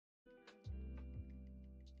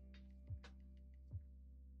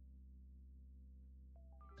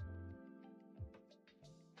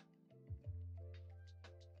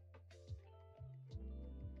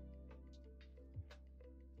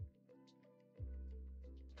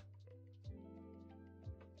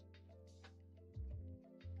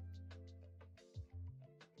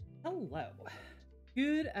Hello.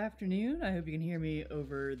 Good afternoon. I hope you can hear me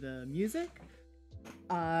over the music.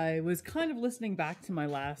 I was kind of listening back to my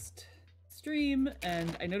last stream,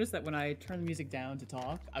 and I noticed that when I turned the music down to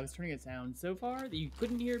talk, I was turning it down so far that you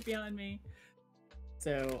couldn't hear it behind me.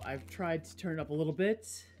 So I've tried to turn it up a little bit,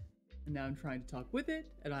 and now I'm trying to talk with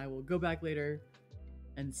it, and I will go back later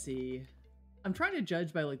and see. I'm trying to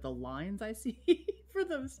judge by like the lines I see for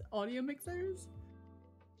those audio mixers.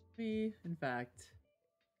 In fact,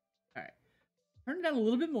 all right, turn it down a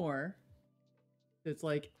little bit more. It's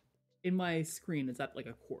like in my screen, it's at like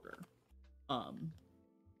a quarter.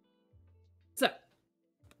 So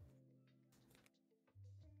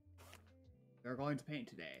we're going to paint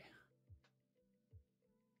today.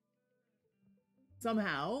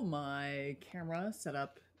 Somehow my camera set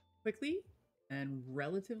up quickly and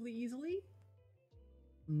relatively easily.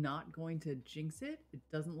 I'm not going to jinx it. It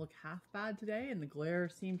doesn't look half bad today, and the glare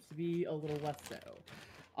seems to be a little less so.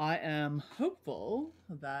 I am hopeful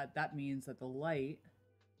that that means that the light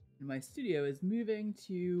in my studio is moving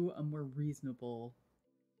to a more reasonable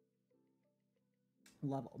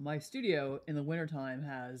level. My studio in the wintertime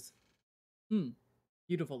has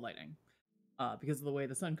beautiful lighting because of the way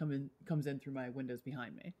the sun comes in through my windows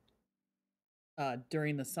behind me.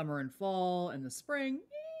 During the summer and fall and the spring,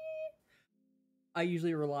 I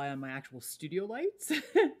usually rely on my actual studio lights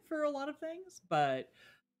for a lot of things, but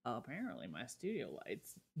apparently my studio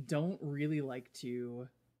lights don't really like to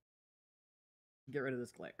get rid of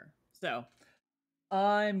this glare. So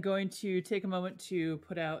I'm going to take a moment to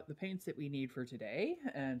put out the paints that we need for today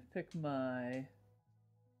and pick my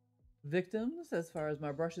victims as far as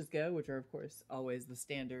my brushes go, which are of course always the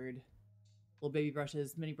standard little baby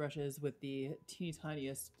brushes, mini brushes with the teeny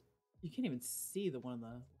tiniest. You can't even see the one on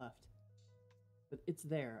the left, but it's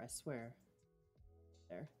there, I swear.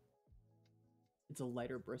 There. It's a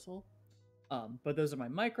lighter bristle. But those are my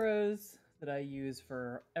micros that I use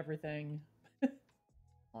for everything.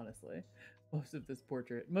 Honestly, most of this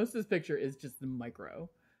picture is just the micro,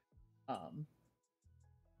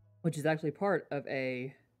 which is actually part of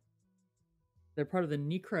they're part of the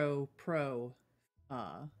Necro Pro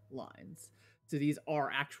lines. So these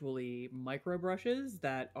are actually micro brushes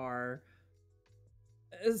that are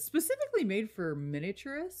specifically made for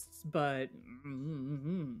miniaturists, but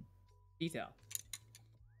detail.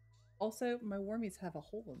 Also, my warmies have a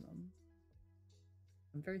hole in them.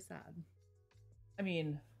 I'm very sad. I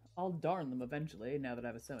mean, I'll darn them eventually now that I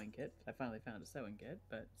have a sewing kit. I finally found a sewing kit,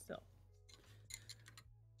 but still.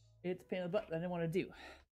 It's a pain in the butt that I didn't want to do.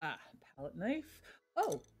 Palette knife.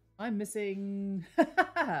 Oh, I'm missing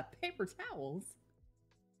paper towels.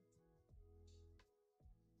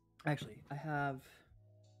 Actually, I have...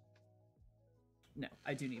 No,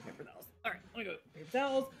 I do need paper towels. All right, let me go. Paper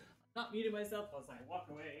towels. I'm not muting myself unless I walk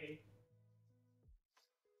away.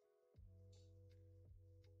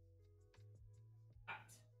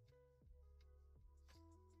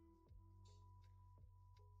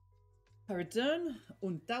 Return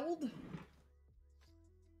untoweled,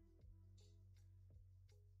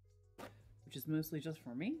 which is mostly just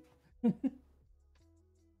for me. All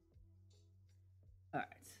right,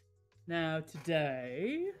 now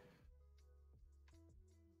today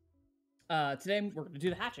we're going to do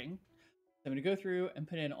the hatching. So I'm going to go through and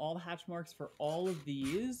put in all the hatch marks for all of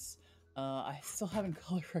these. I still haven't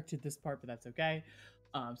color corrected this part, but that's okay.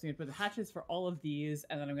 So I'm going to put the hatches for all of these,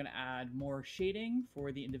 and then I'm going to add more shading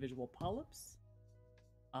for the individual polyps.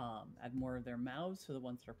 Add more of their mouths for the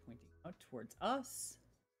ones that are pointing out towards us.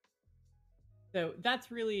 So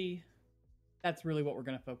that's really what we're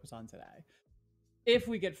going to focus on today. If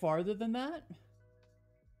we get farther than that,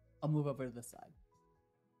 I'll move over to this side.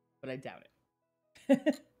 But I doubt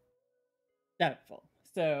it. Doubtful.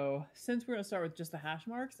 So since we're going to start with just the hash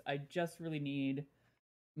marks, I just really need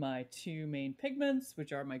my two main pigments,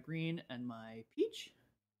 which are my green and my peach.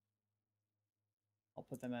 I'll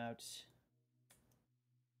put them out.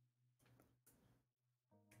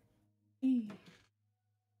 I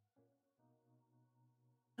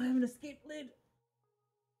have an escape lid.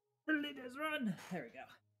 The lid has run. There we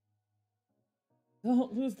go.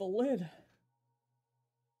 Don't lose the lid.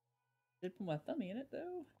 Did put my thumb in it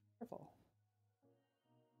though. Careful.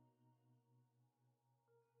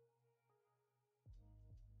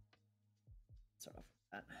 Start off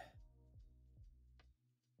with that.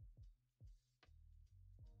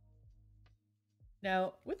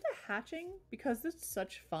 Now, with the hatching, because there's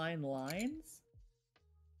such fine lines,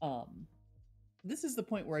 this is the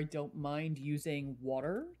point where I don't mind using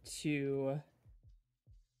water to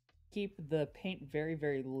keep the paint very,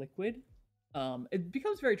 very liquid. It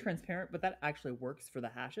becomes very transparent, but that actually works for the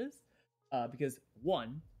hashes, because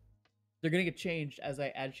one, They're gonna get changed as I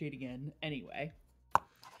add shading in anyway.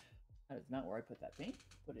 That is not where I put that paint.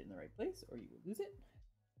 Put it in the right place or you will lose it.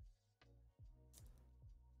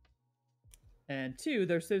 And two,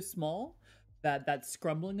 they're so small that that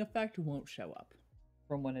scrumbling effect won't show up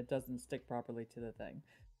from when it doesn't stick properly to the thing.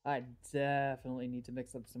 I definitely need to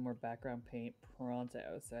mix up some more background paint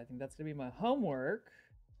pronto. So I think that's going to be my homework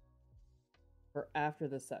for after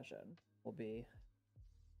this session. Will be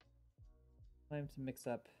time to mix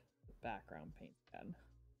up the background paint again.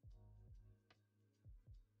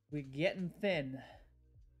 We're getting thin.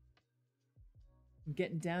 I'm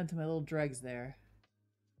getting down to my little dregs there.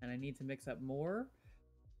 And I need to mix up more,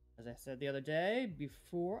 as I said the other day,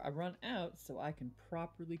 before I run out so I can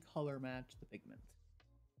properly color match the pigment.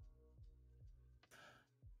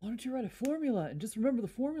 Why don't you write a formula and just remember the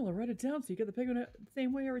formula, write it down so you get the pigment the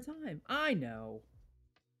same way every time? I know.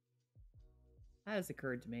 That has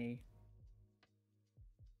occurred to me.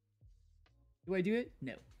 Do I do it?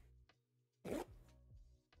 No.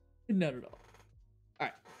 Not at all.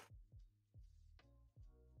 Alright.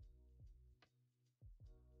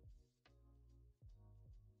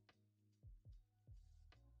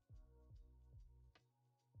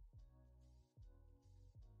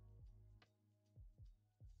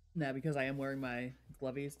 Now, because I am wearing my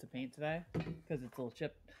glovies to paint today, because it's a little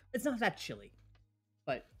chip, it's not that chilly.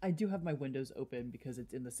 But I do have my windows open because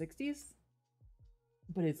it's in the 60s.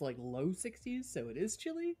 But it's like low 60s, so it is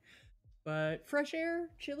chilly. But fresh air,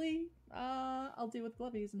 chilly, I'll deal with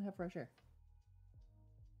glovies and have fresh air.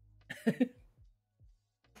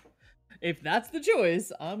 If that's the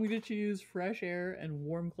choice, I'm going to choose fresh air and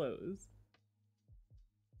warm clothes.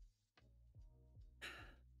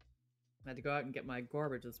 I had to go out and get my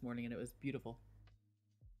garbage this morning, and it was beautiful.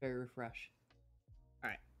 Very refresh.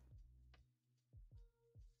 Alright.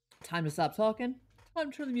 Time to stop talking.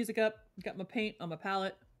 Time to turn the music up. Got my paint on my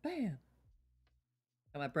palette. Bam!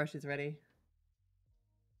 Got my brushes ready.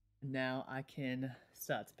 And now I can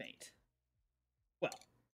start to paint. Well.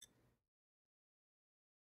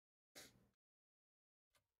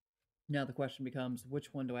 Now the question becomes,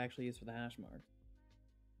 which one do I actually use for the hash mark?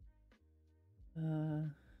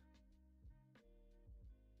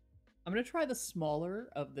 I'm going to try the smaller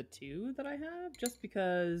of the two that I have, just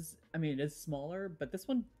because, I mean, it is smaller, but this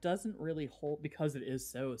one doesn't really hold, because it is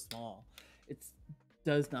so small, it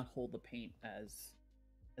does not hold the paint as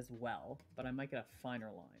well, but I might get a finer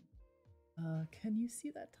line. Can you see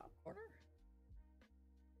that top corner?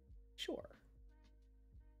 Sure.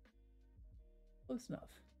 Close enough.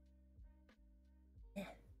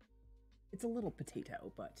 It's a little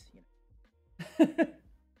potato, but, you know.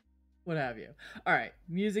 What have you. Alright,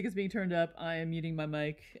 music is being turned up. I am muting my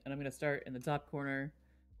mic, and I'm going to start in the top corner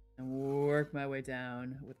and work my way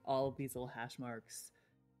down with all of these little hash marks.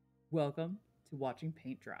 Welcome to watching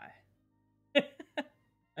paint dry.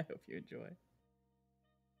 I hope you enjoy.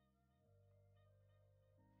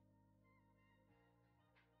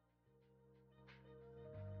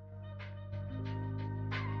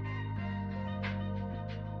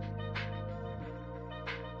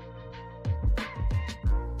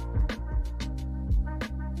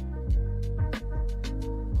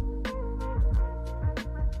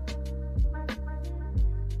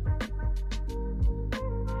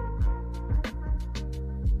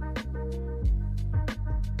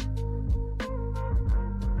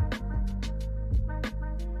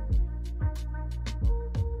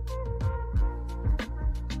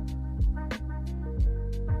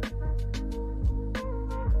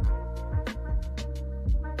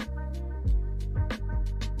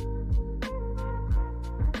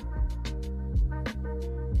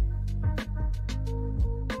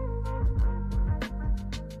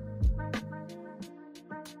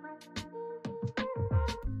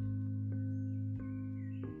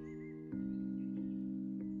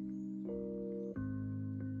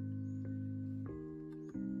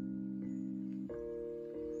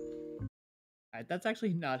 Alright, that's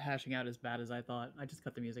actually not hashing out as bad as I thought. I just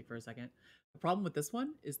cut the music for a second. The problem with this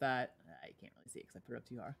one is that I can't really see it because I put it up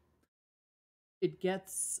too hard. It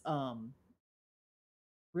gets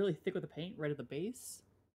really thick with the paint right at the base.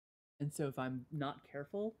 And so if I'm not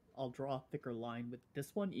careful, I'll draw a thicker line with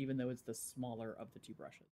this one, even though it's the smaller of the two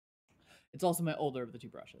brushes. It's also my older of the two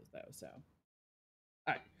brushes, though, so.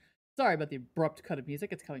 Alright. Sorry about the abrupt cut of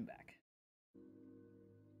music. It's coming back.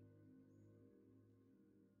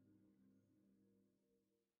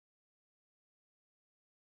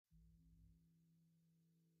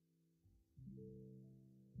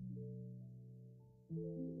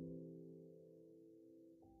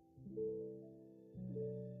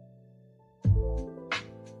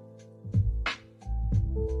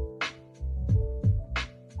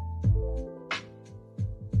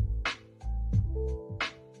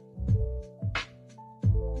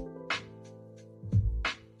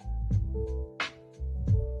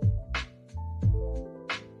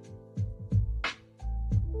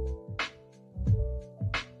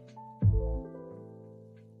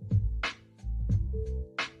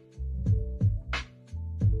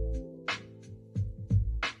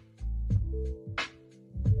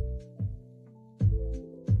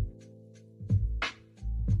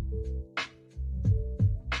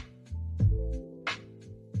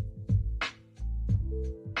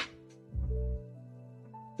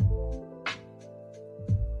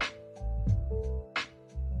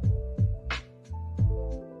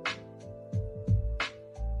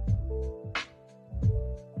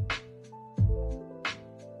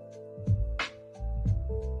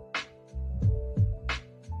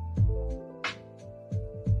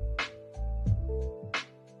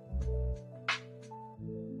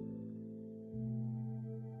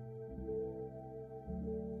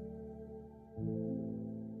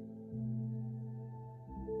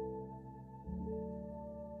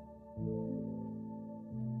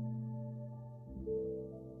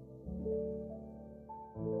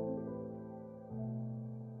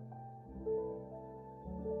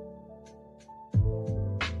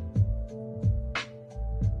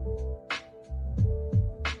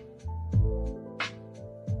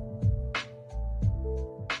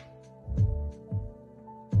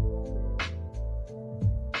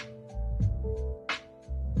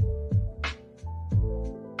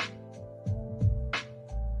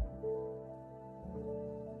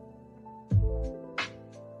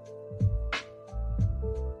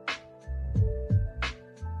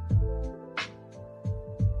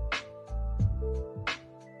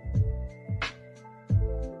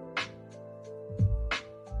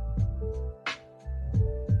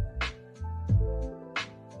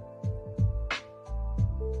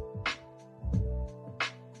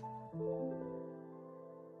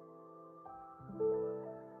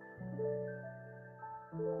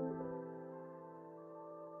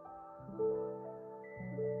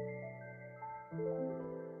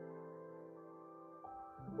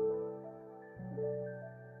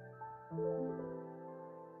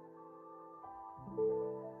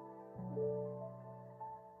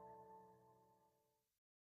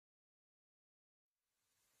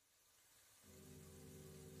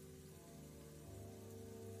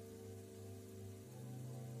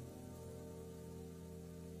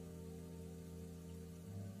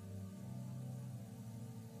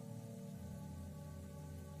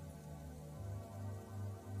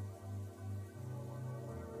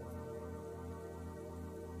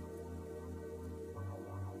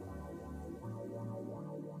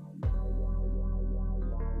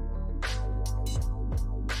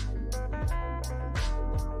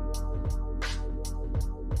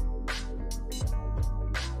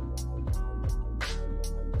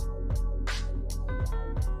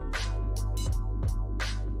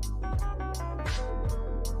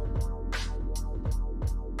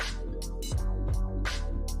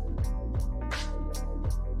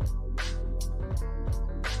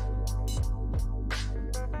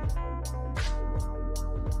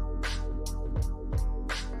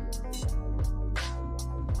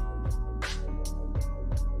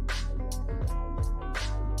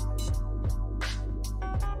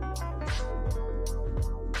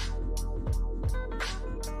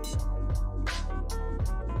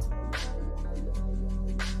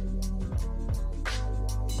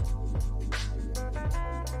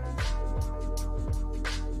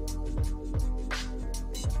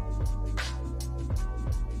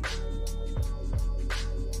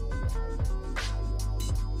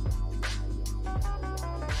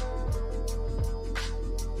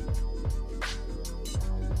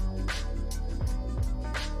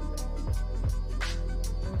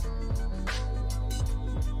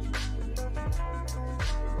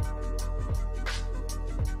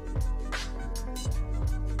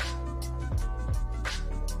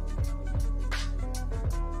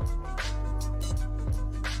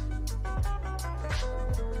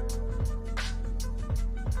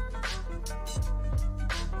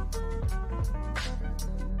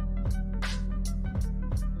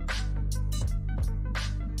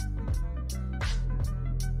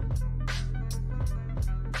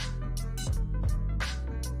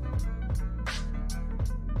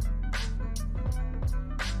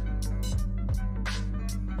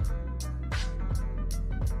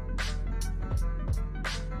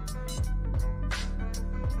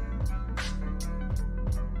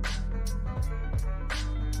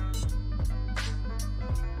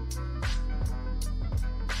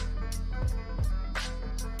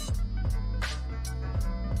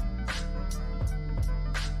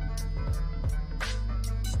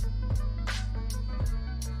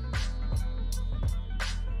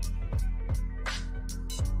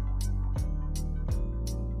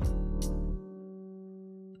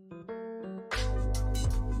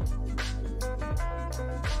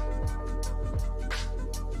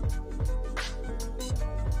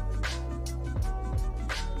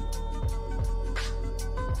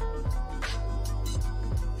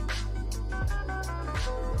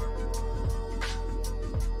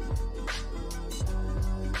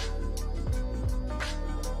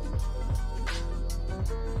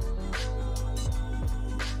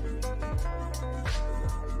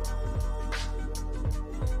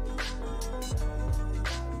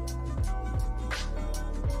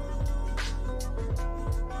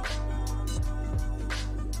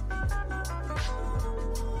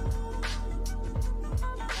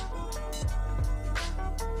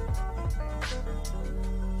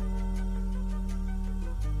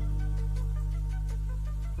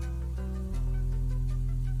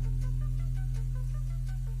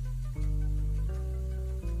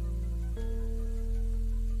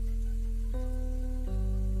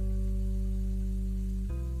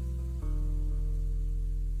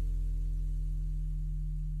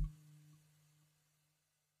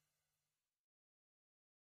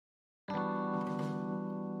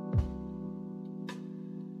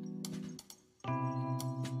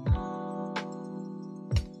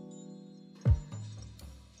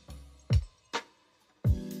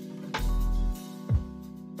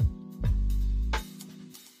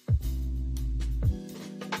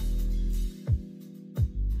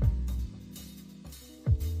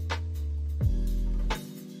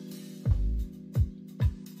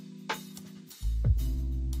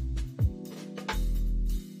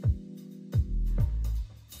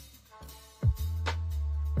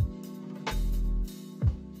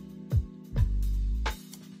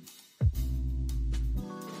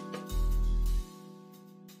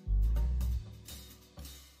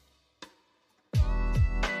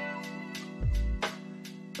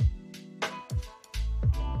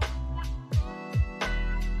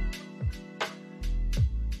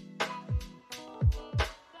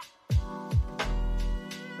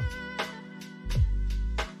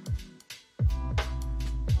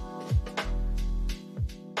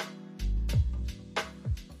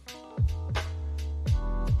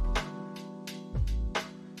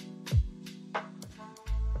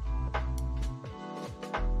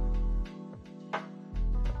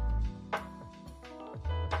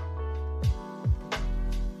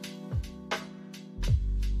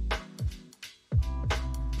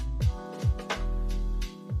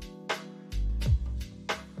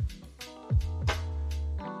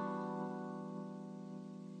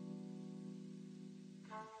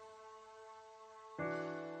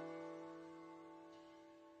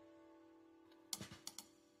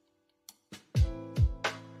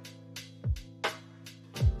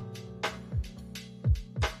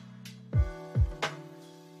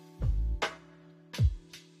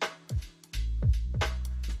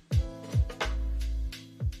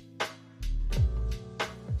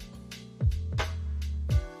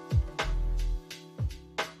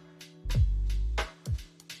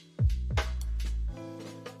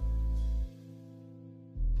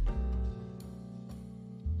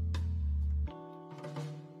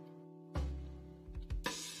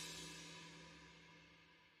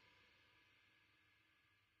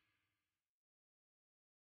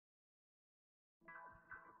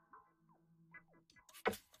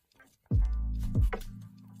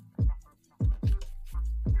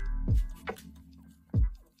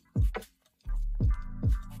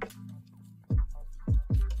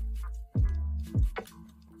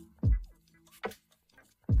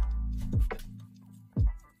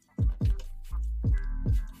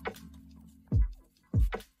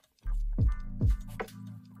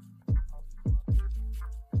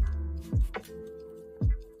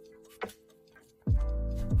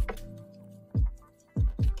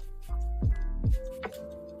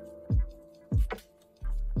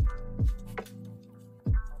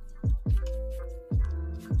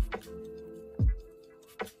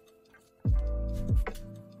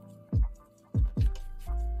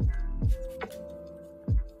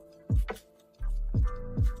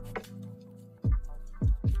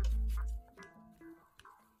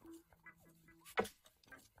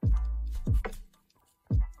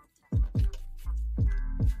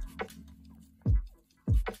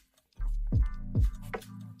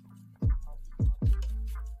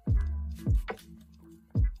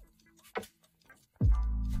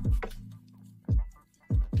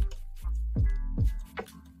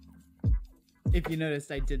 if you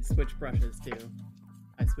noticed, I did switch brushes too.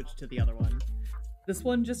 I switched to the other one. This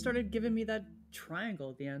one just started giving me that triangle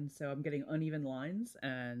at the end, so I'm getting uneven lines,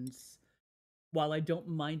 and while I don't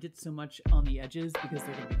mind it so much on the edges because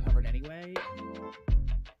they're going to be covered anyway,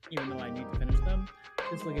 even though I need to finish them,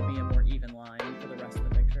 this will give me a more even line for the rest of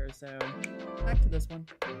the picture, so back to this one.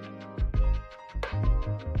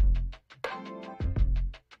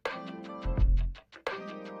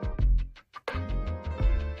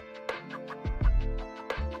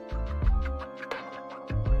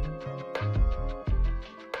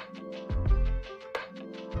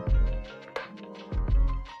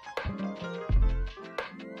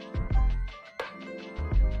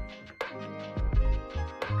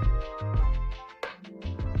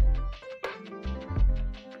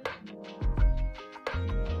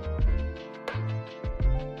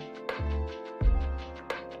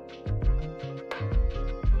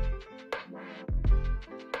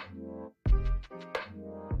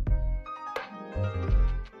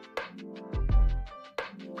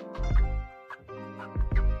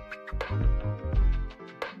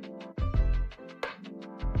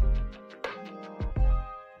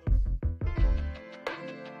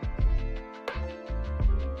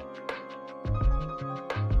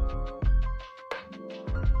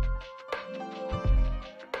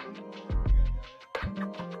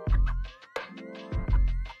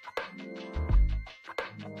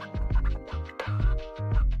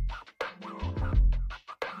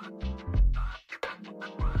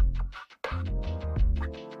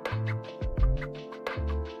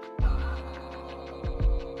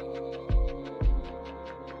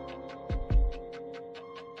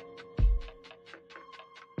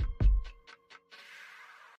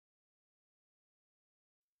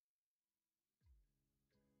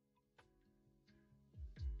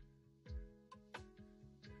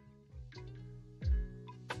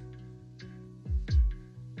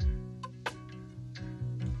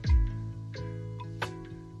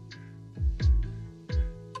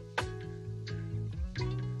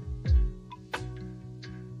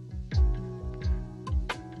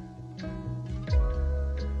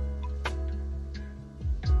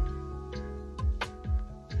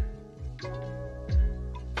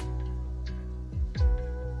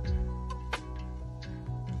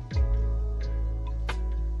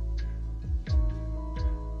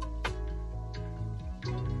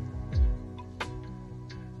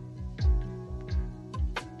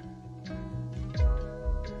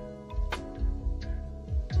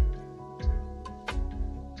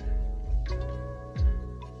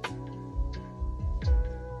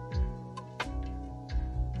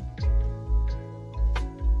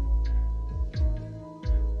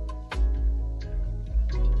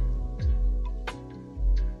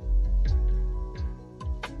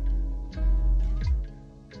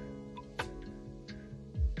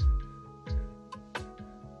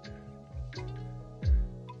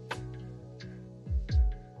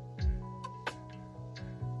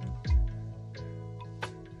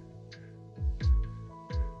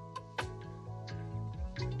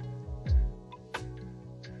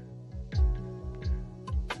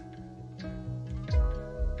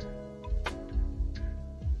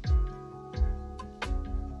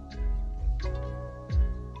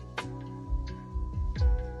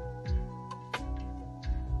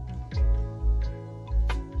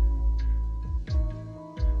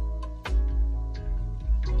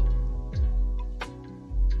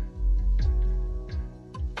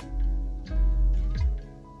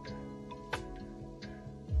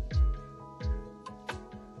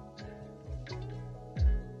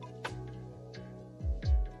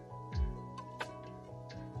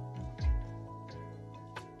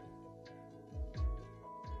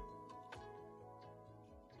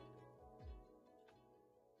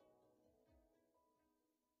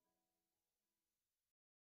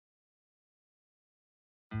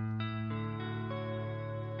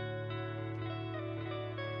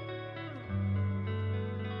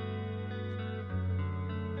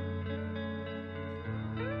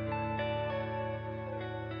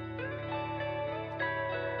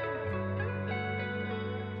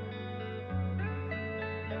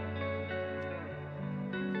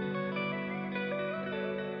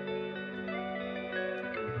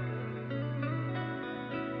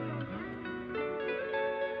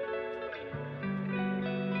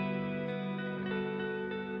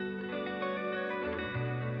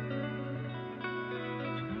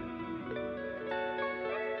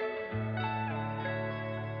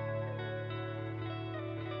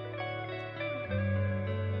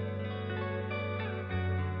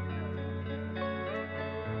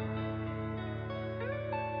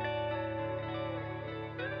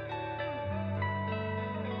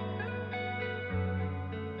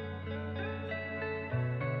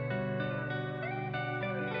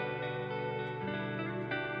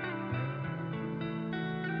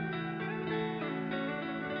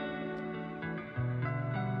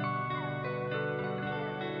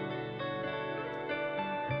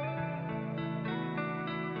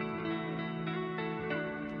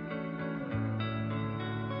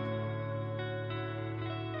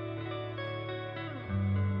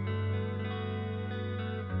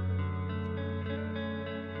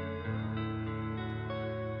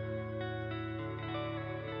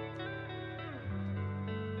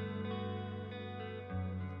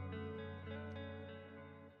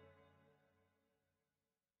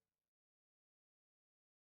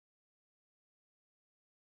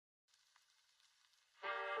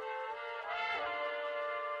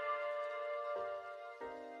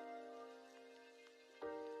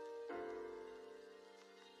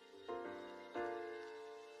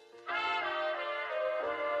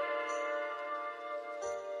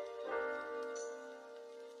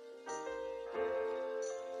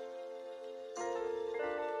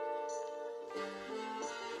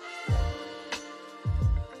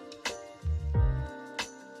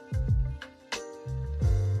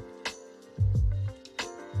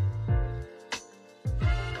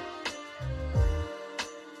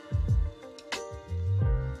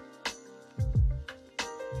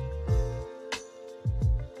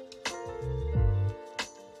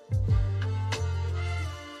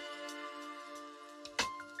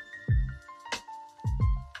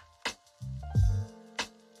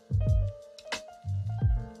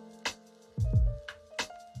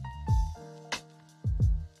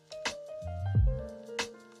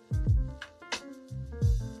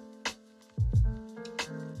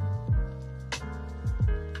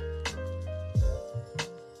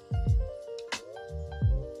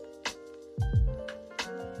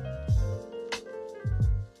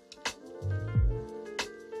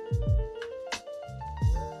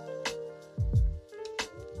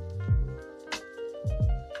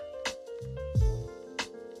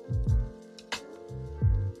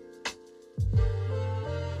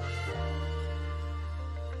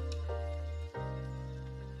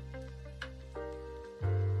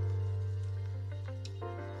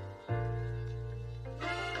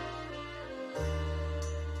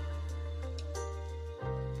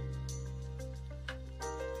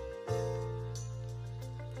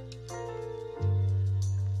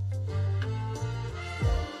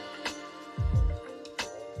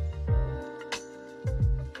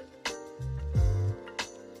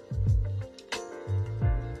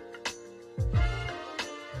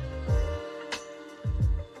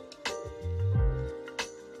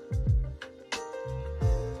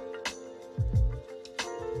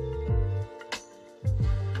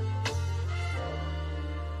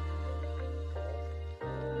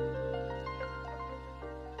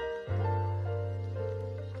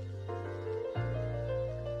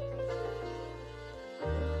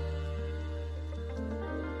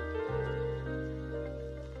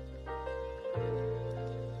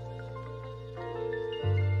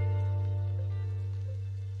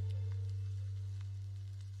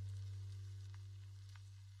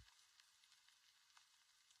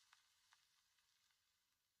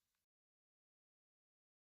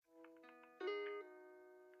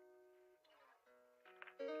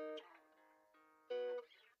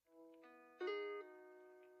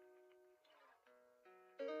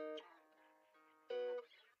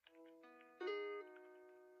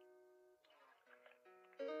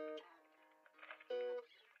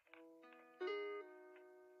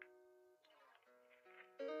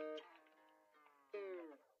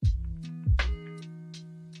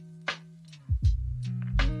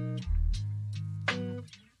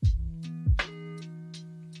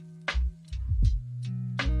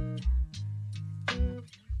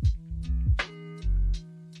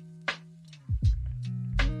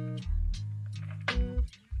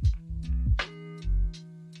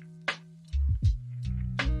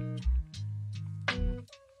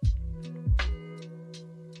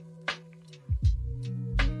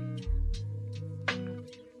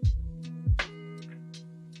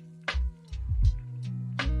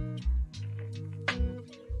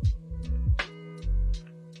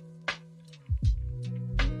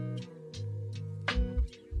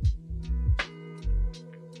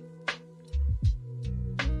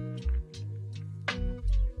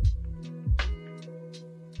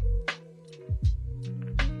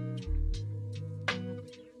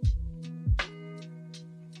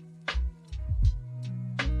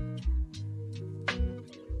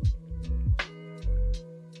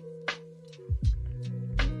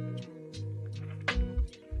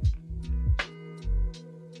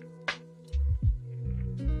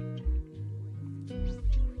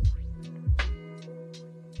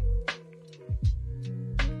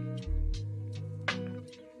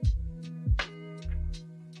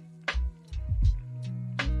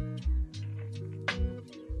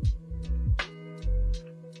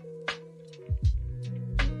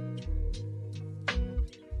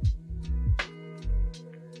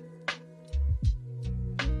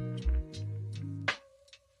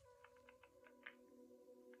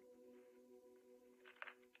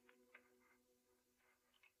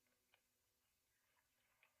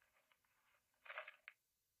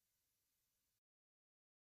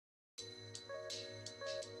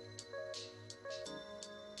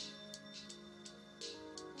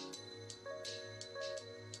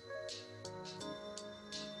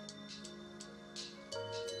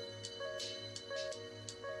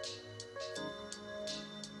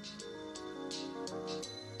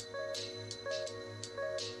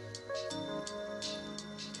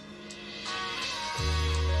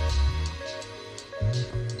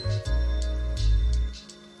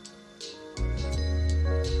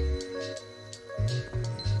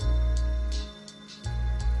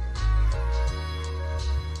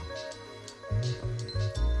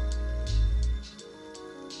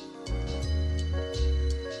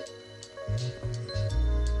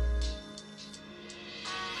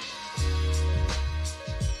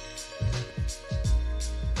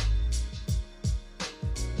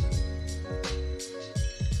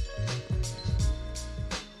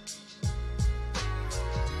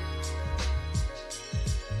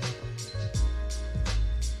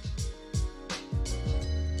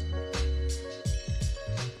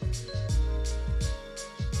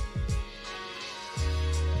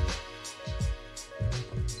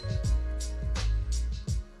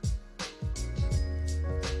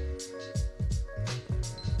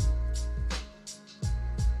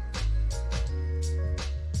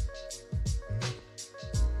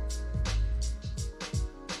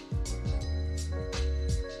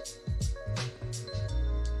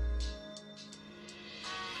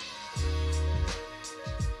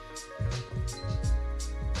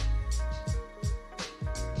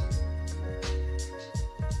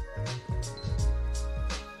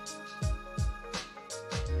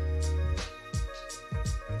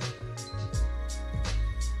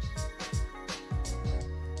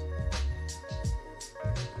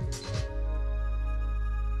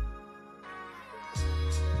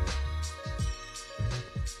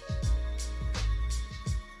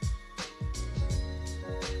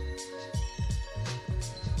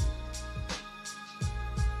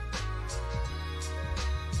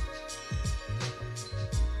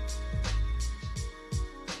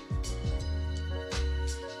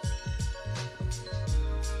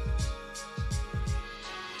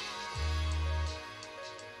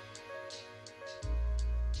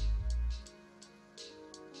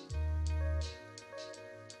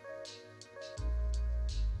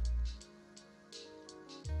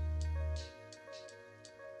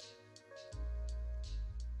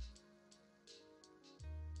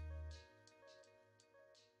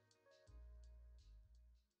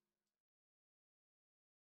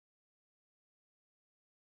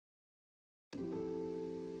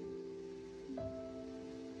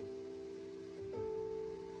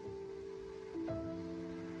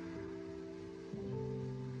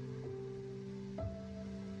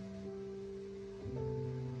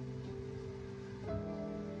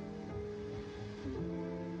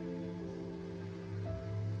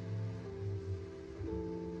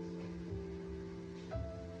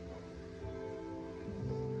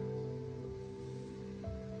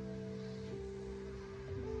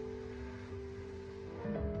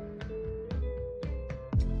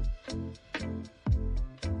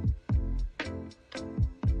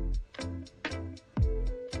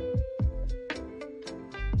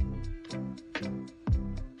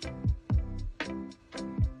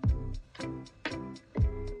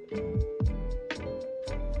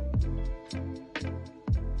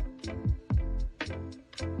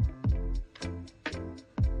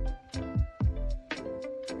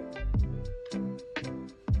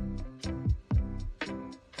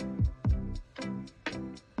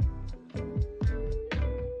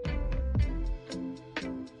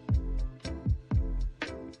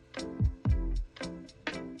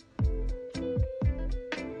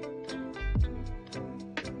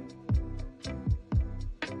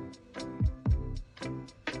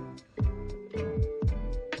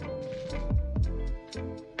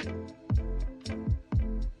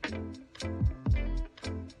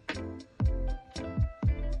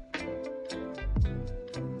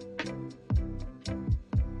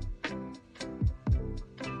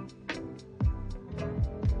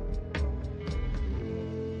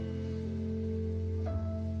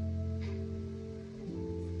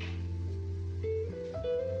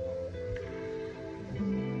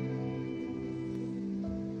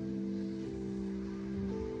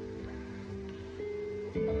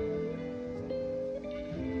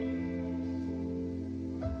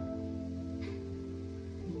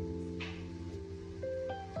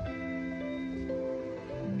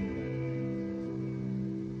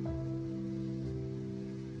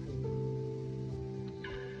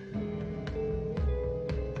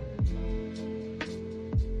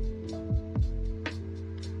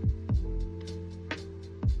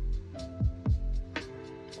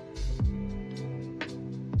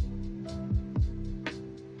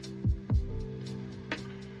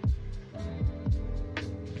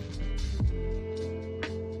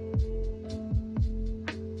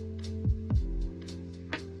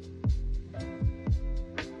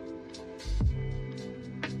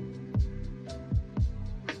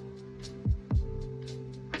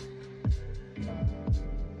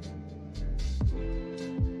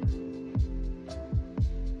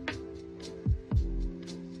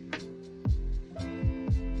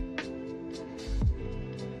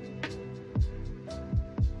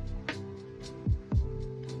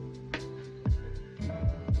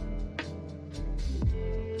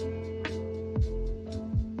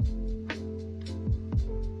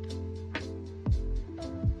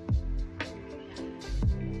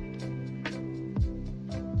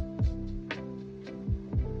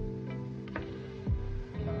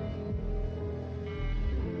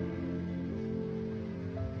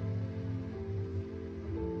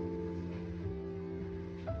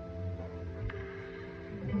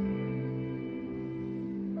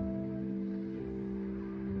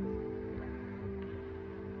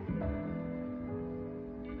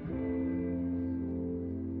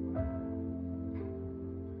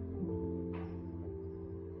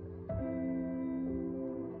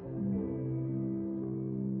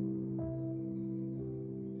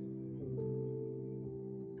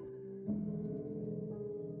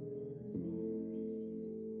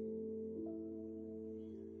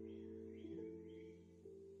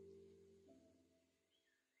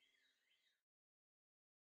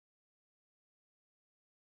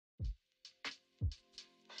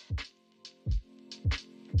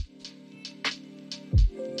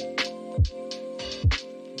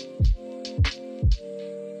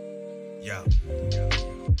 Yeah.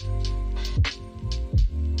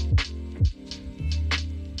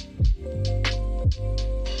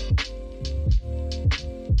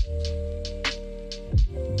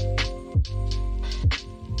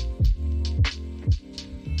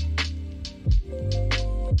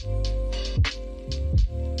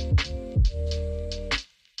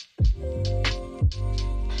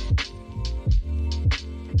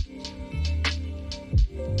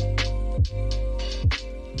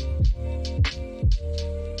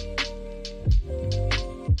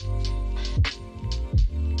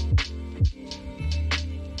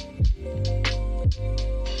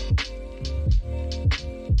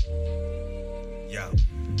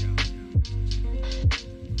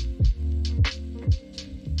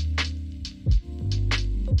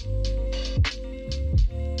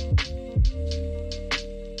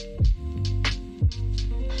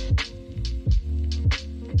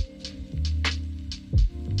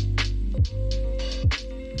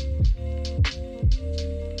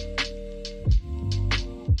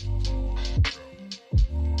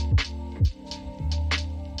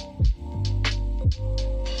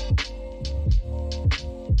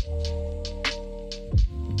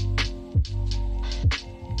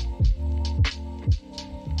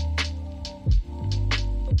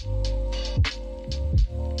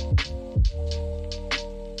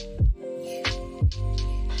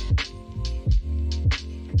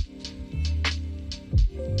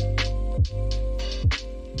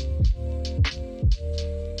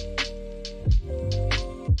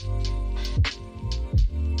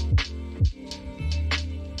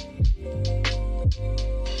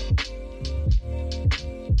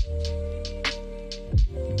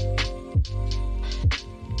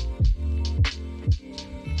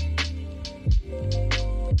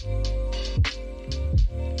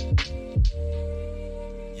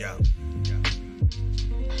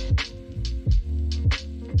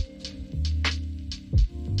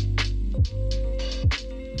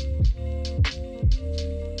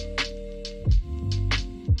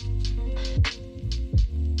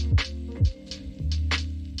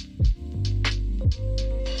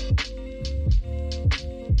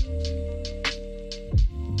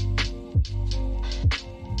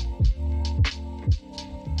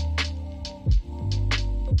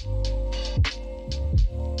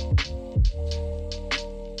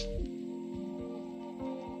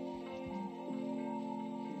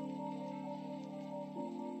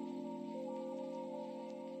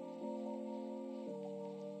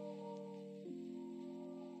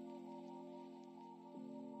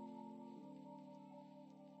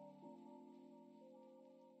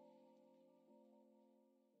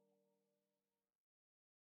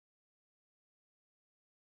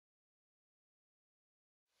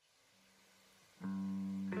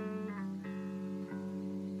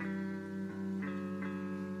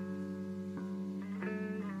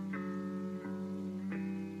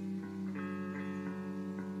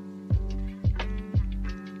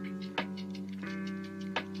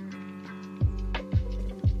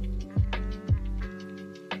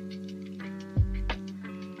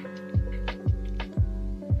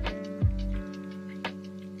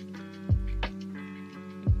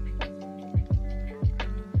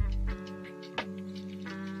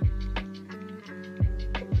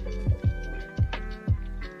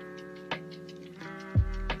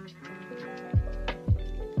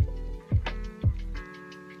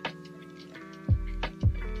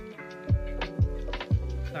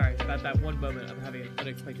 Sorry about that one moment of having an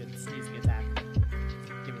unexpected sneezing attack.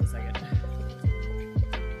 Give me a second.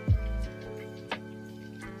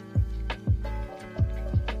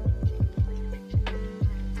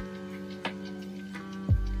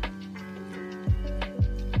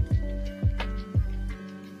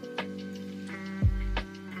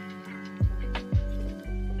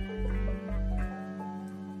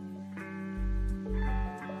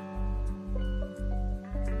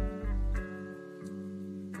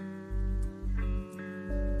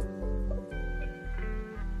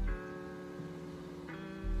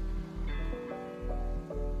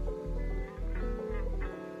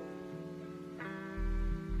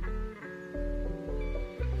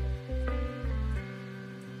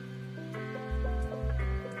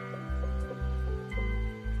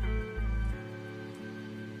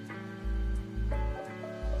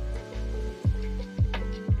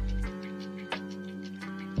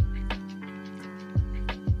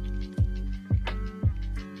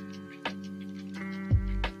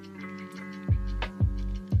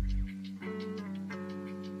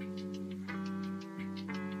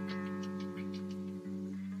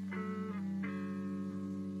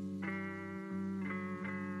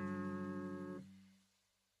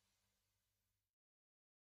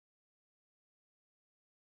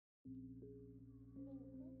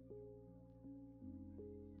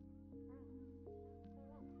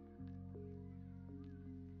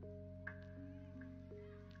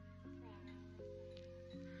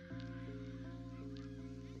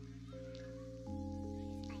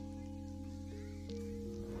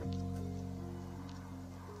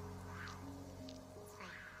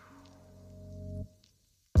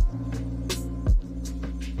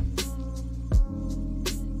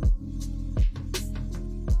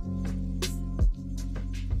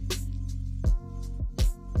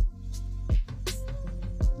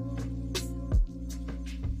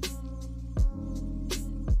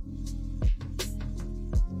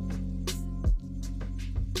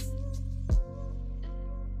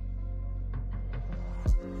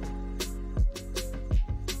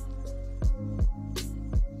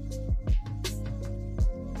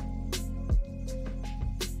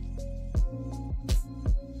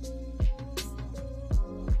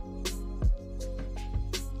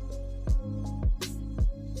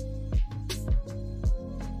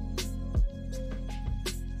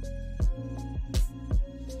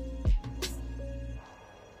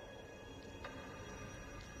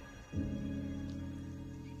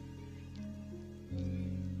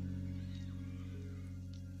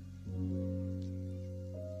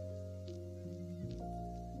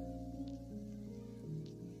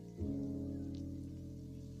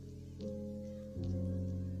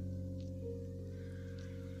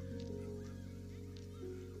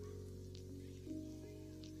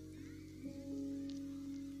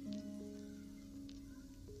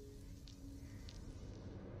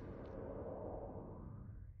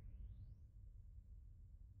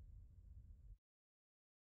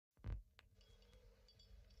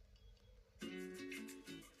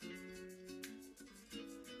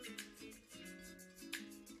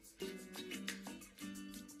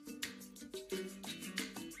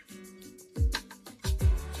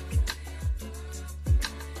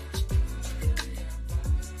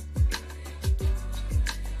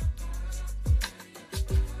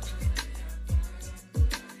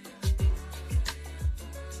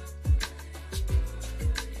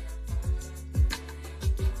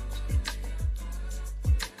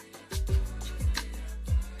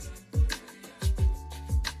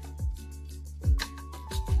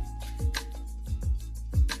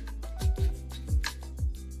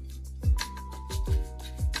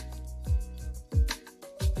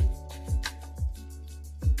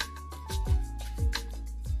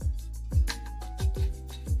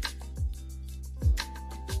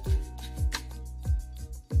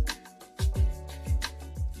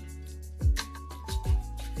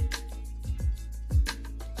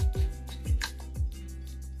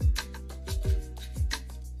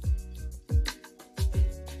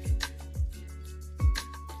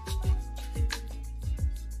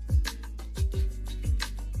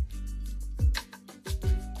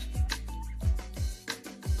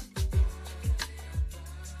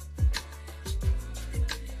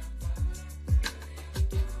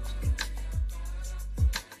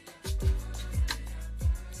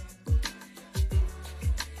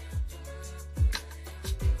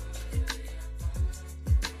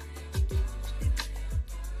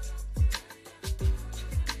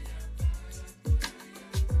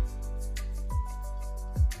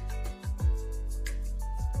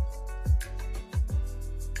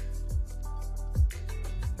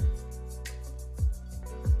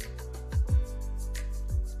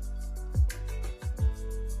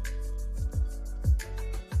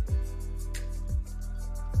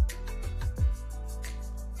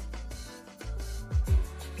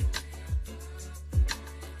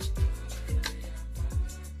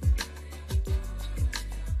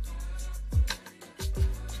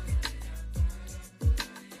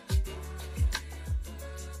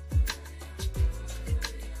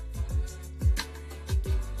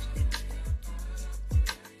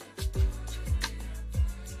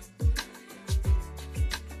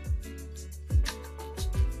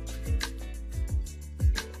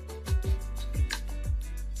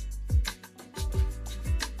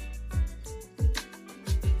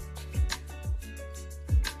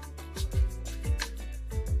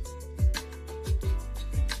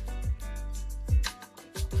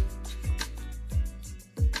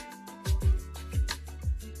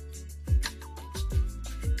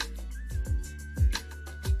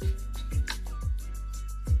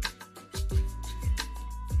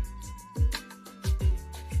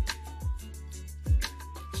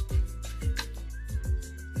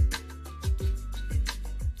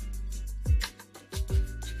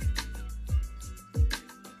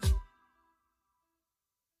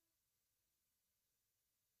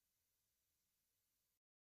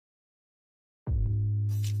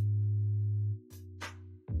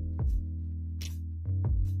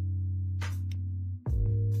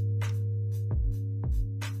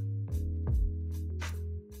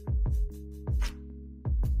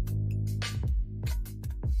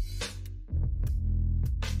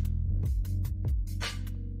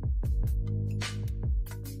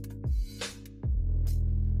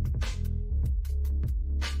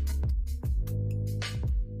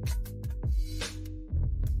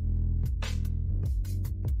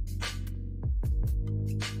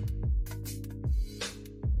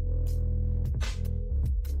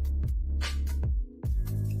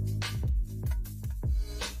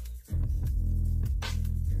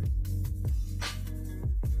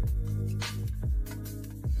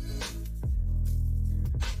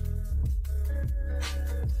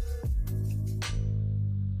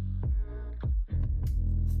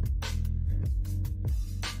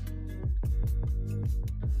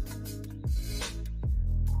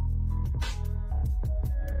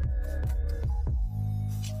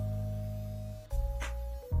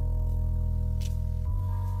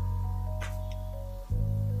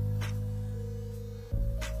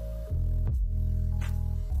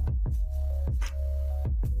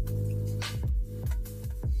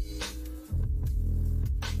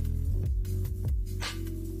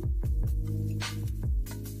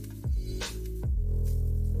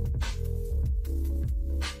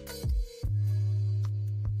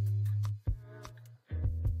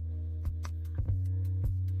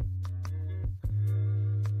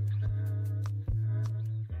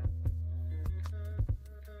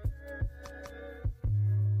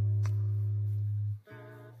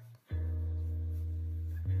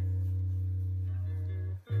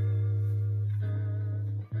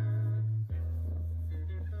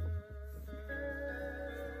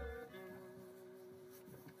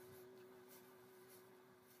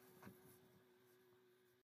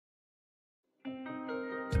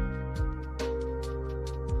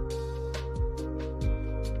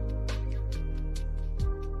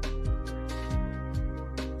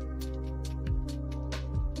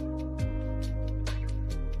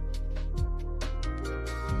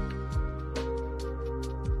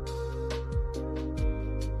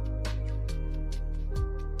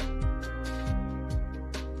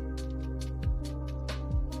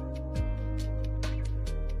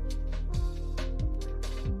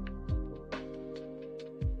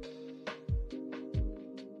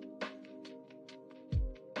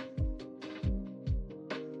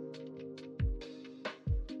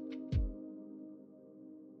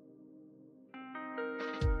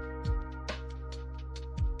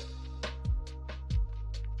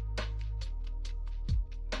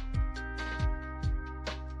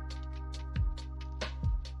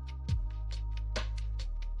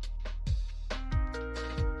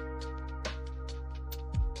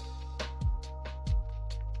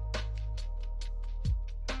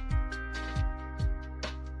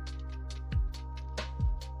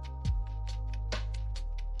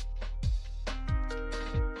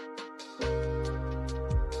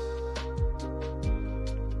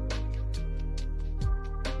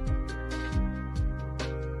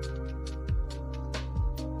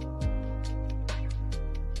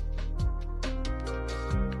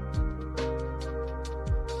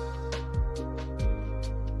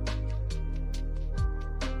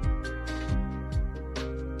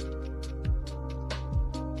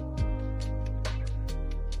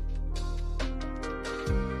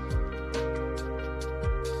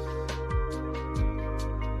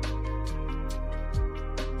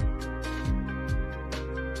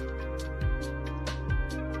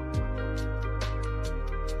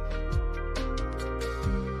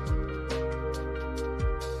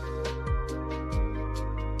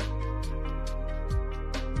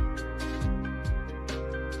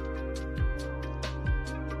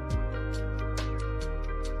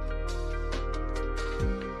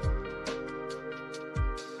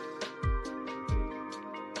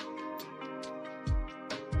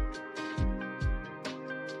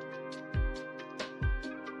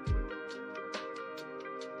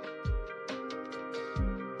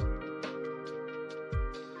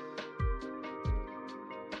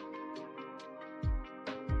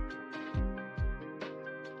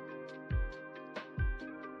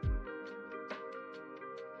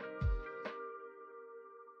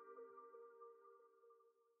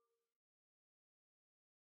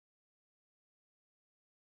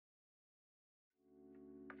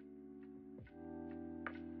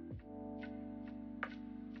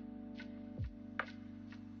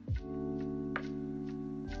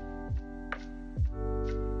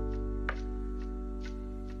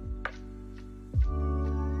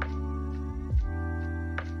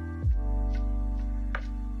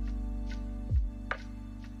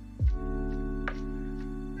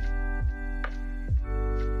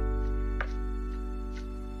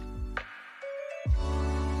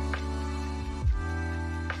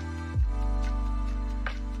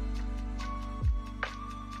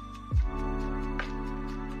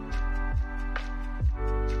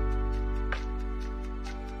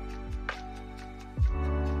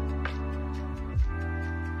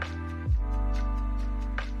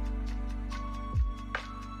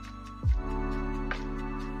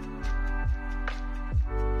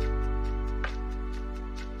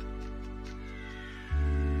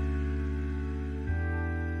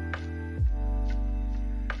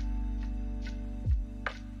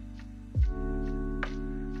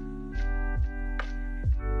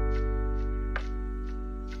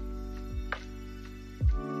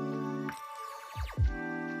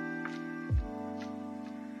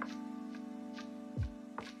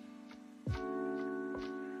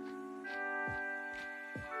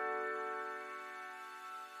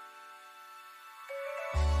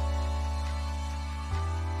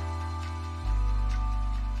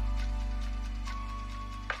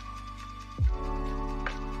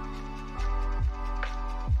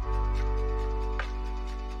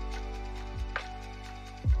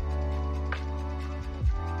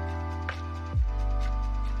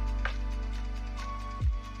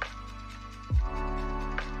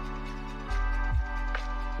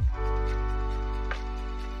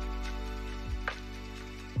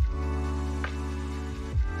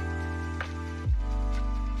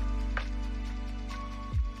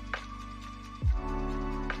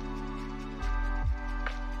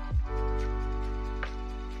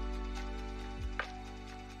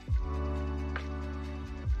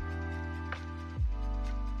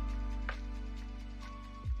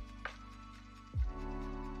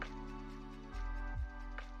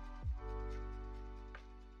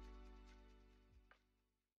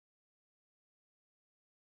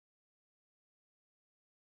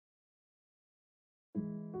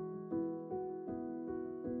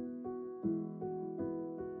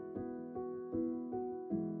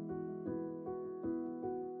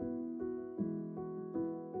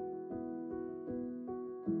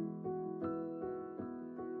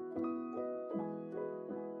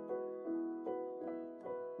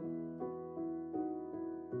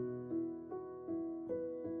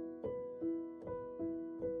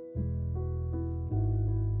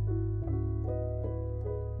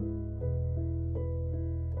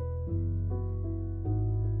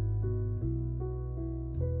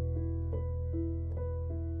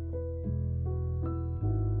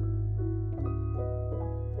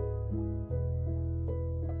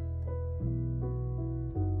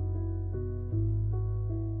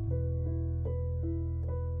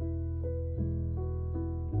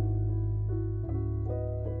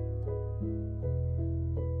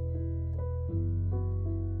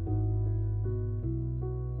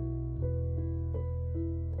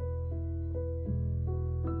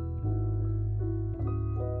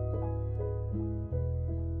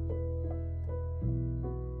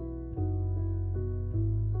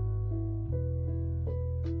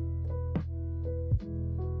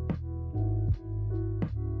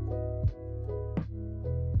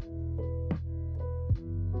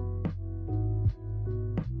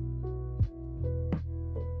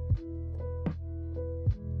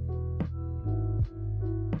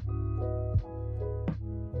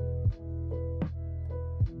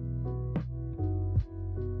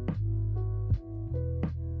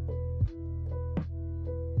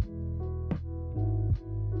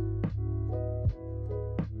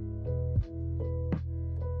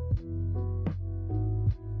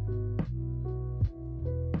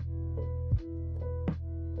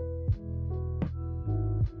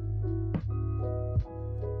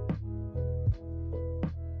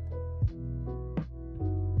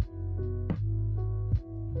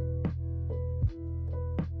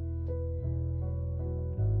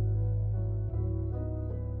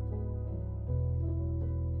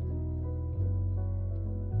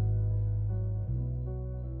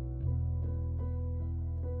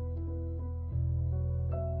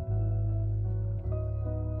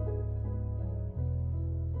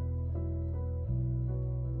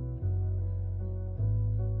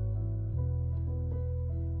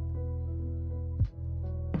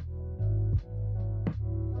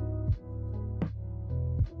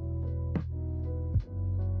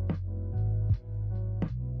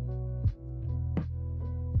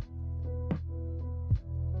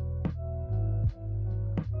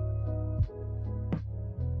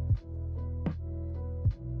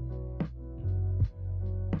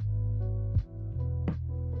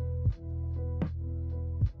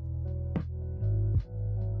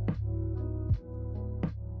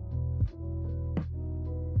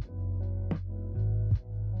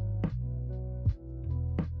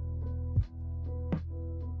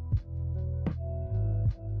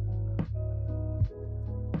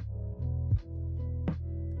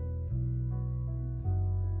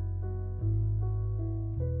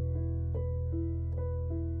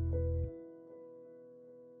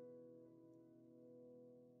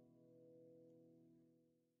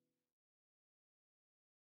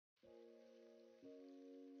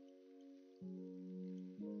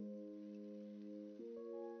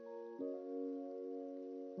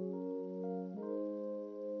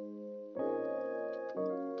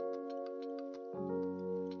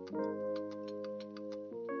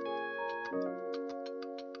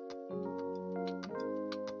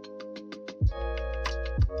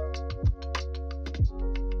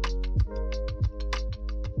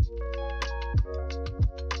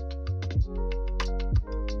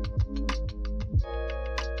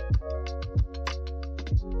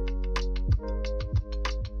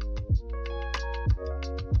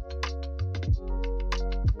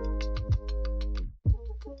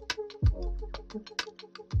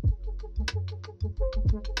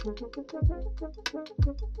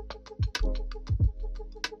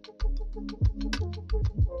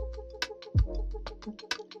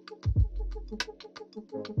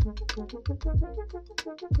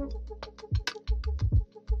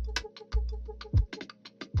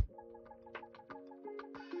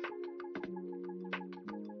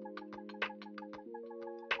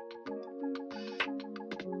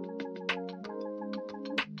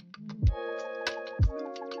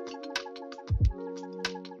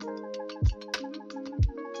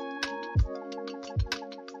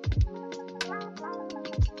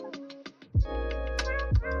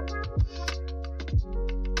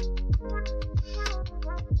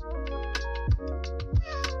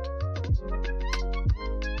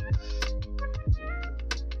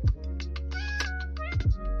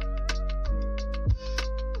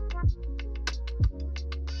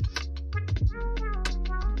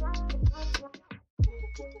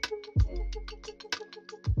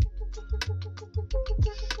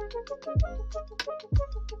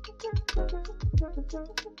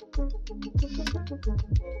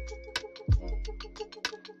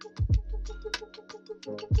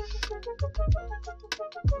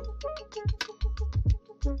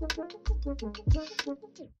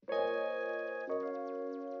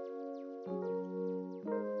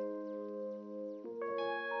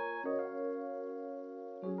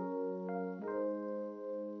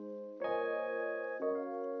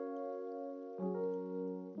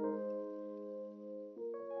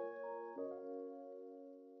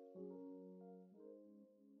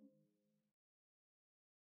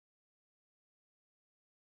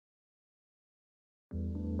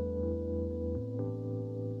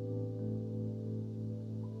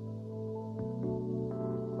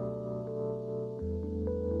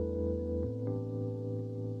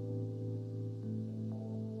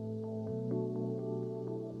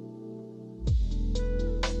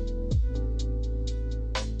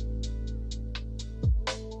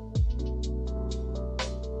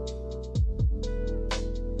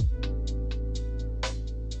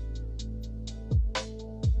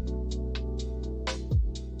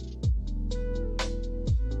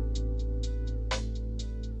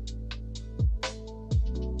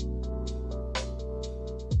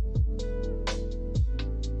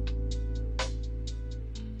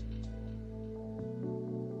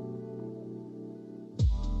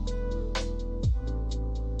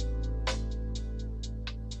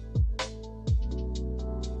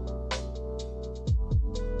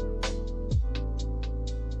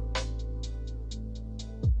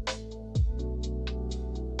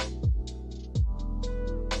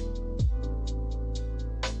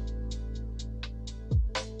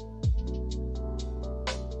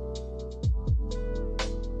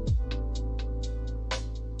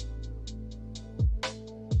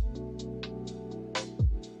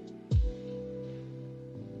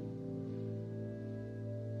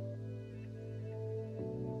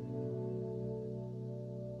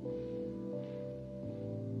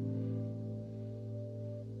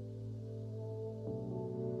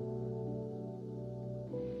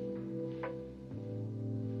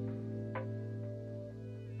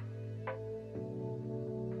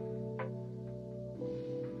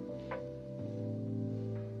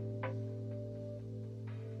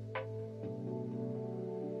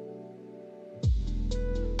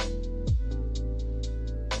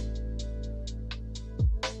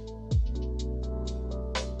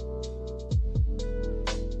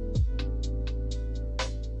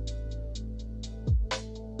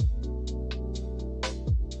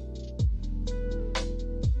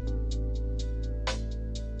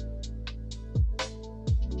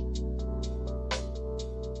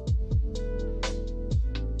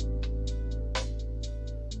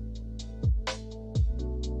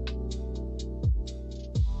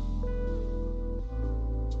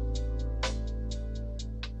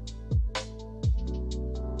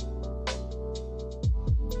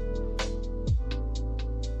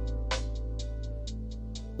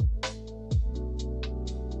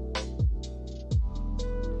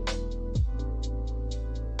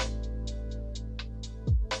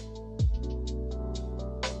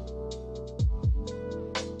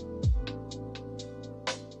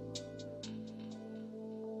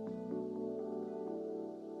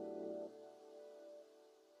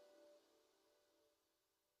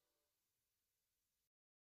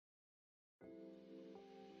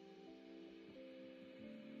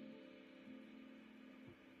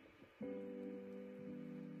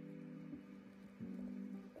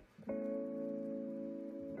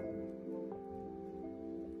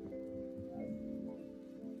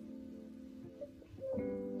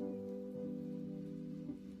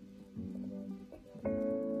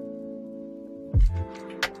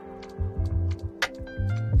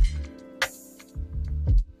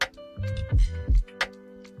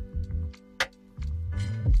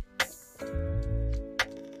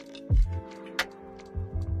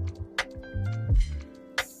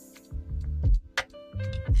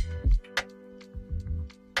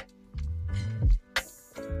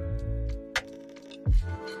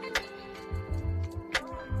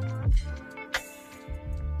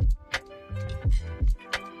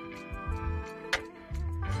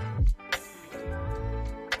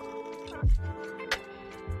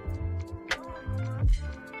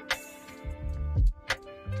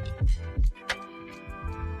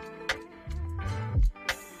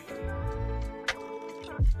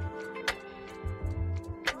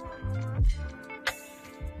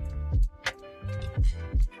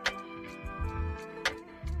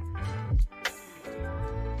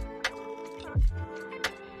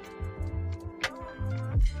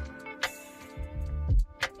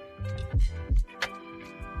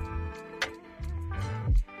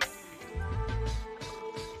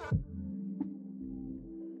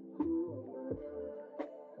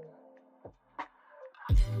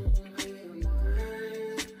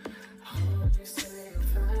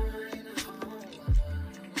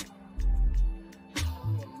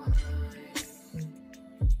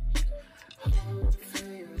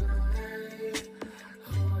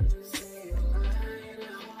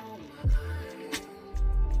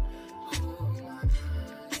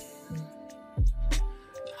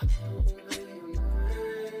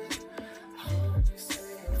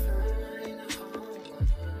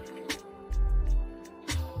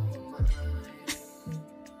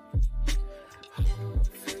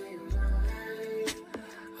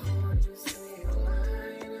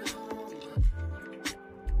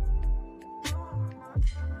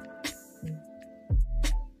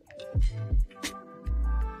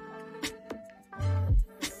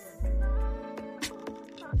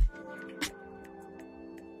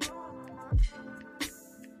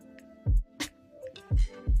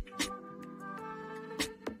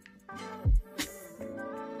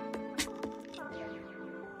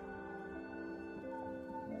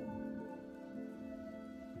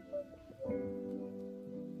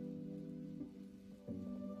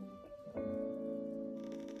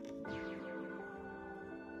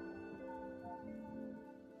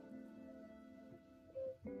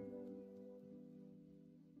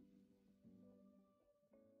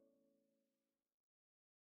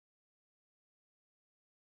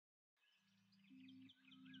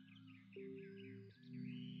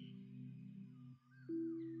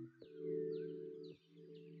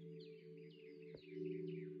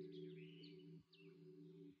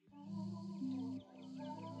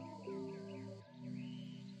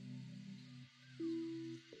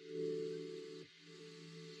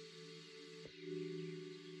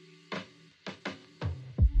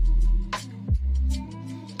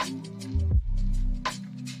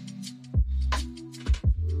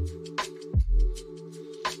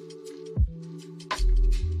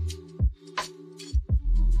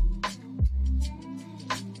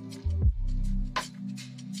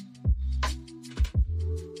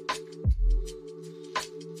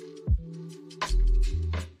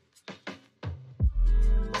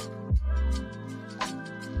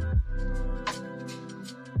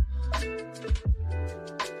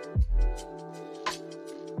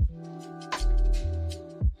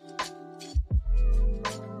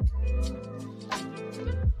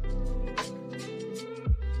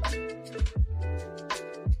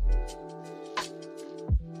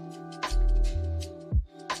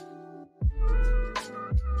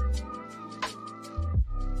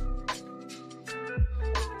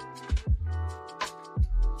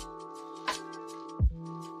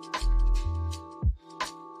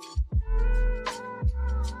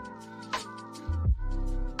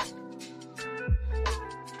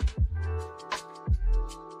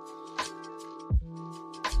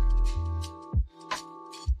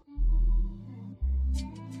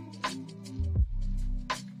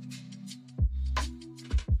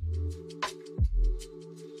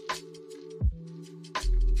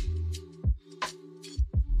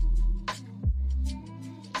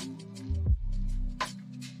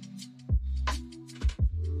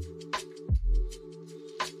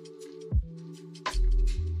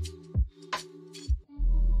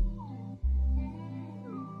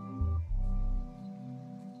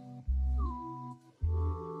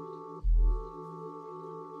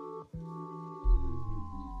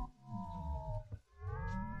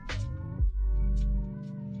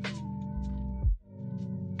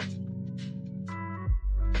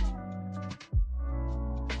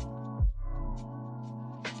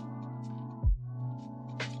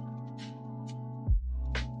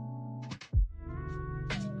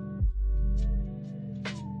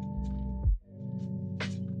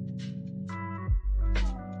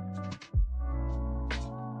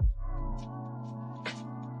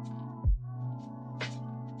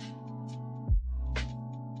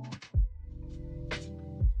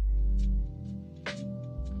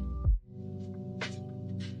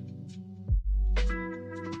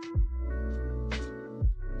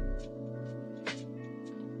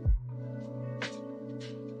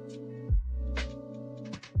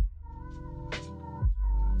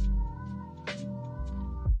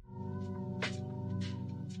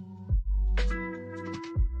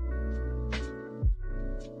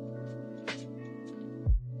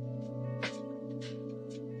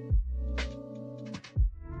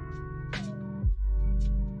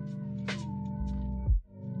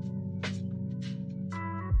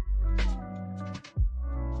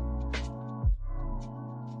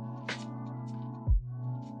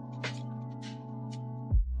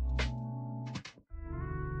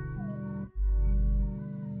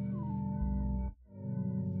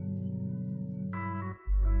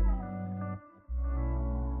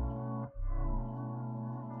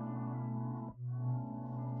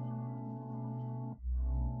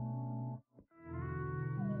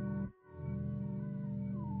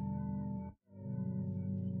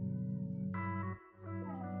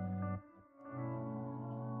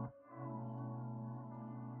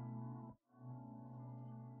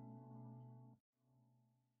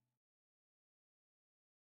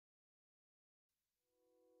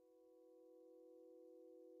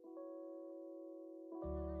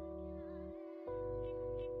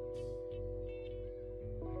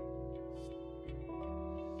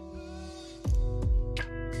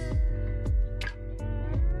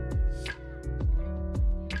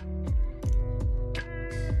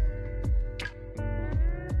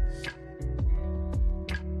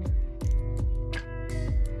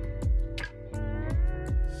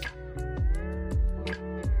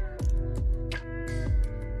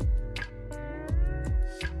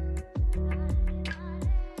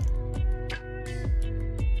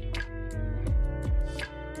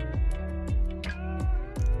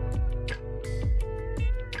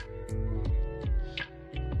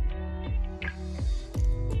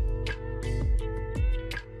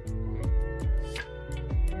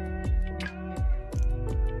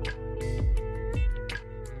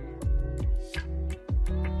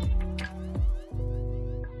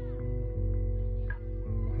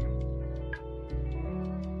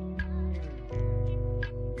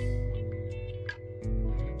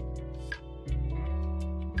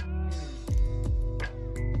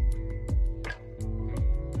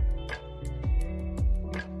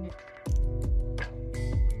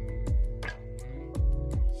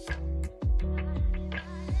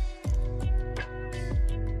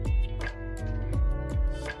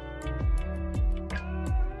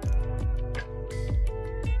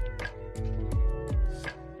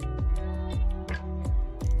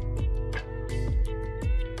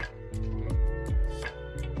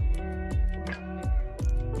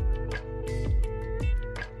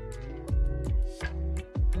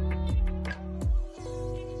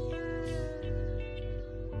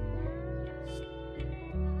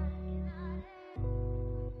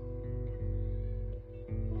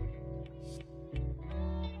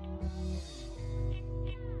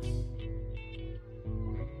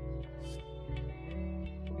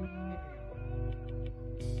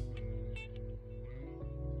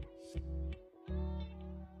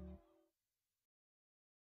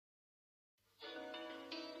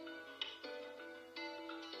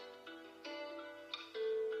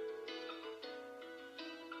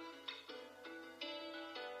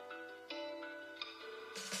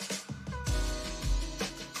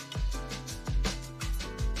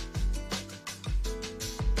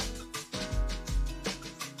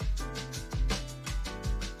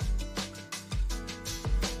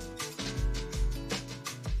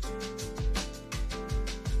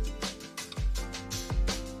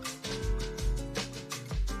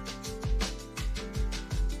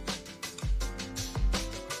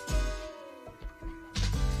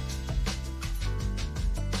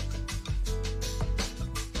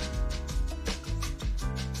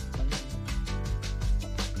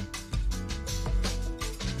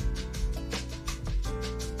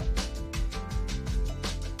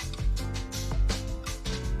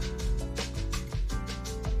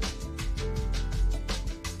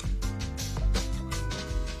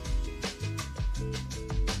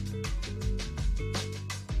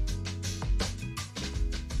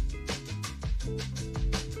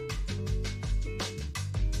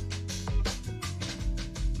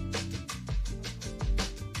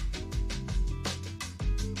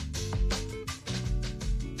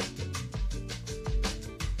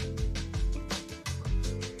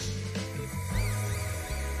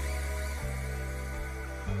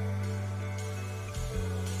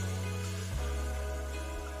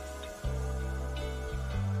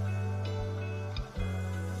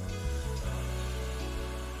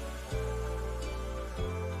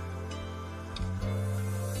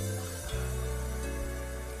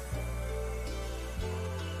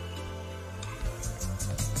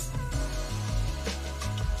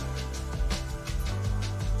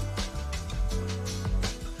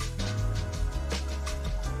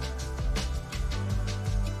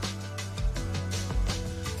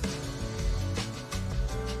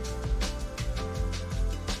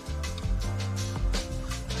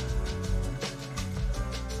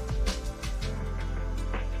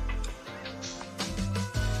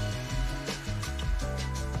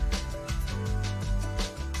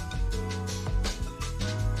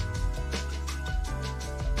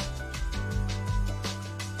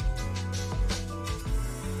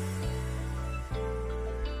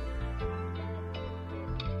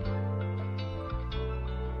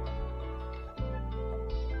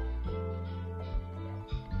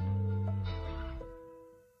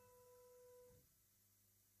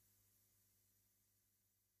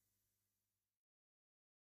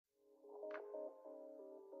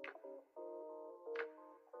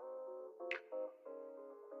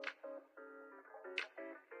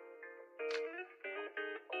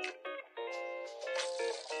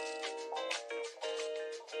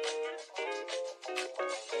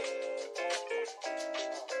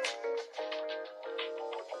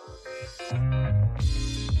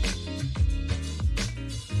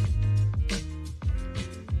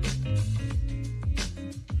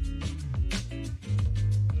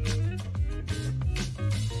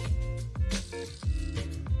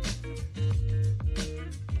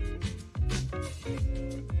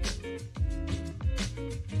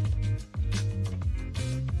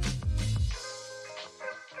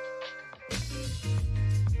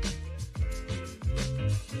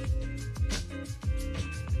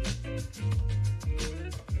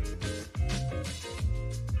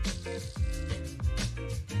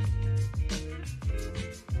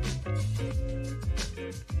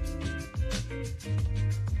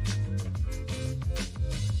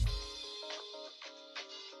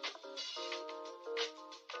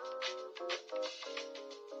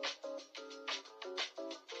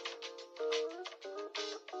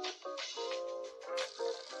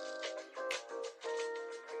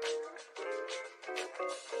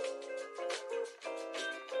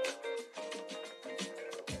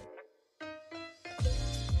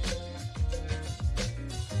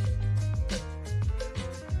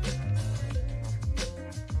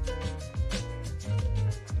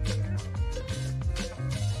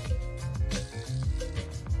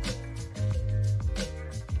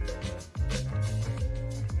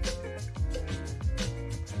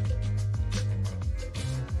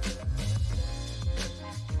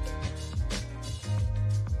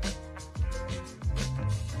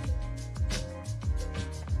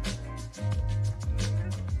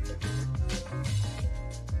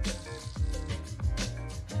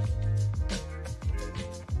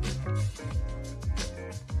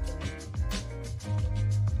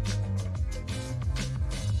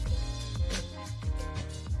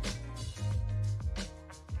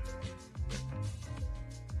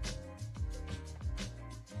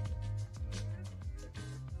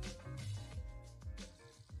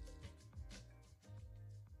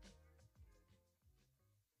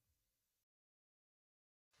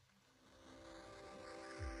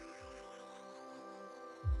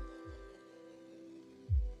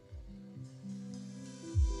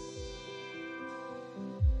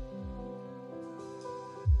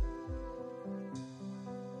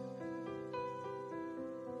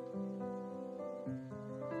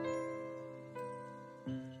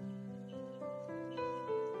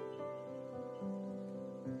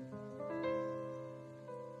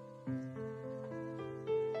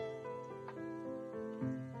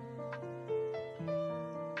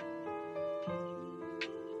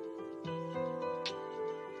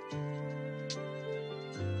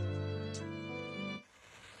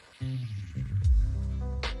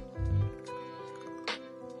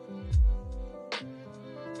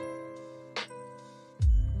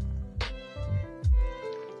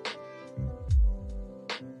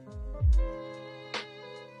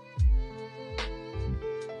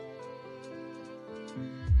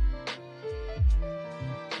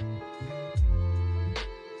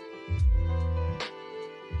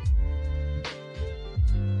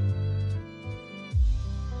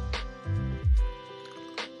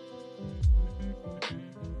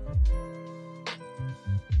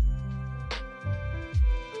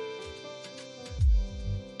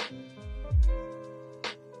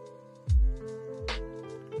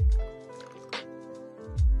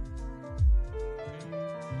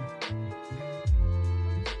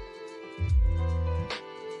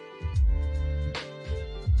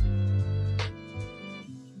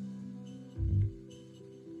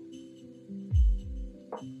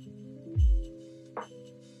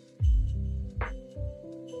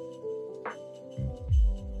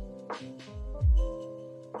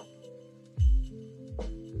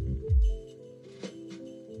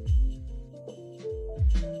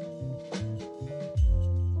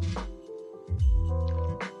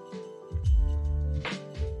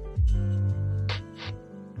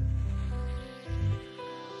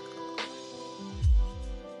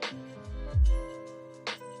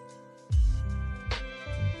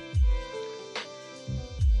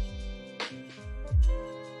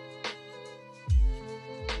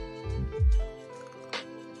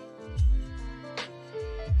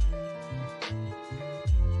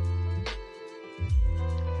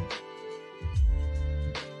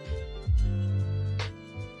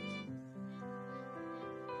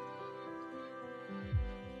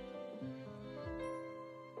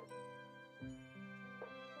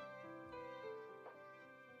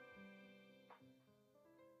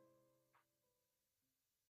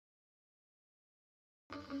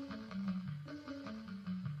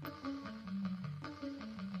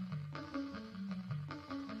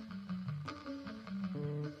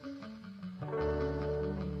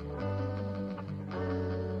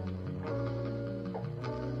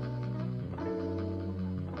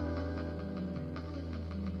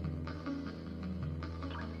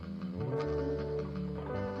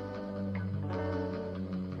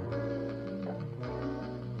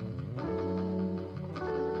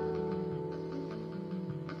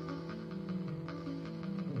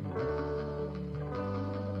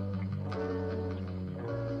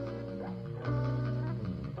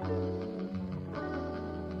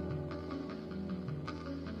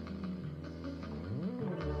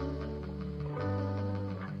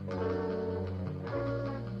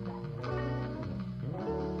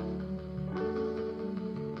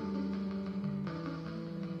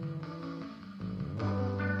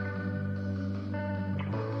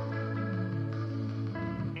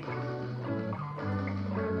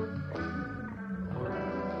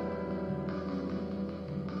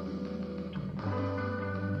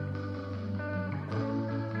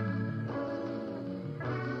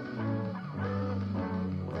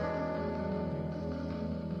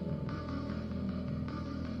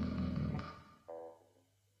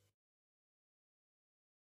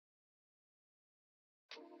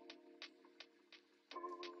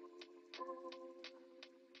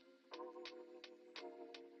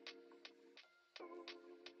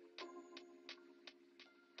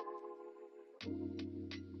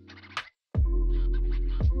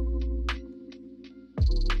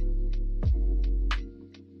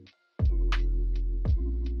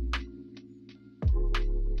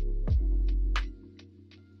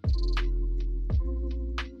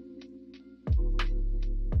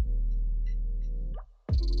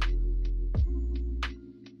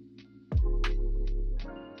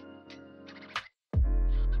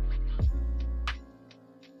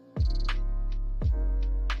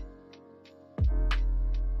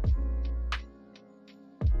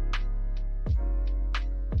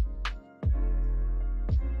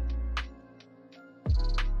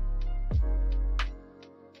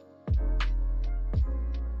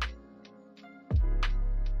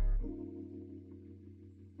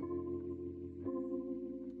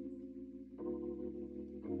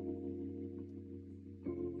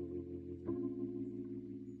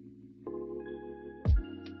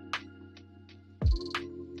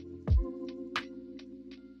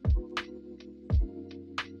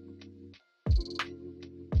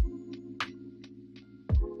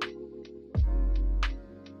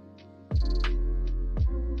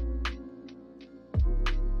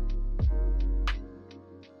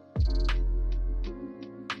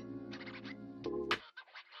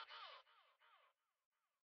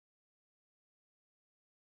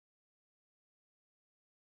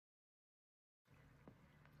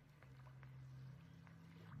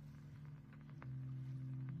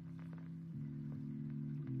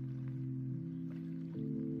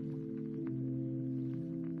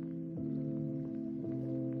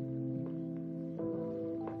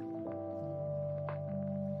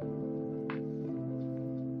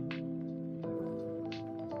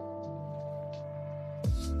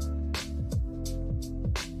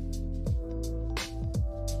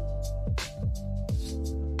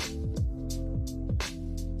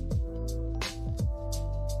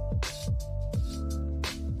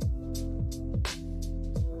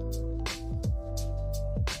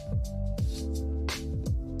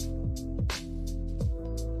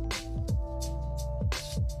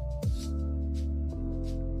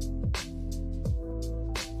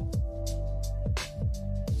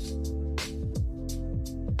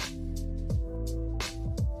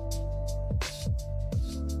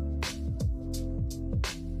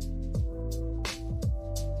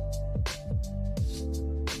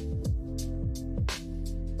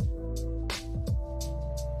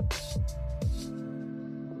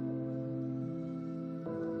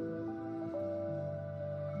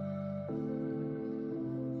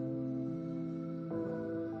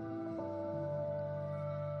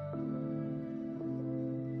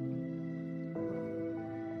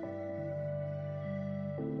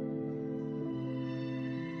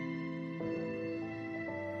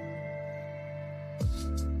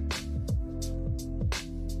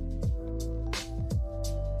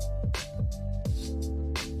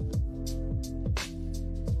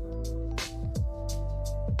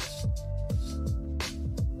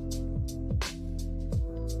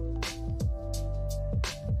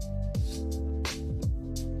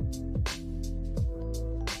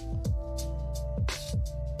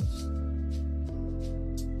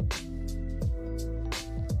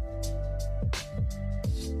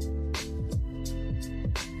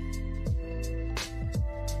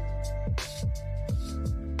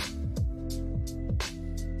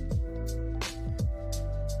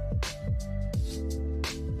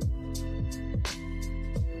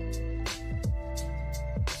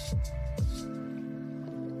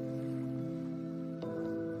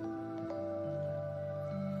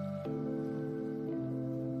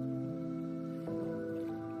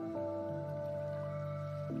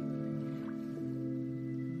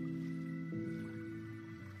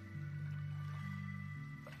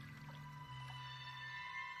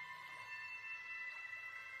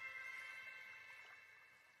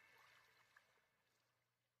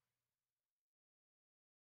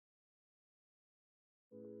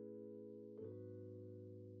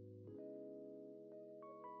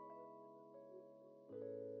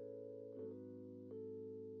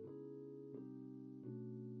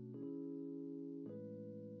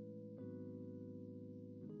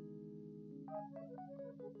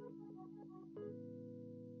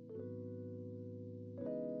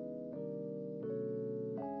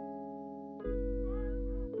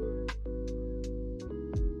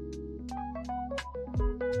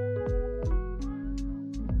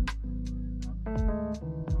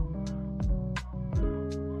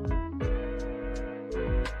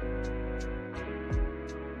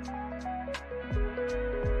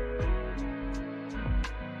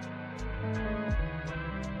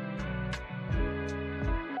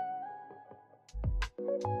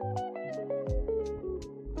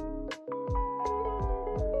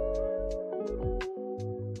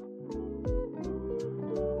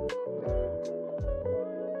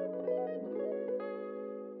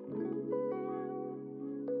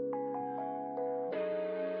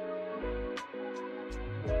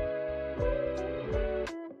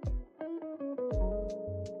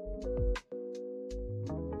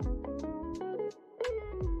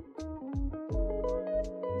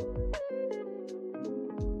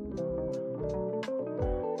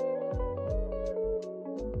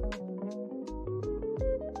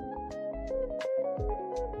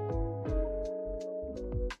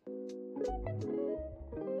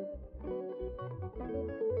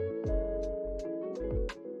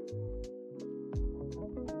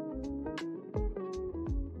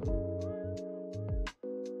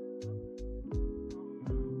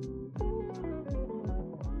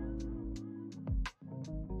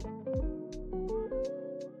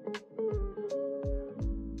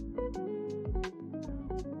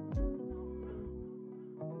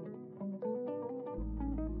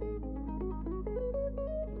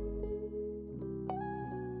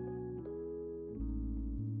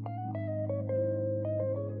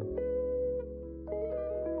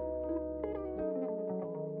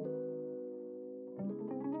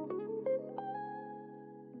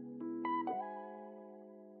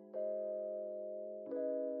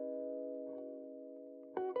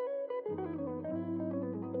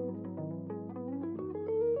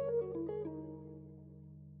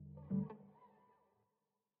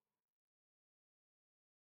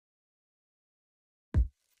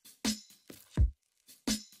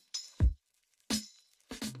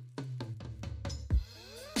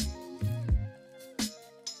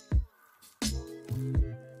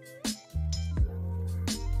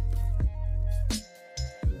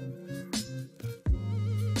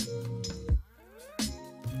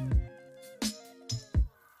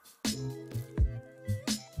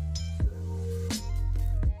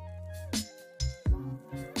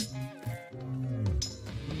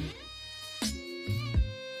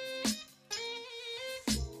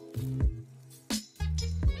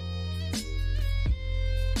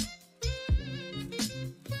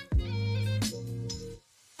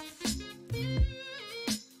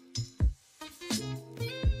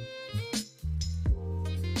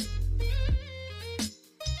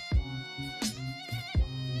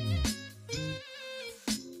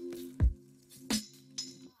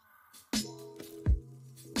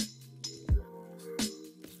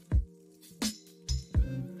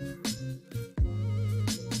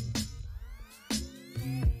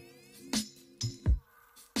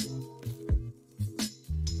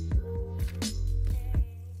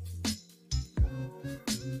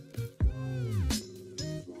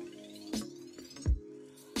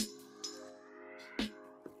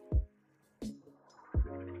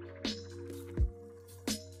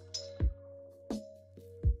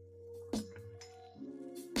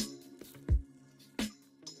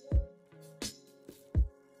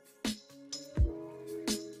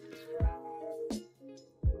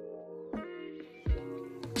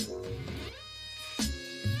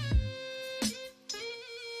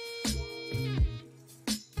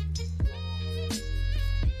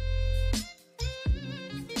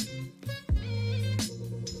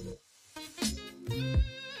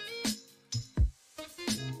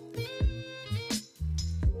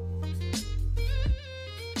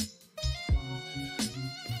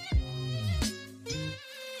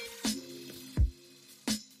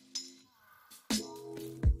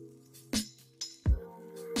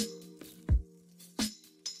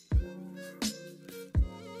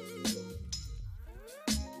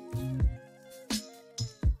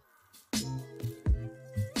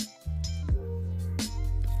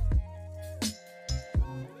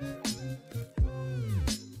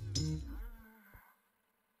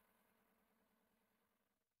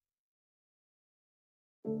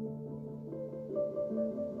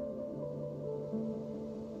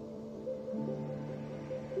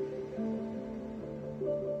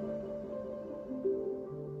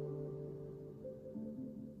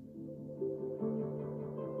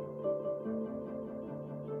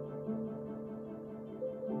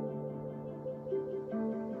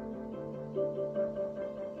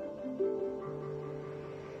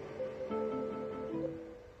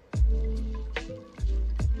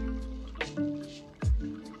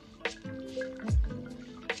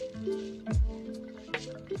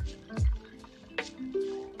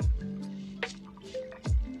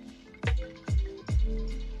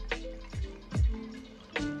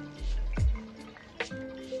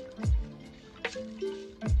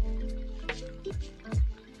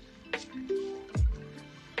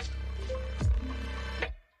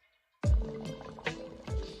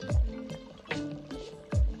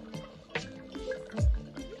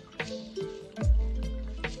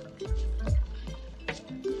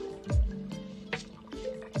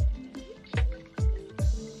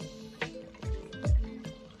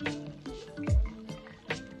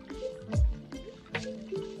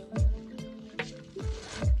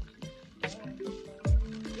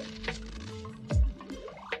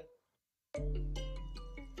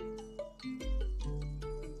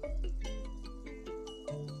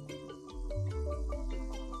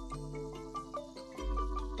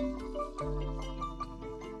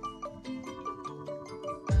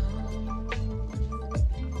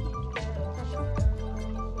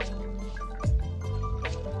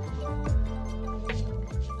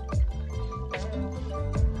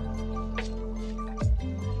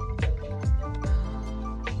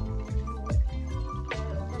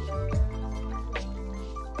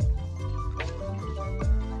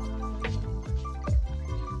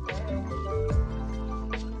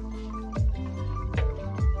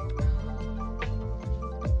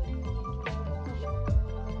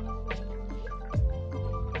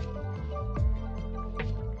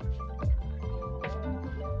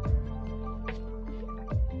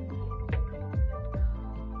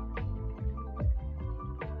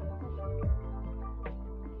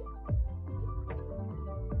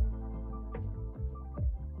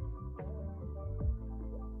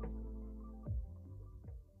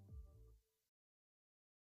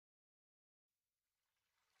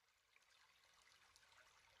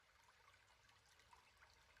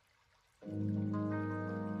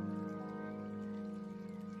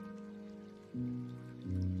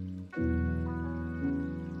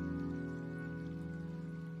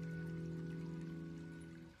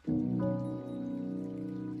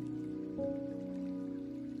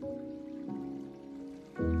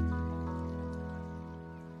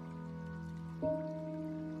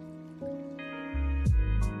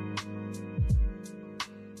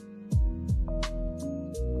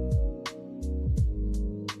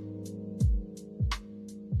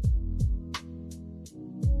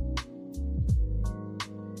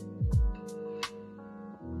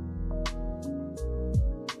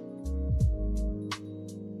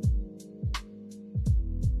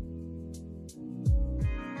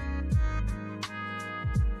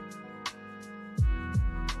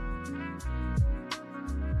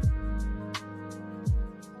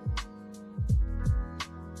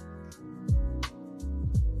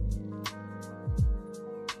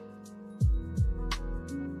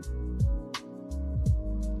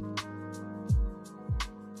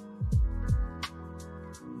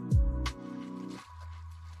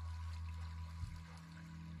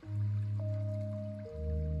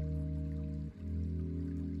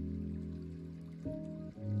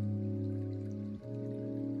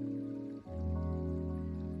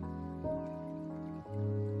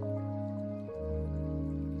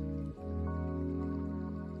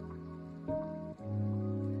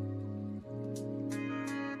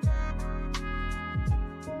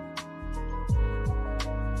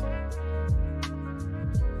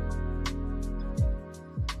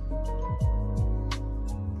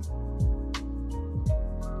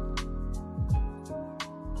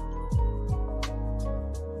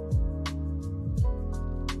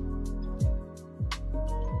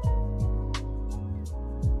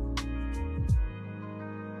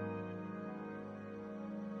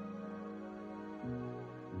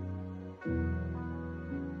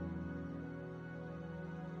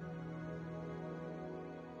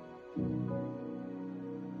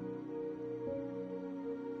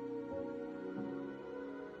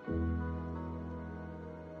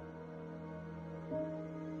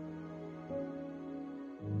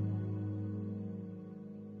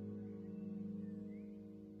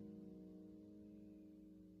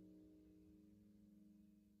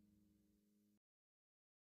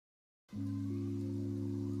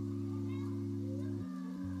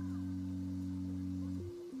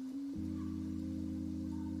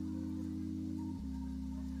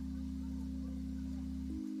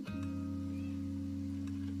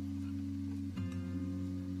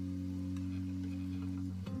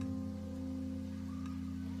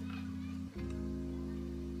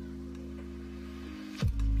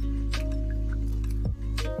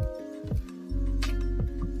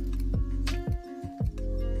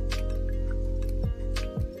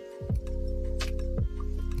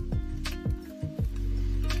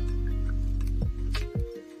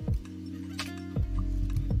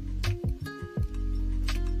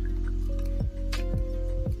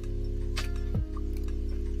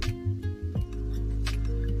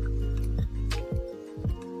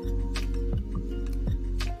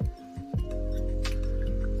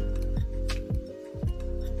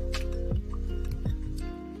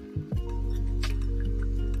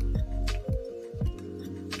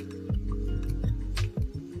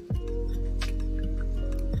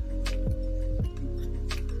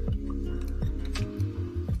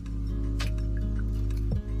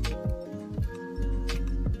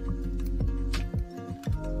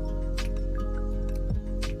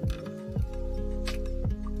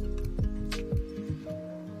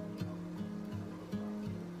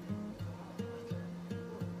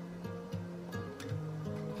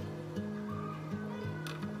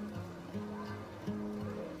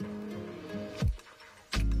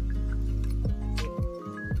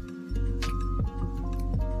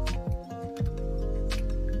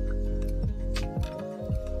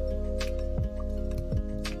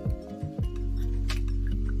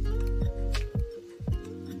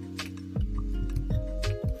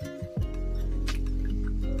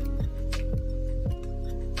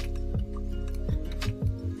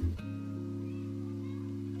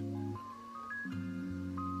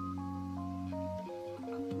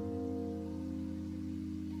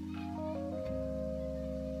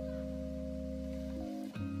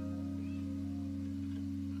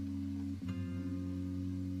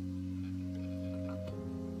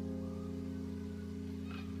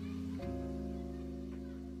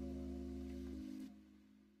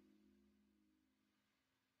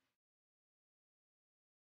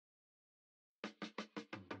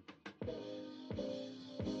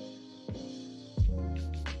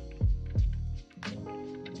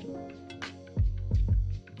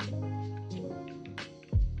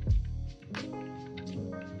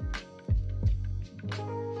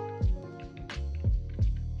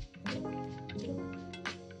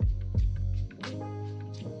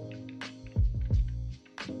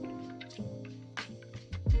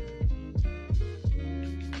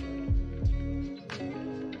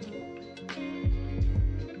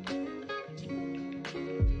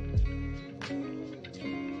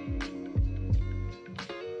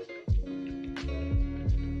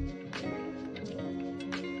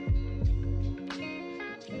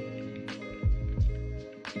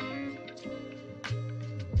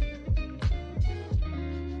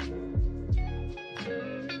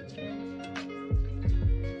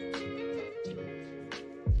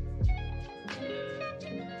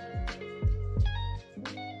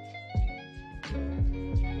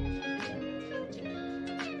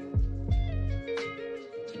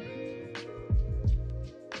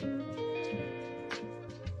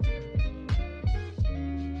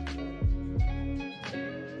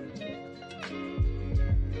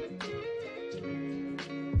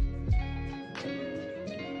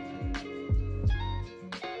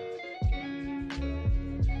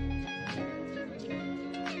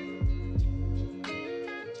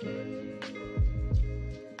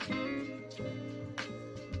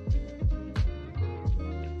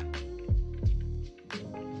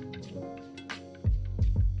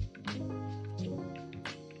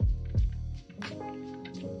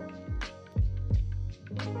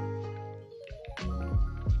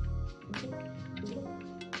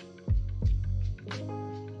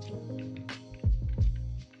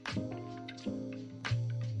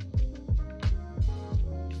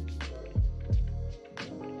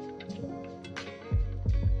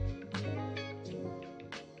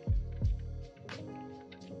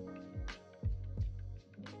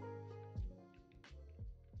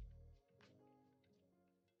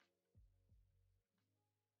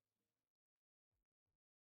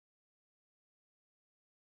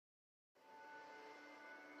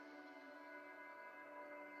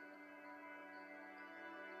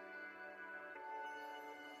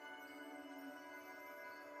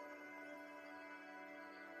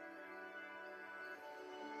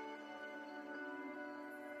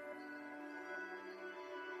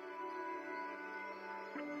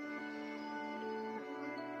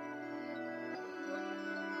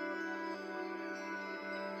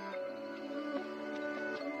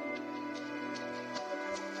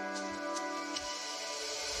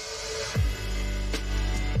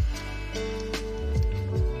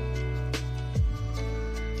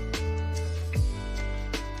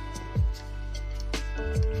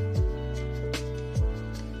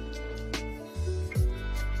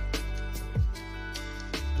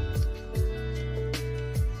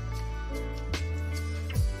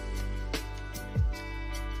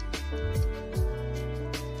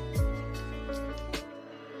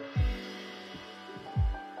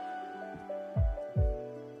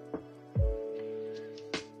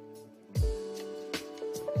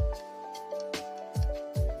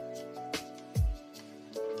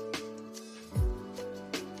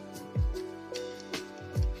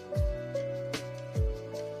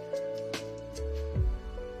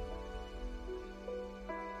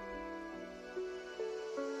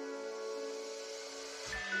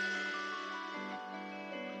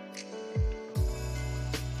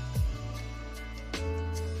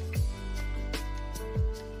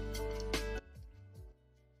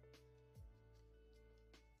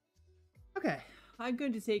 I'm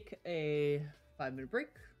going to take a 5-minute break,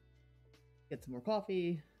 get some more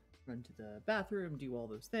coffee, run to the bathroom, do all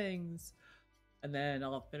those things, and then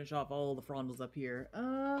I'll finish off all the frondels up here.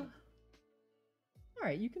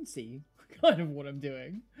 Alright, you can see kind of what I'm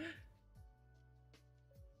doing.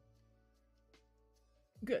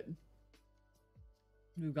 Good.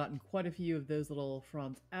 We've gotten quite a few of those little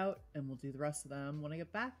fronds out, and we'll do the rest of them when I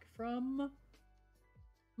get back from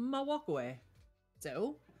my walkaway.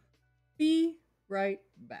 So, be right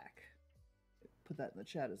back. Put that in the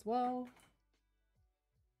chat as well.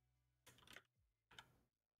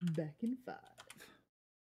 Back in 5.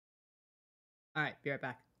 Alright, be right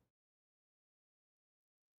back.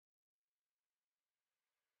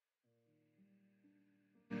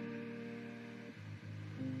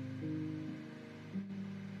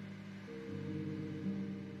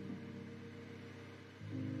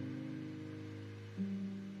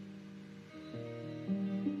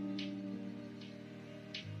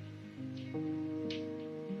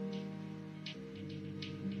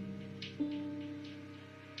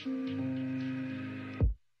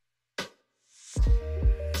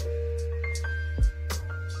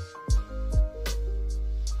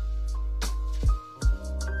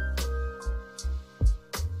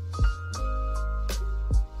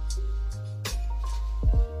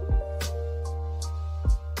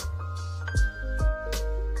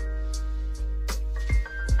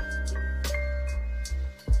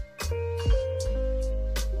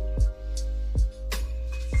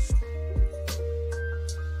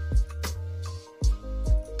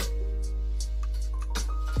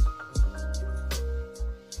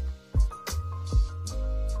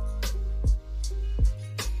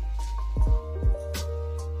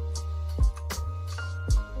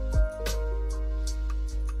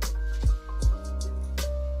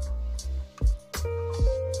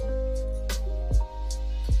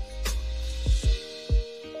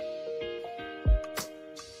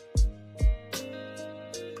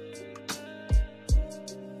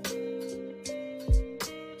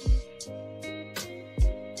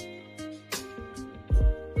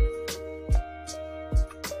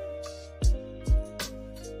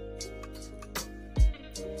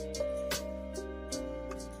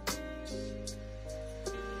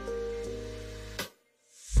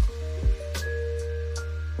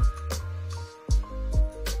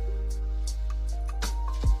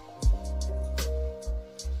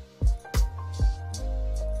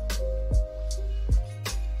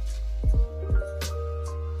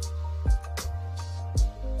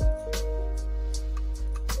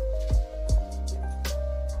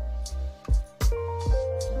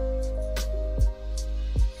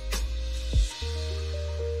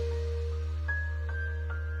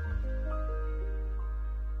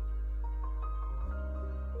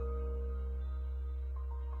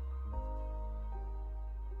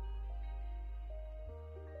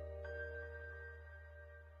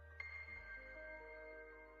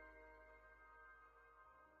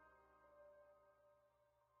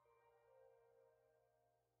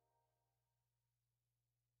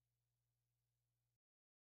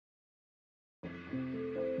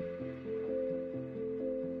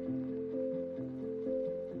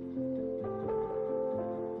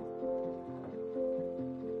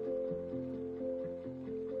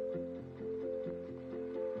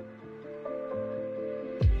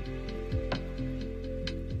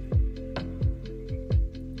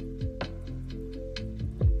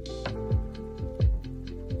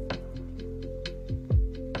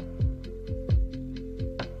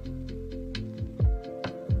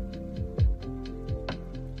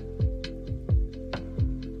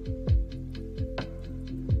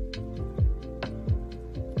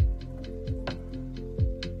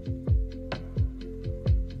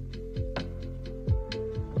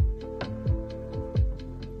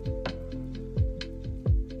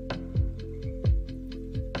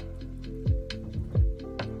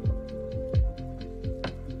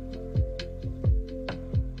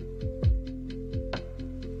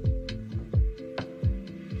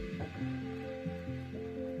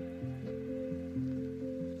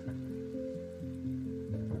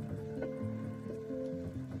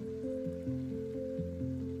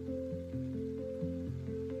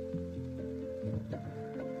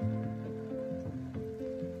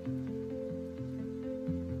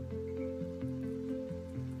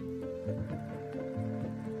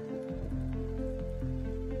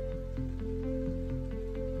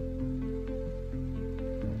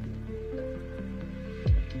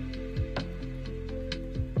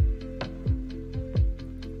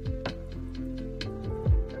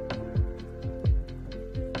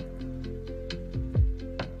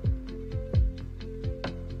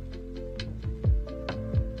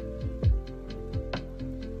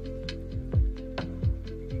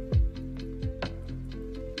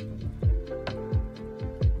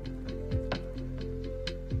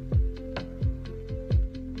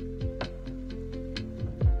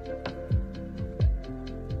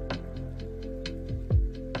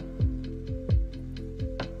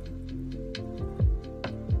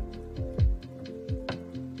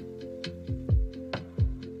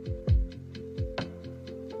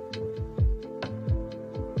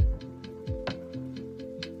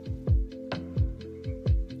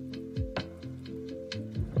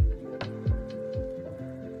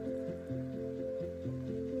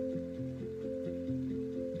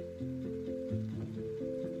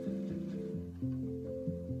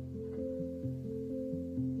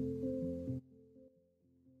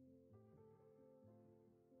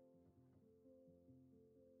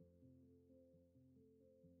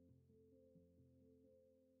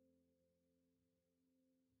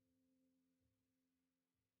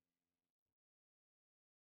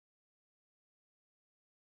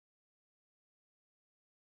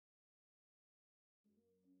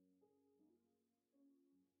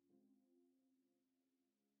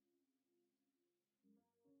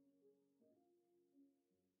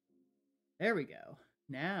 There we go.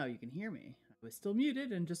 Now you can hear me. I was still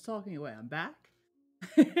muted and just talking away. I'm back.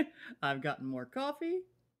 I've gotten more coffee.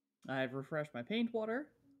 I've refreshed my paint water.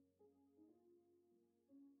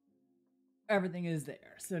 Everything is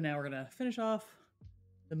there. So now we're going to finish off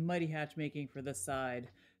the mighty hatch making for this side.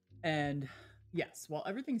 And yes, while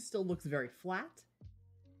everything still looks very flat,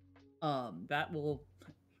 that will,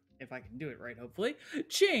 if I can do it right, hopefully,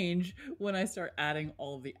 change when I start adding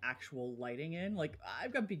all of the actual lighting in. Like,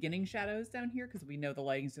 I've got beginning shadows down here because we know the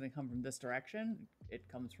lighting's going to come from this direction. It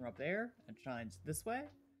comes from up there and shines this way.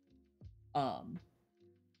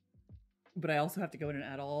 But I also have to go in and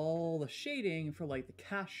add all the shading for like the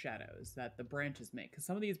cast shadows that the branches make. Because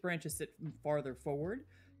some of these branches sit farther forward,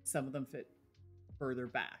 some of them fit further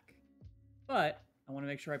back. But I want to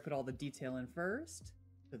make sure I put all the detail in first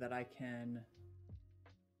so that I can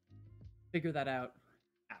figure that out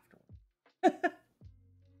afterward.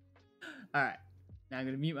 All right, now I'm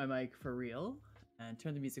going to mute my mic for real and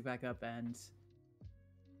turn the music back up and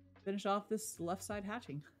finish off this left side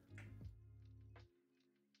hatching.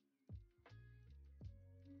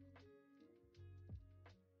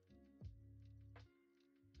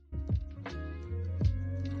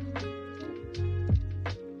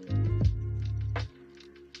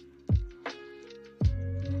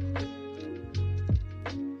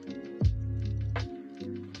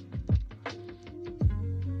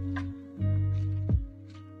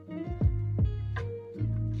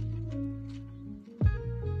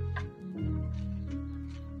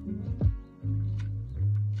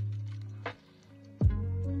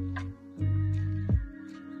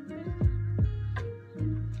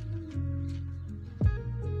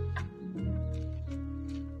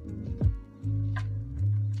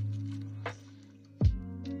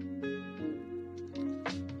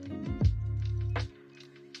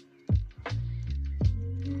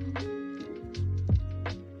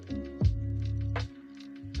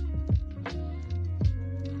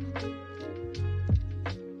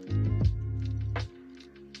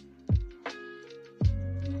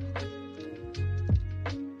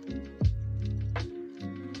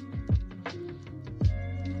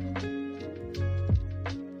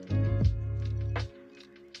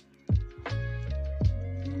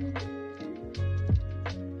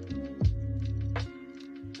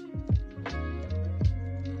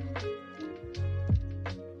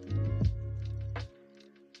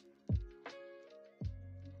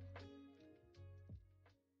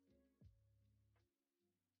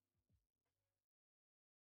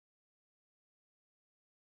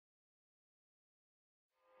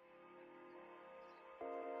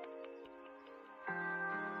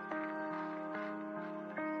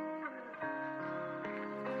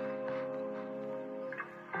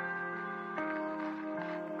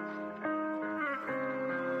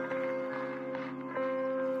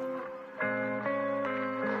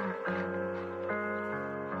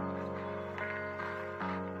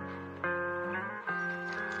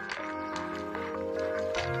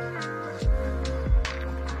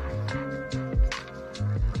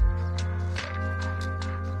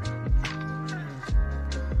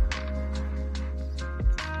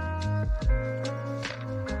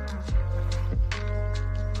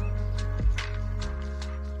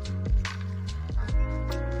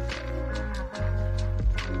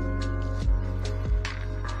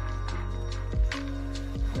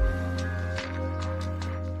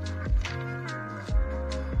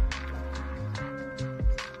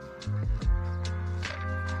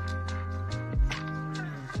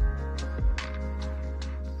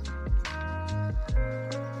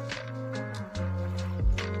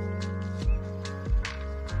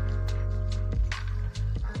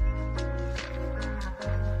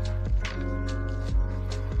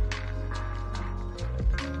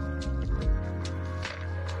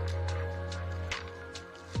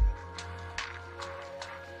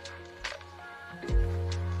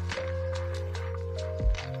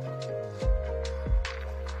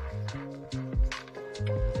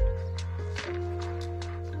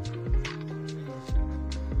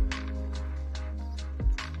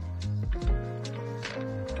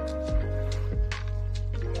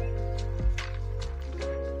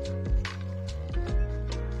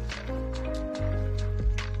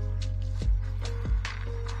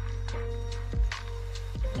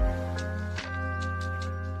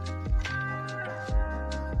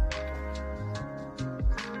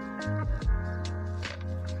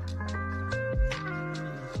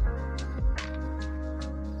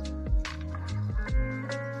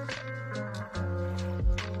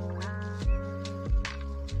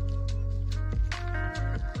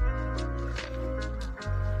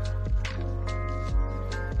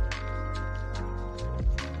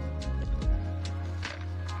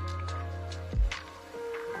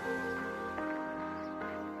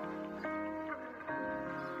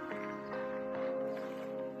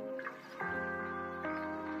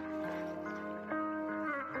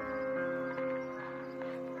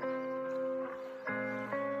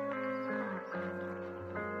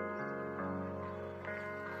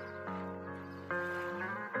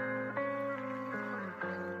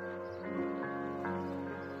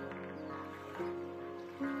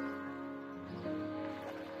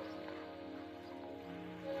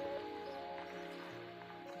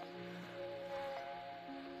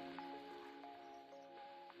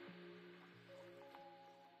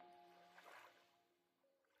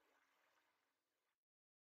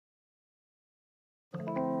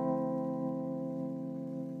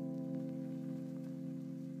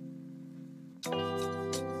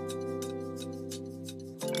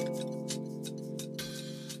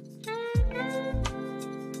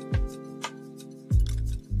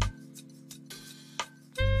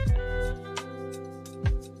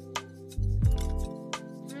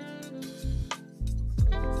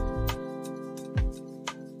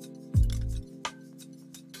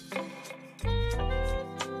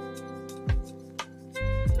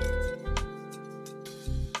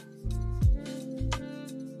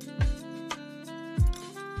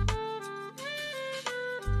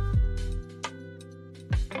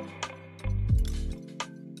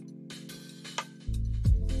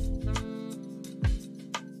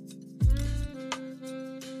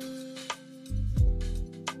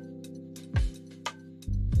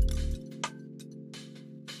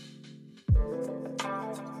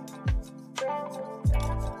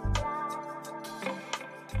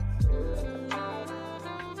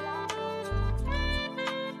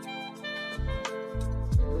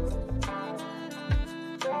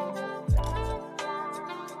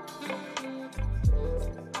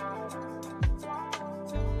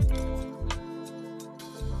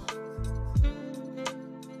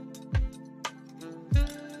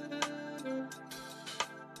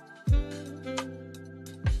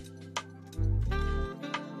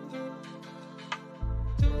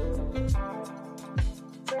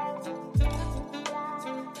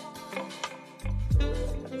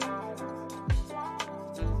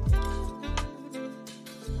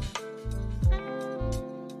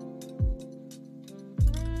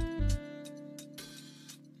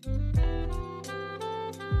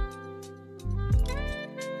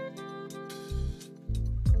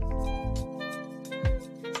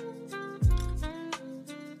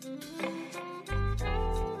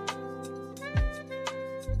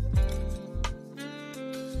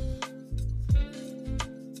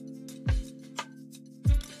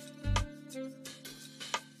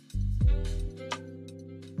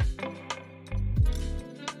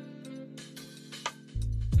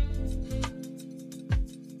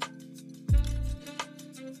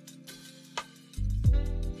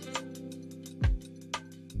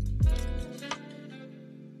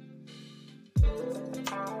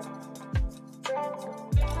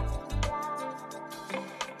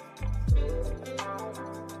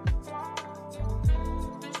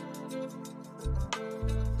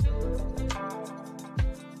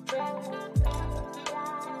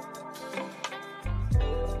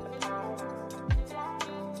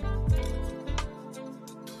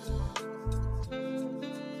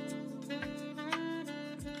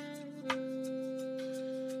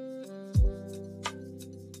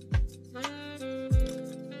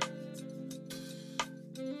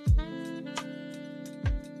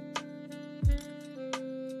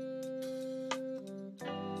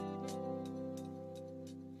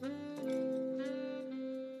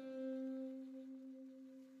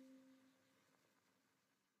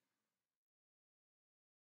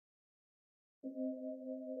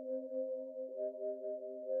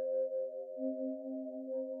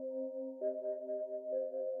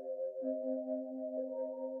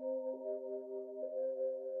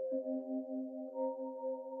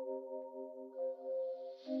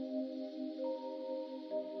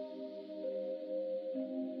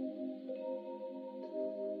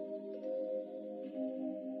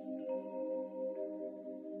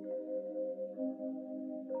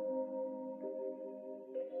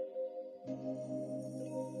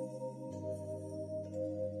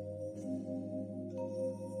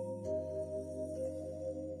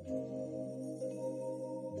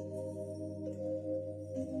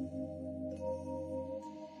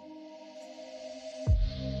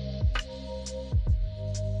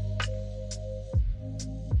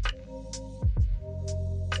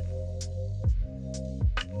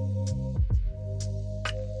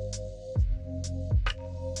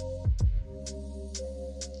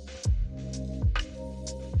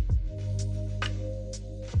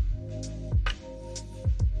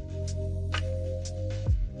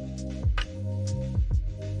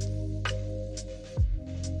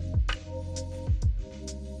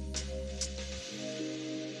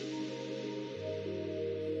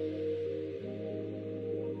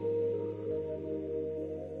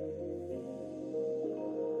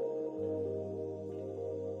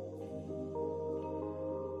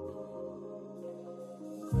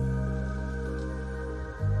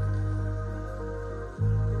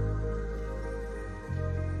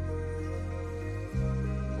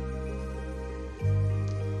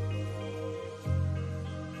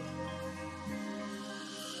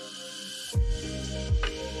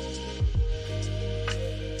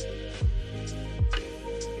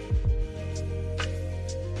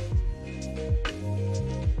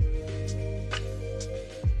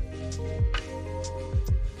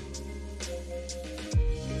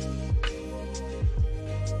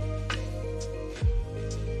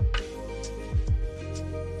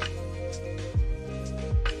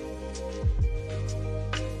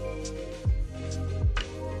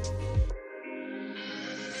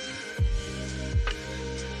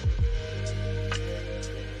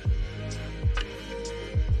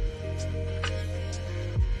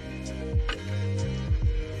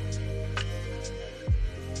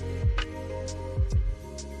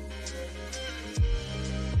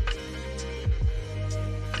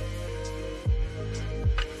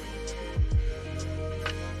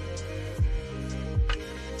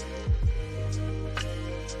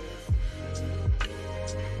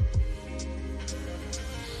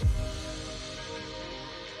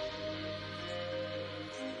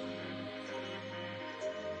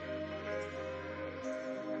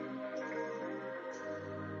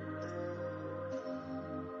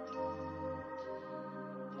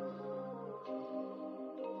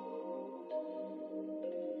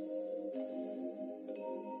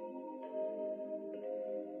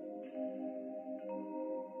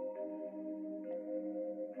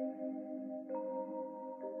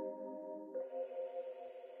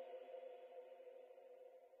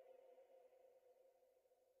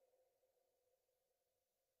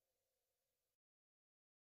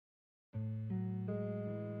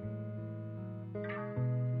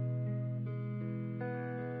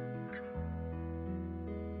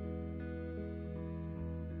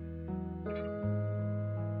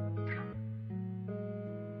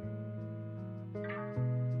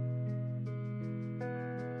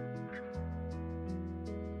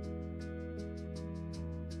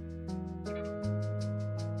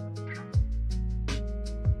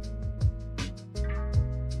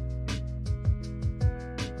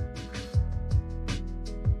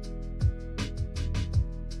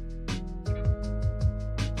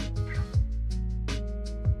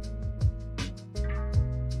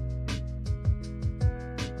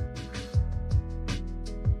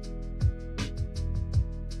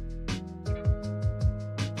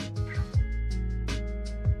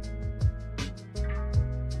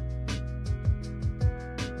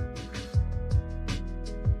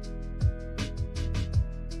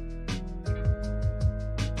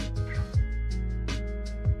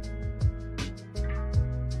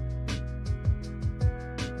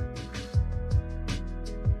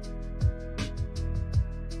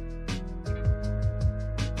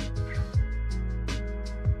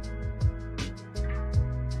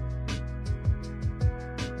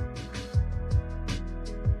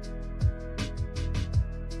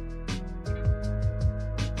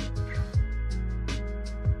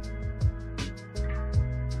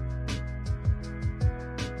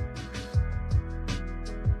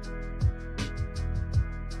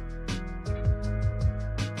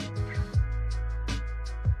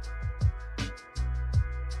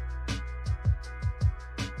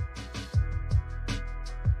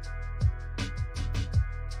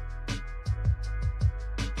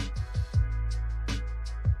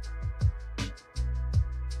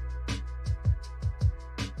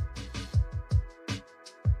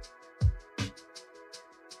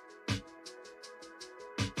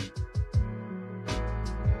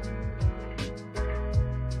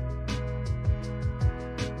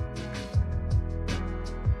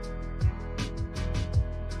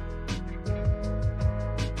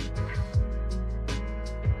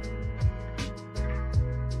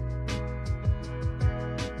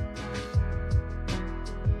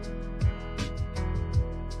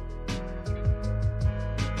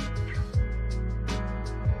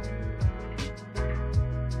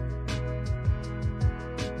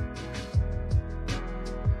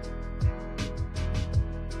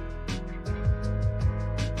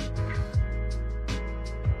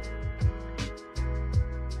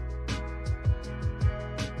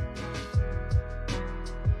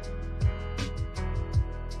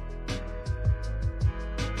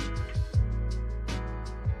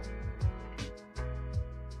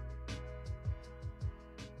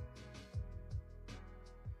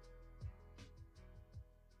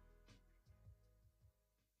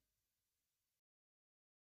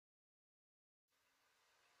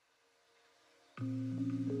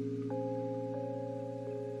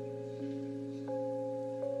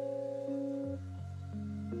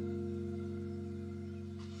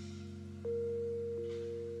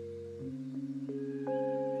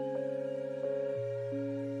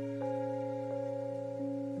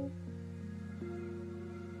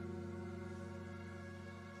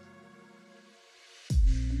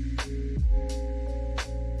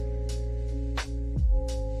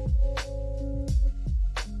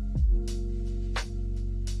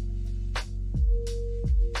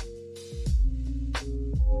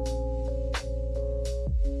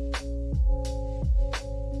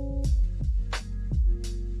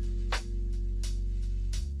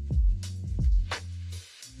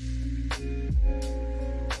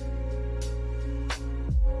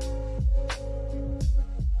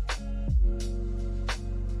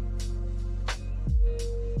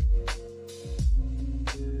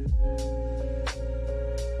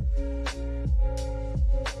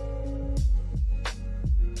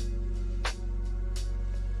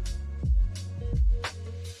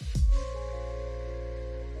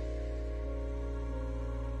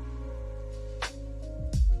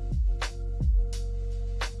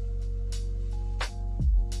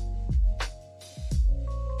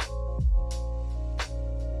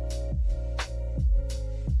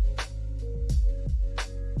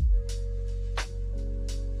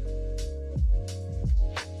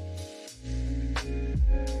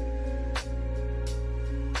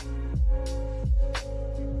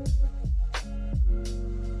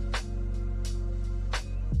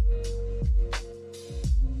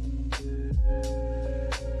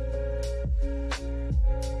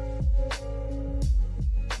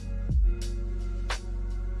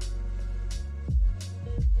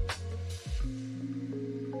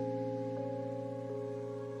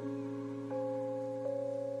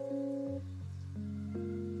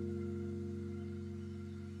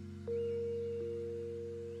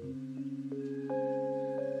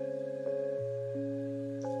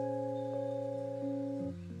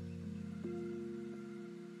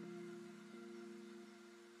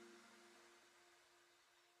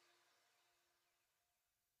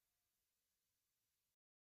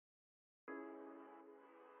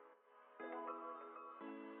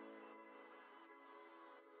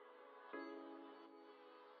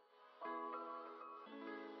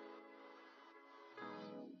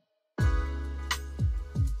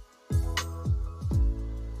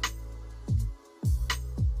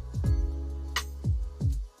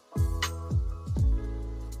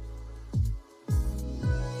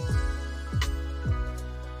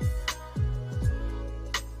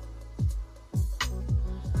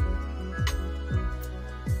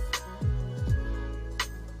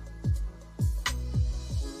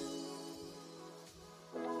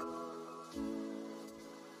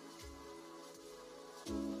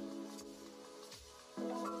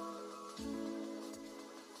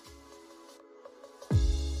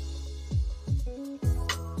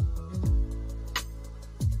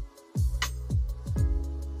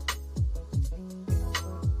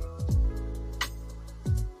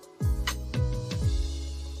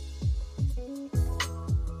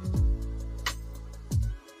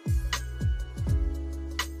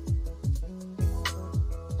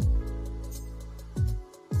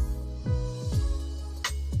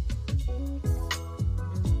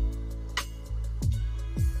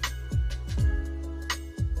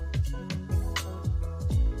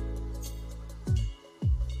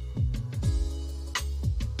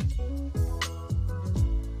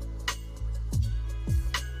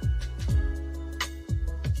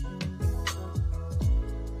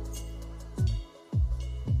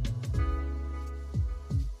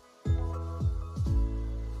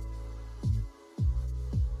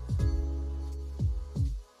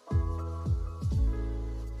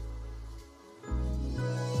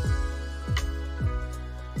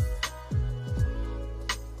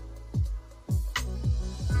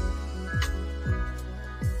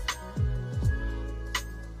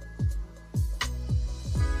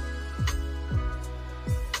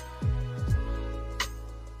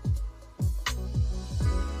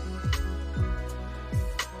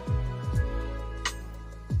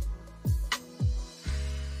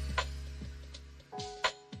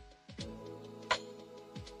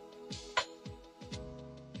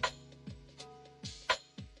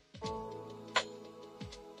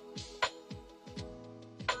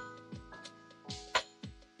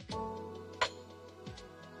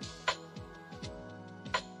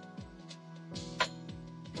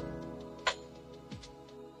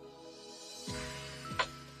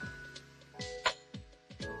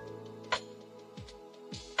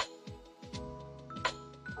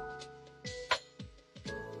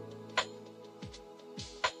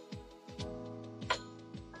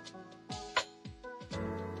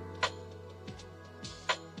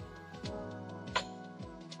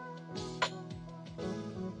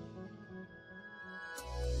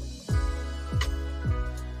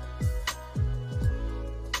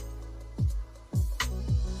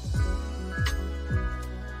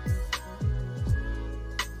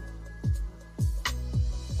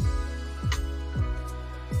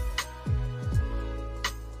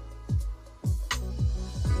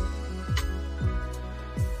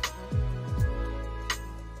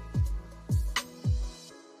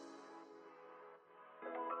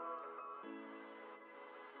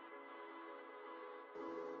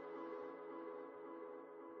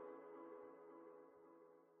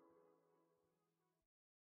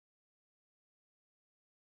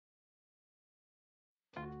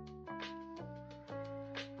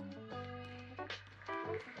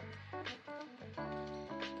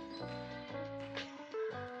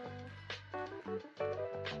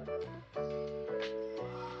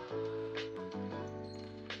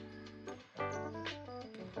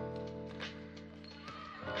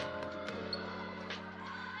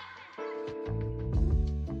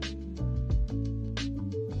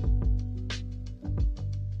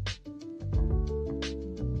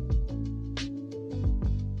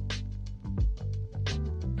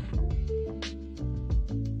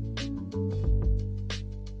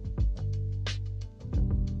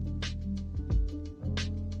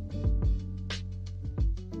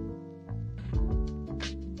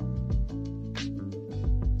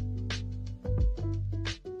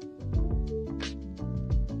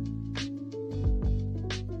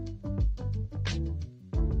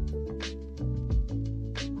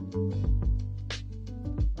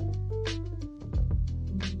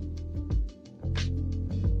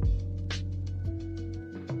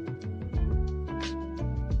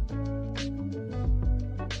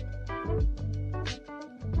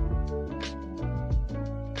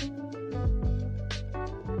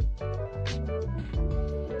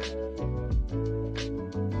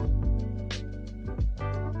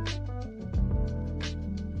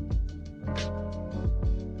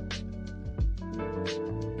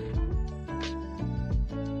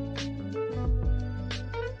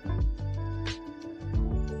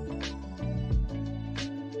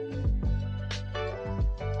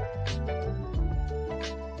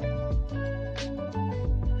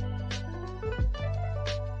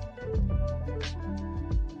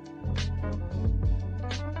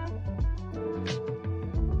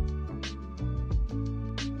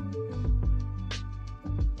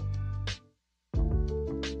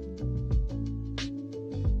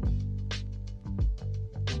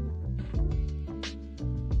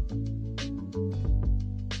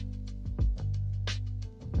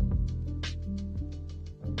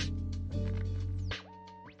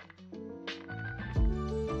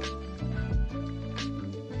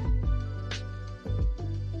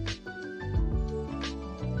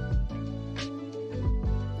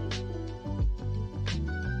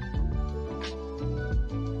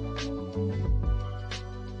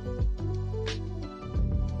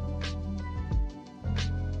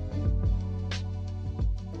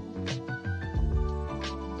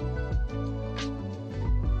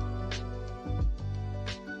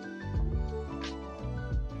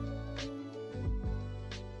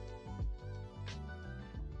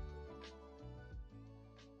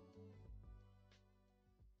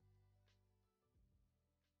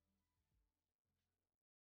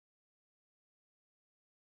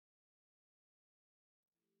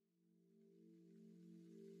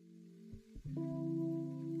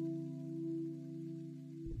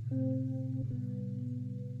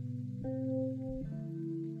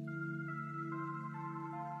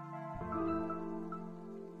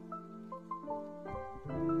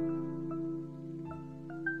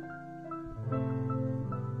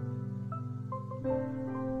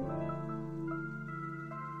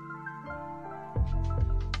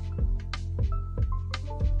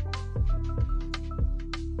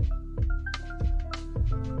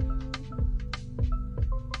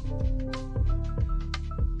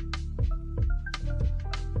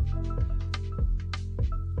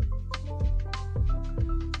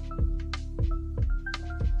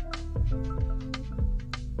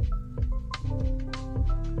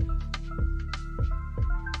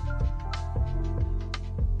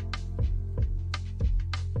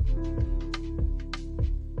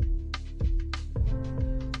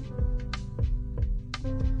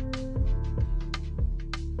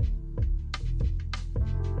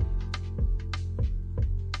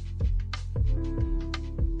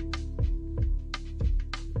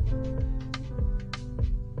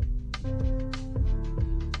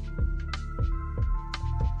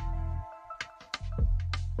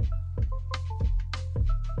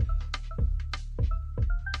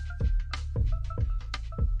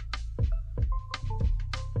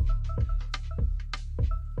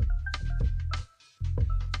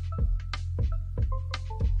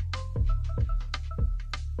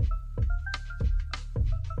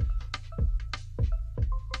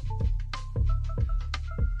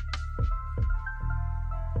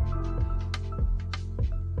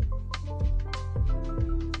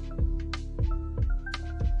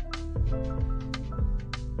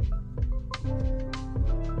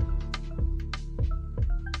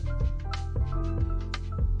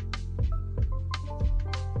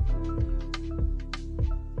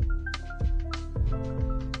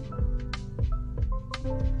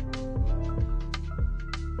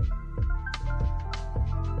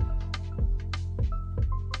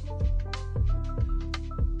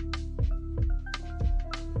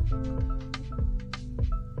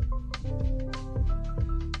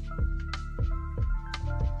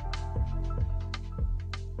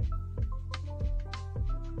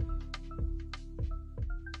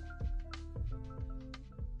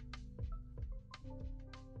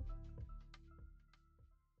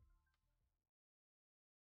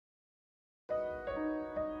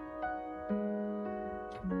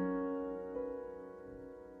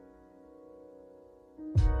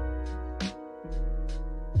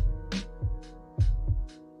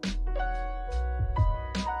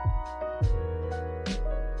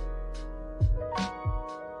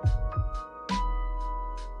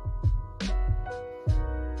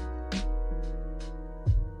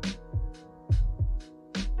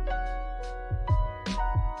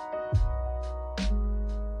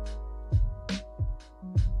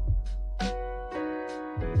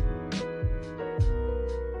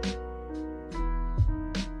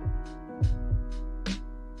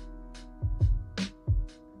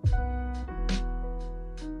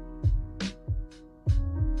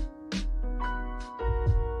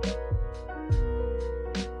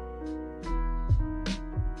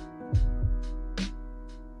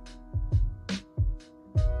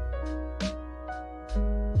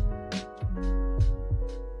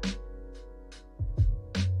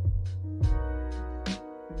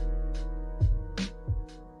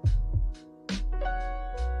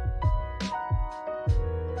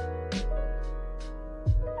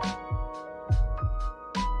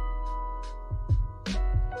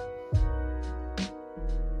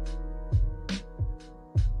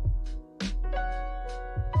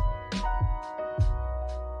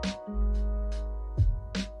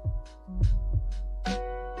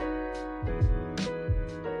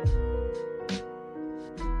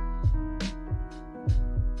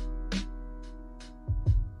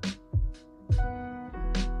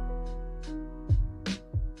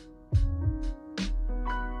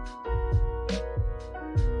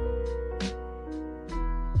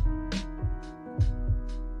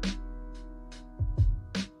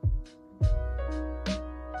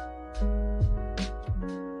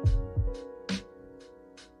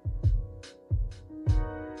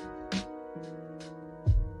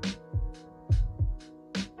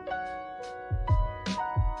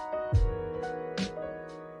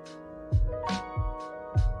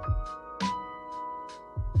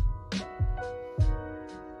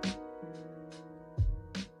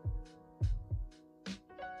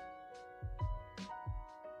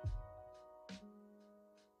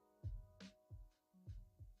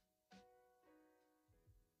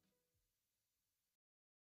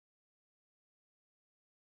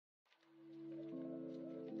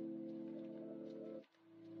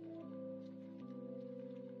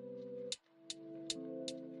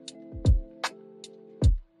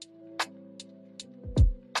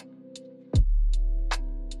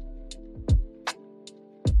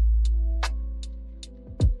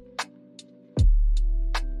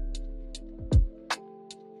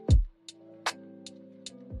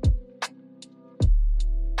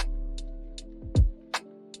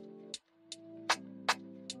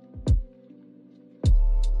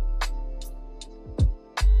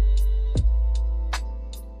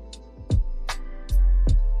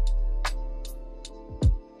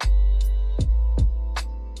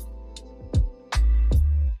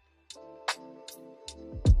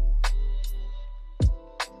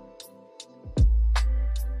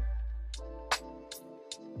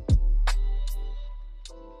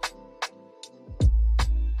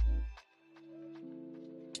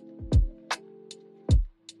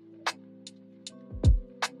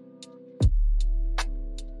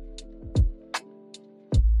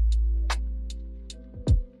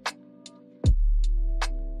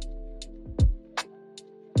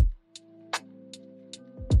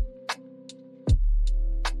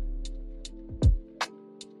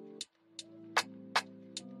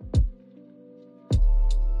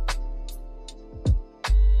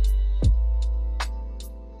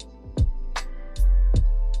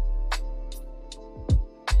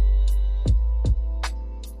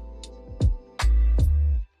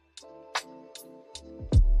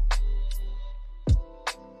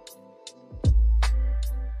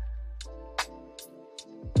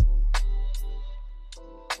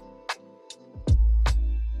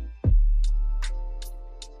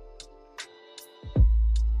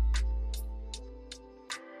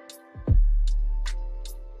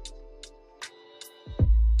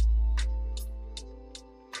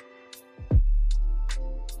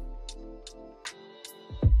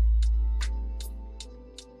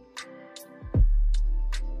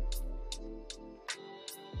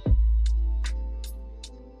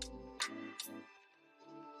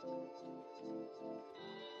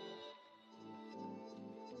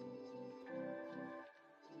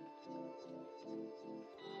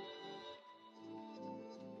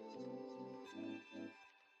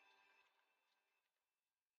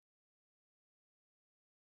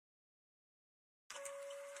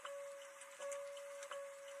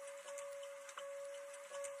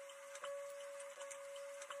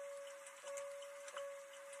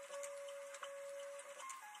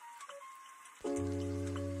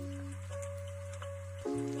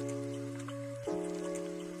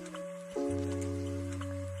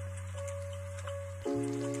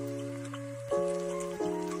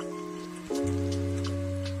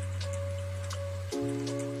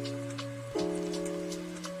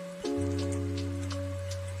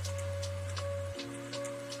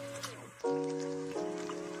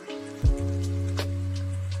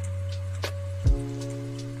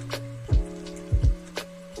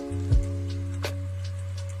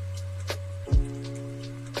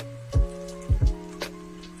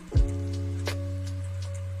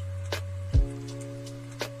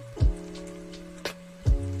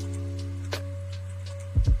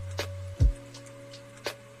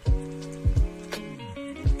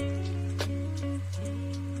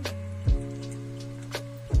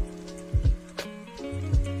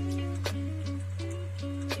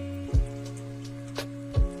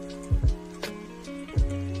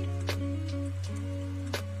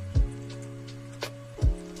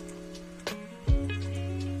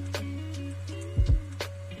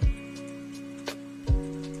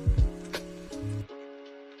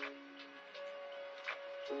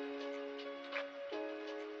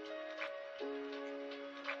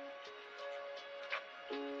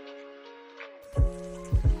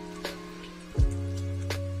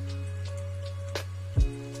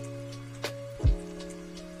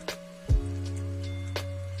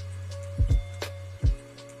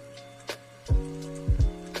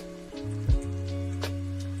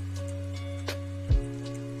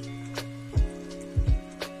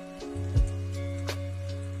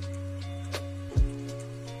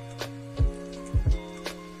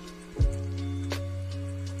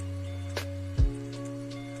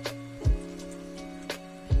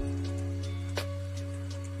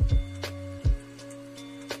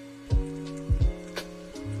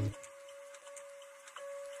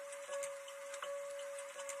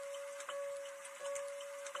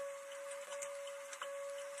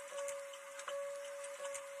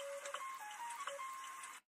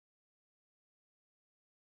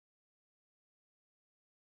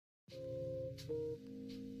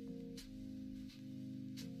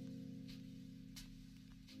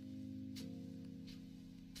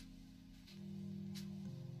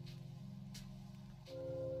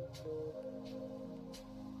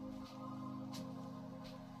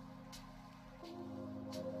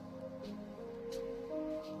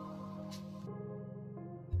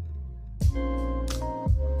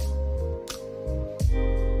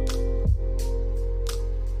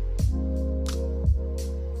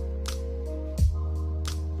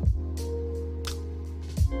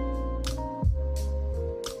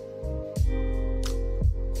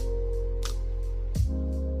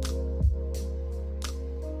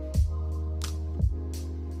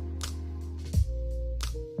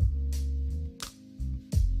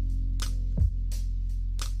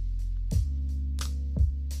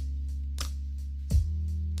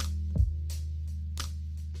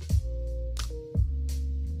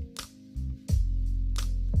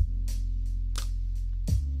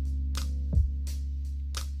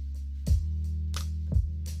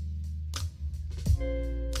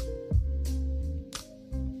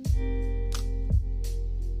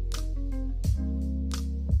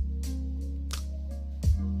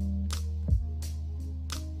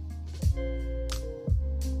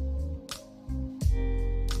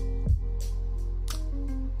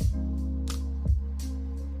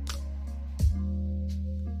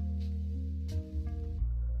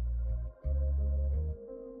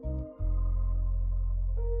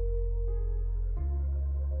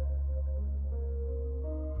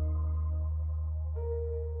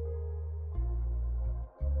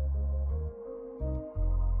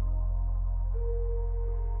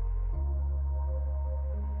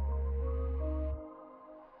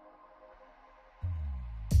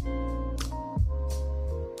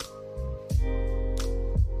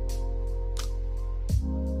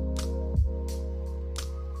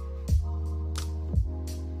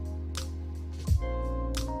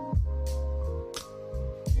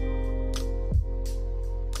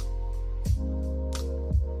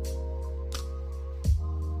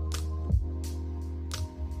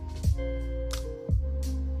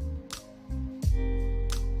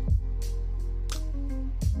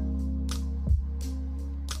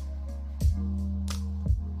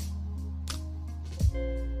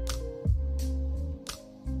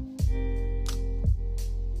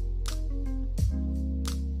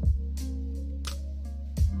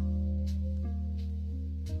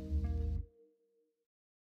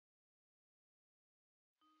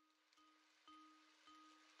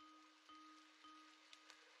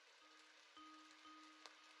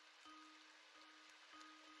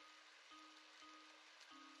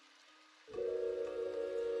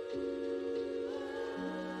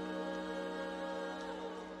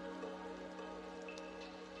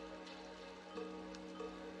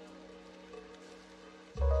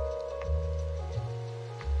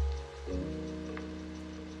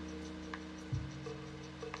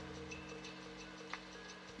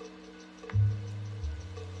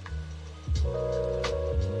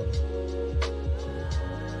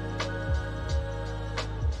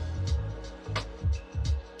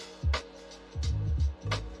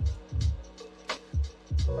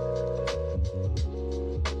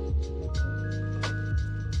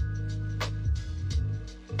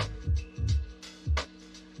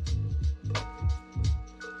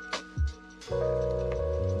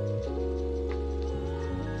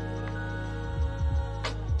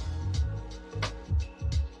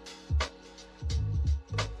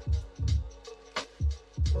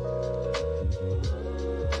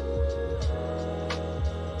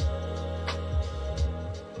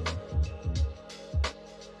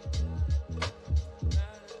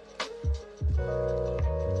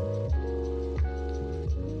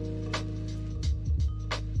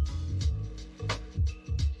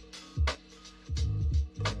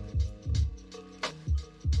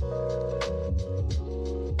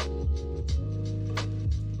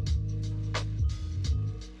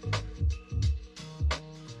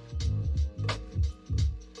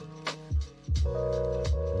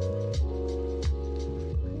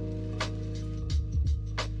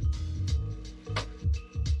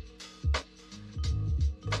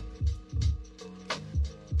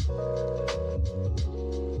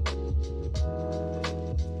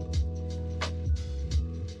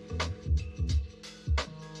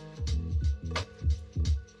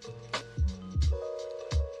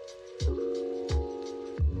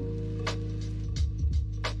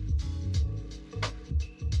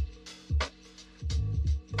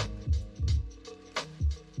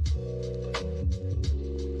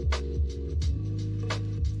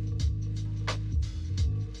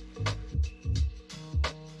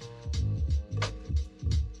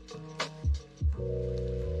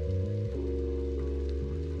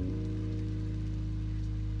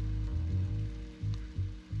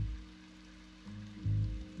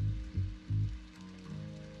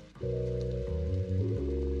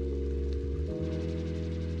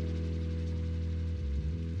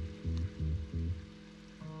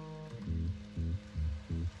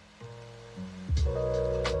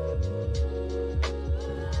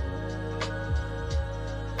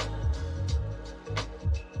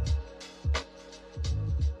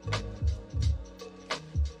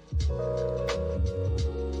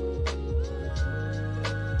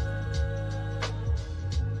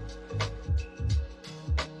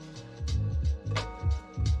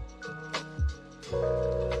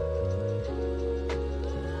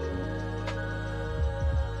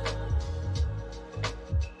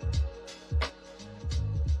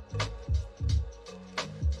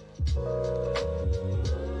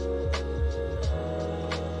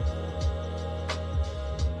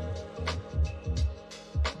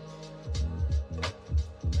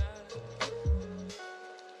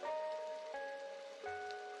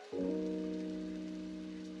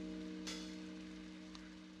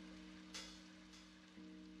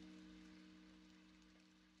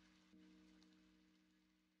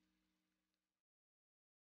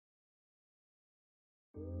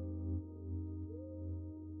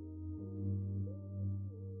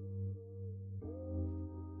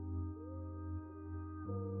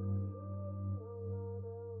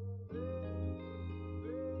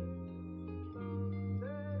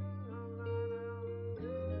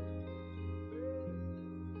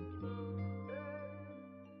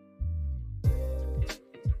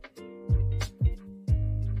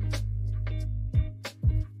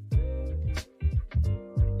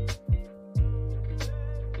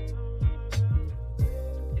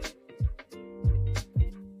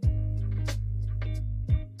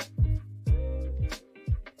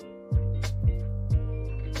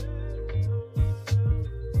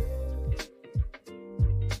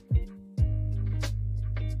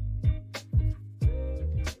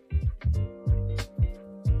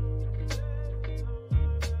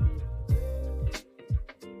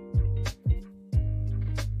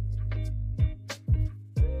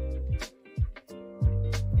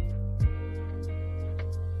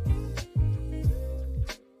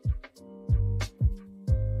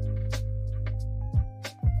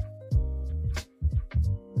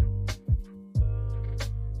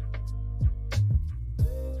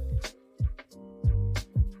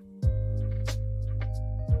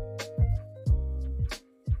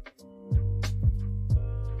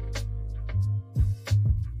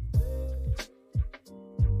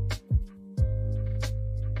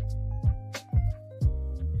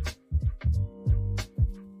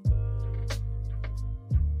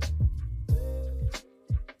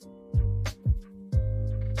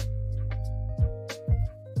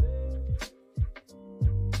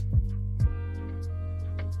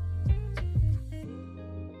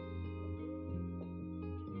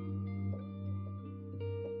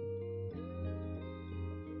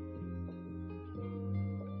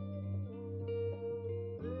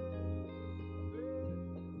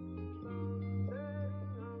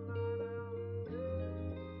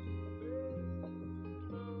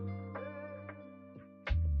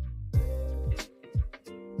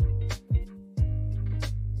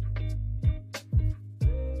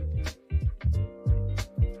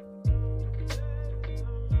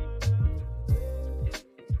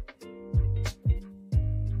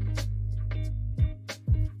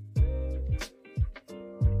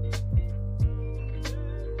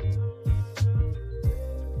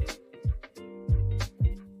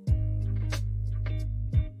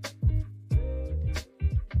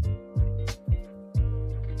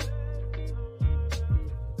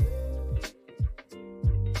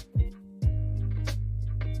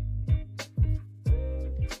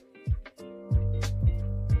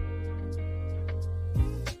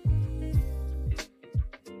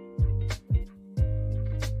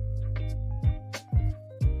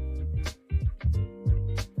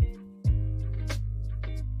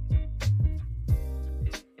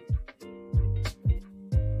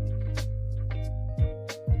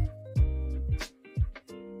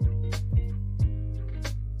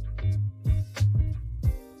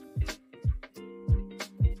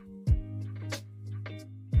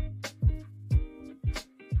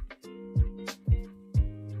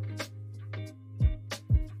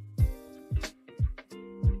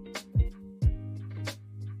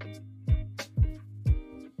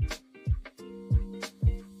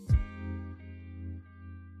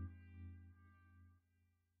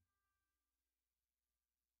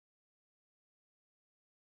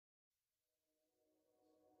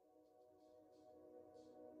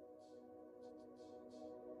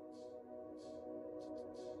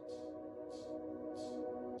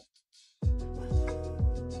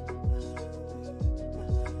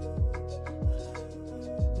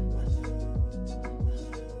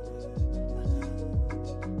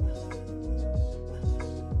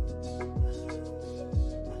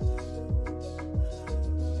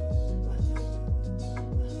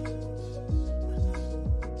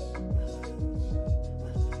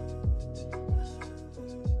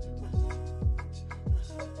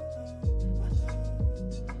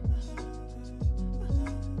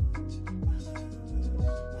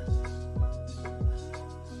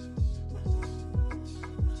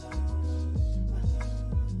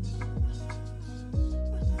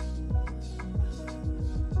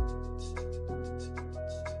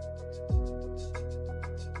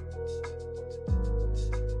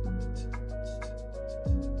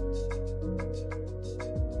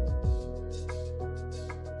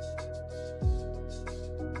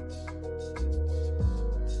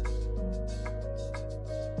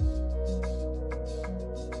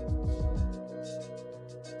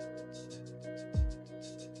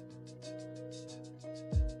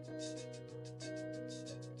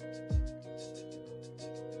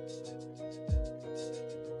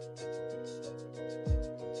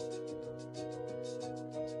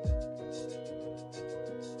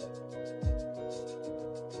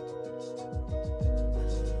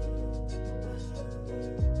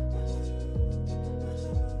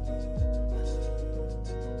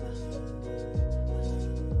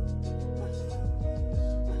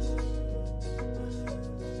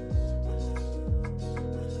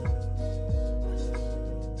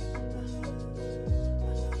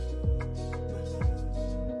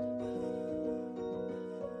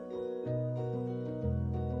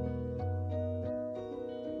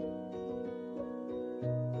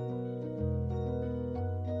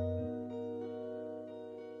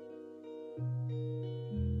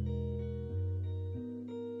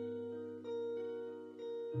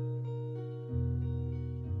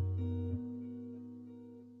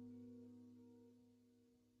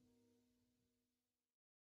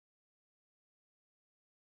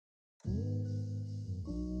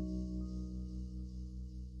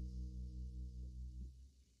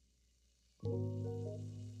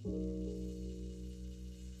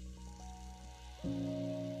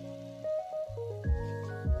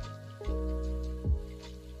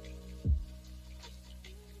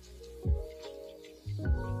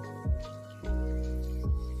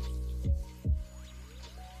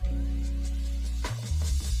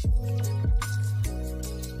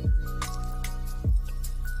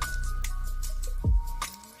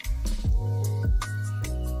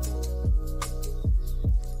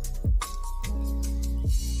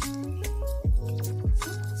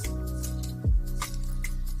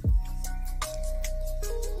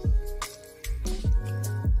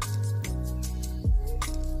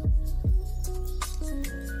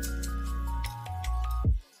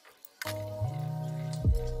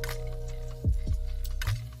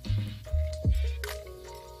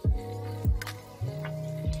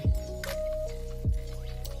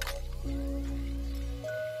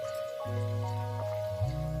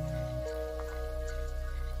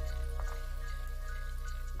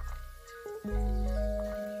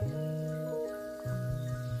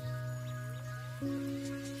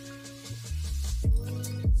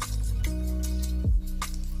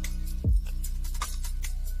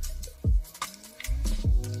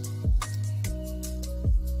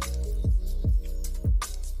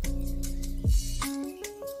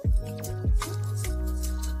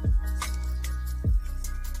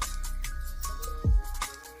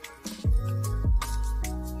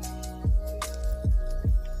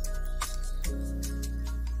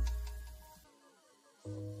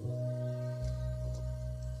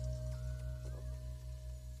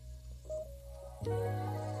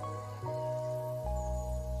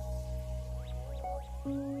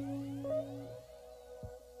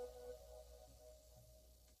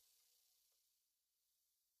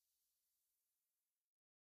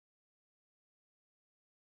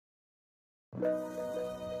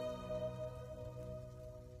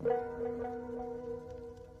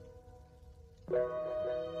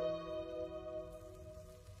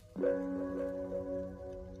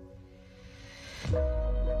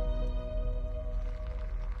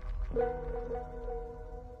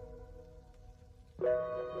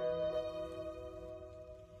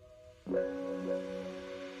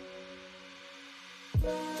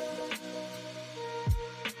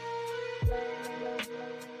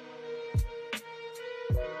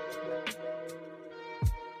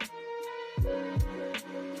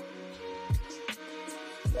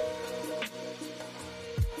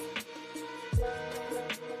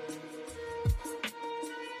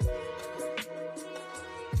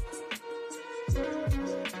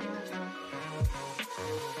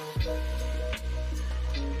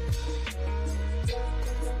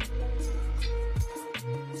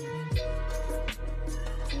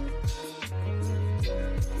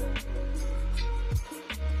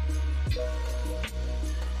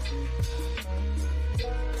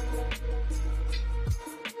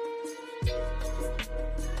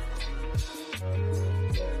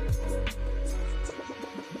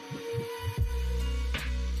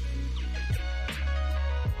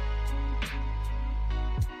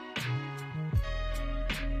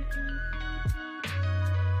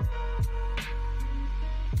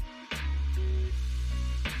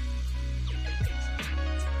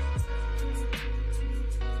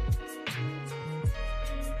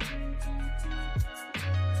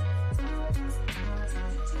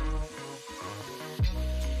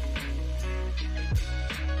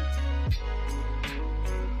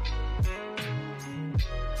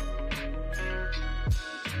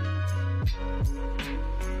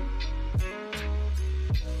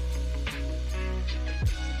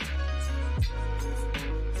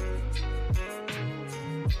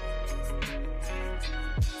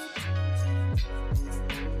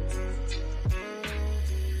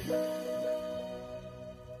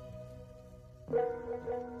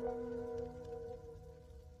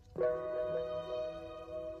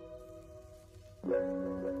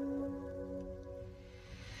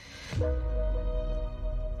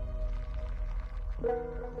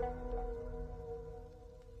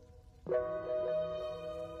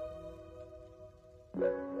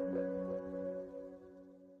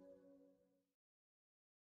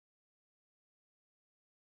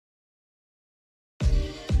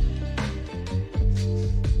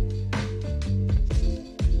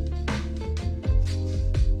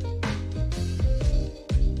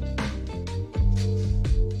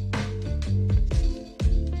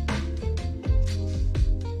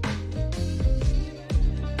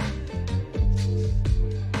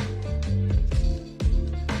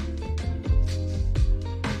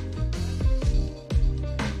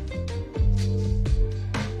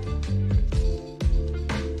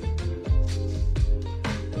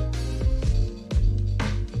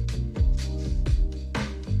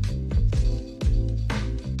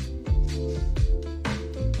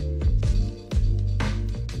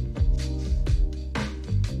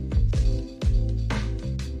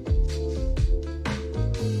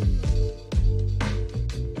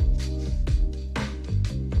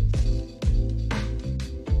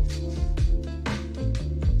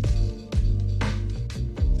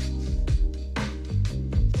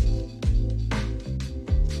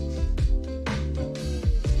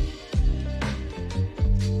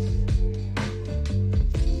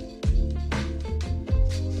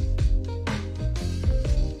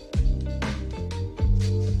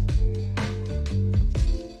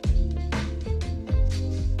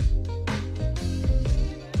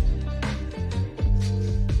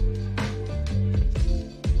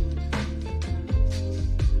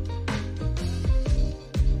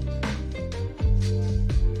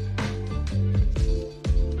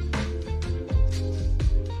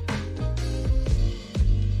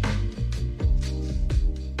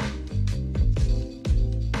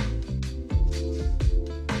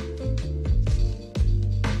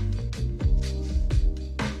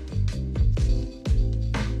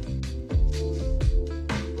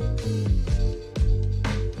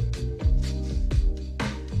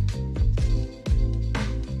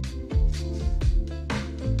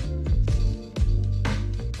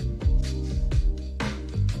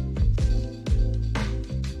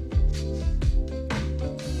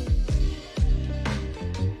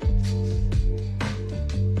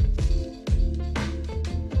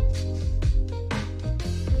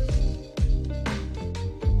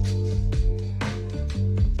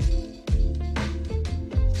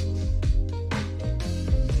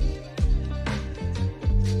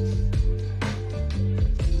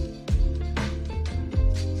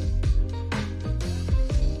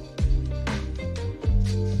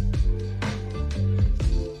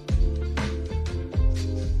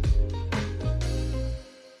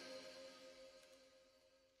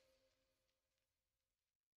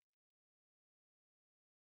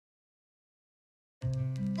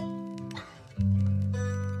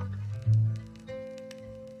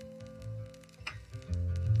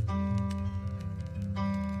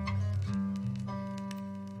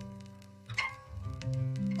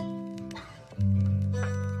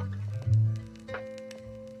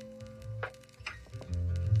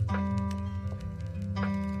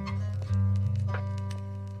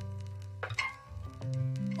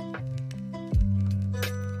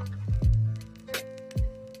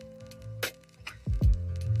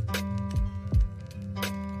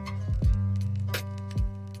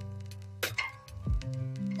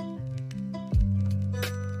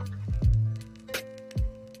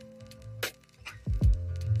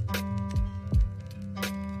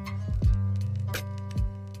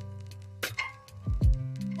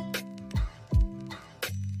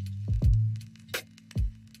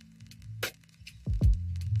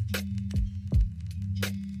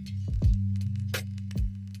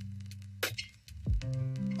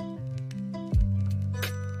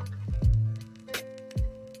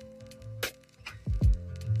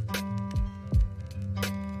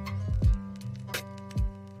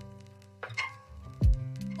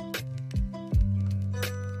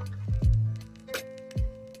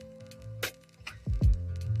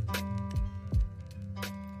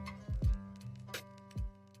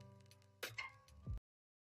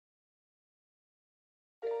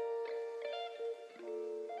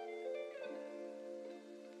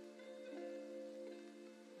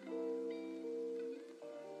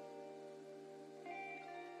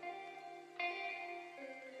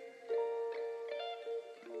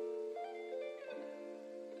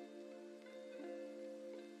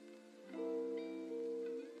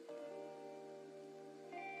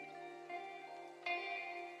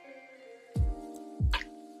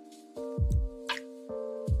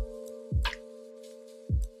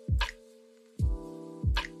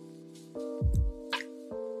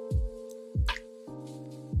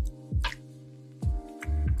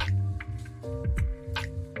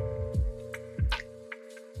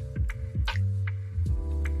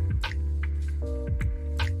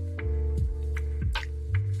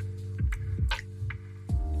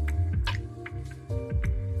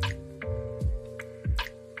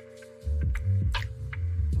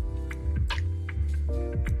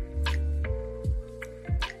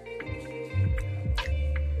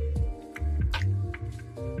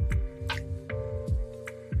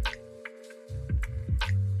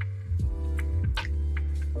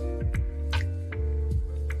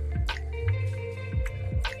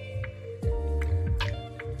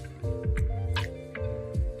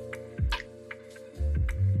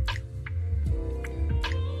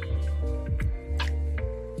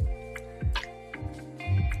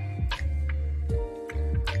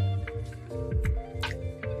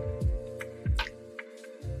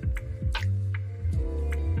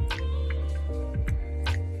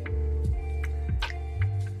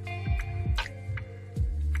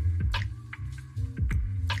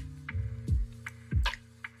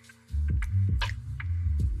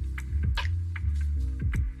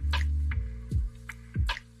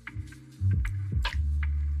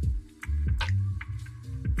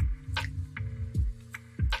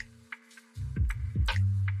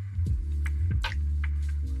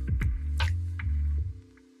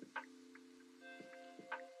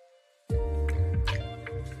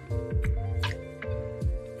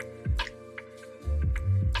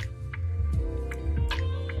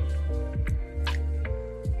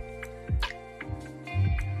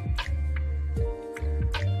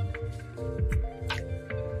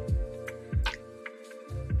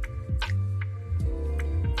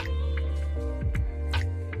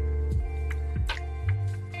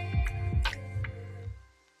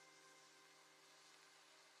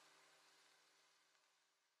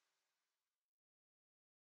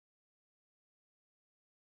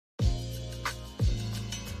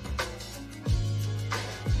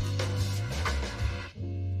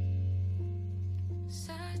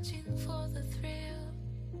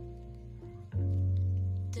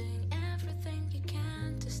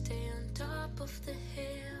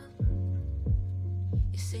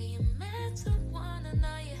 and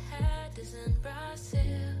all you had is in Brazil.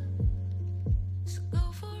 So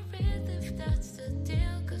go for it if that's the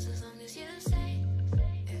deal, cause as long as you say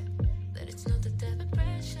that it's not the type of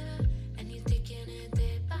pressure, and you're taking it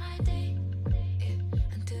day by day,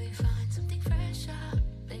 until you find something fresher.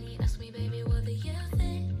 Then you ask me, baby, what do you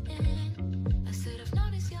think? I said I've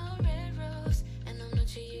noticed your red rose, and I'm not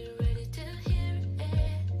sure you're ready to hear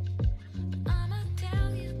it, but I'ma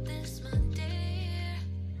tell you this, my dear.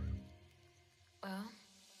 Well,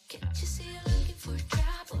 can't you see you're looking for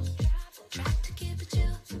trouble? Try to keep it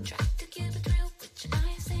chill, try to keep it real, but you know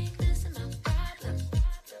you're saying this is my problem.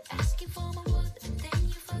 Asking for my wood and then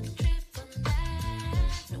you fucking trip on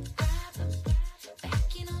that. No problem.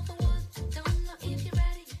 Backing off my wood, I don't know if you're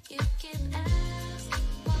ready. You keep asking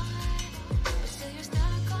why, but still you're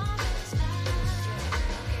stuck on this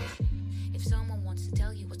path. If someone wants to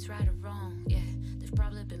tell you what's right or wrong, they've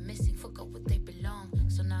probably been missing, forgot what they belong.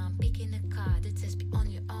 So now I'm picking a card that says be on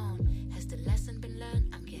your own. Has the lesson been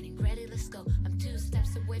learned? I'm getting ready, let's go. I'm 2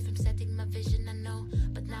 steps away from setting my vision, I know,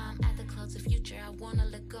 but now I'm at the clouds of future I wanna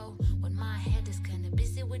let go. When my head is kinda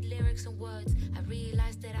busy with lyrics and words, I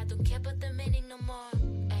realize that I don't care about the meaning no more.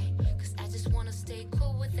 Cause I just wanna stay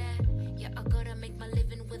cool with that. Yeah, I gotta make my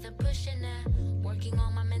living without pushing it. Working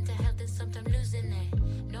on my mental health and sometimes losing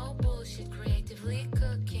it. No bullshit, creatively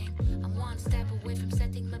cooking. I'm 1 step away from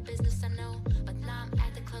setting my business, I know, but now I'm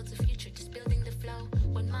at the clouds of future, just building the flow.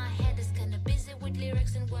 When my head is kinda busy with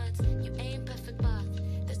lyrics and words, you ain't perfect, but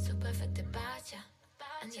that's so perfect about ya.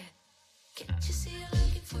 And yeah, can't you see you're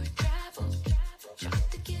looking for trouble? Try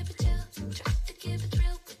to keep it chill, try to keep it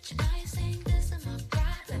real, but you know you're saying this is my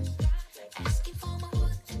problem. Asking for my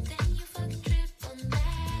wood and then you fucking trip on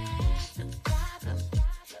that. No problem.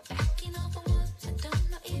 Backing off my wood, I don't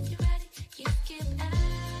know if you're ready. You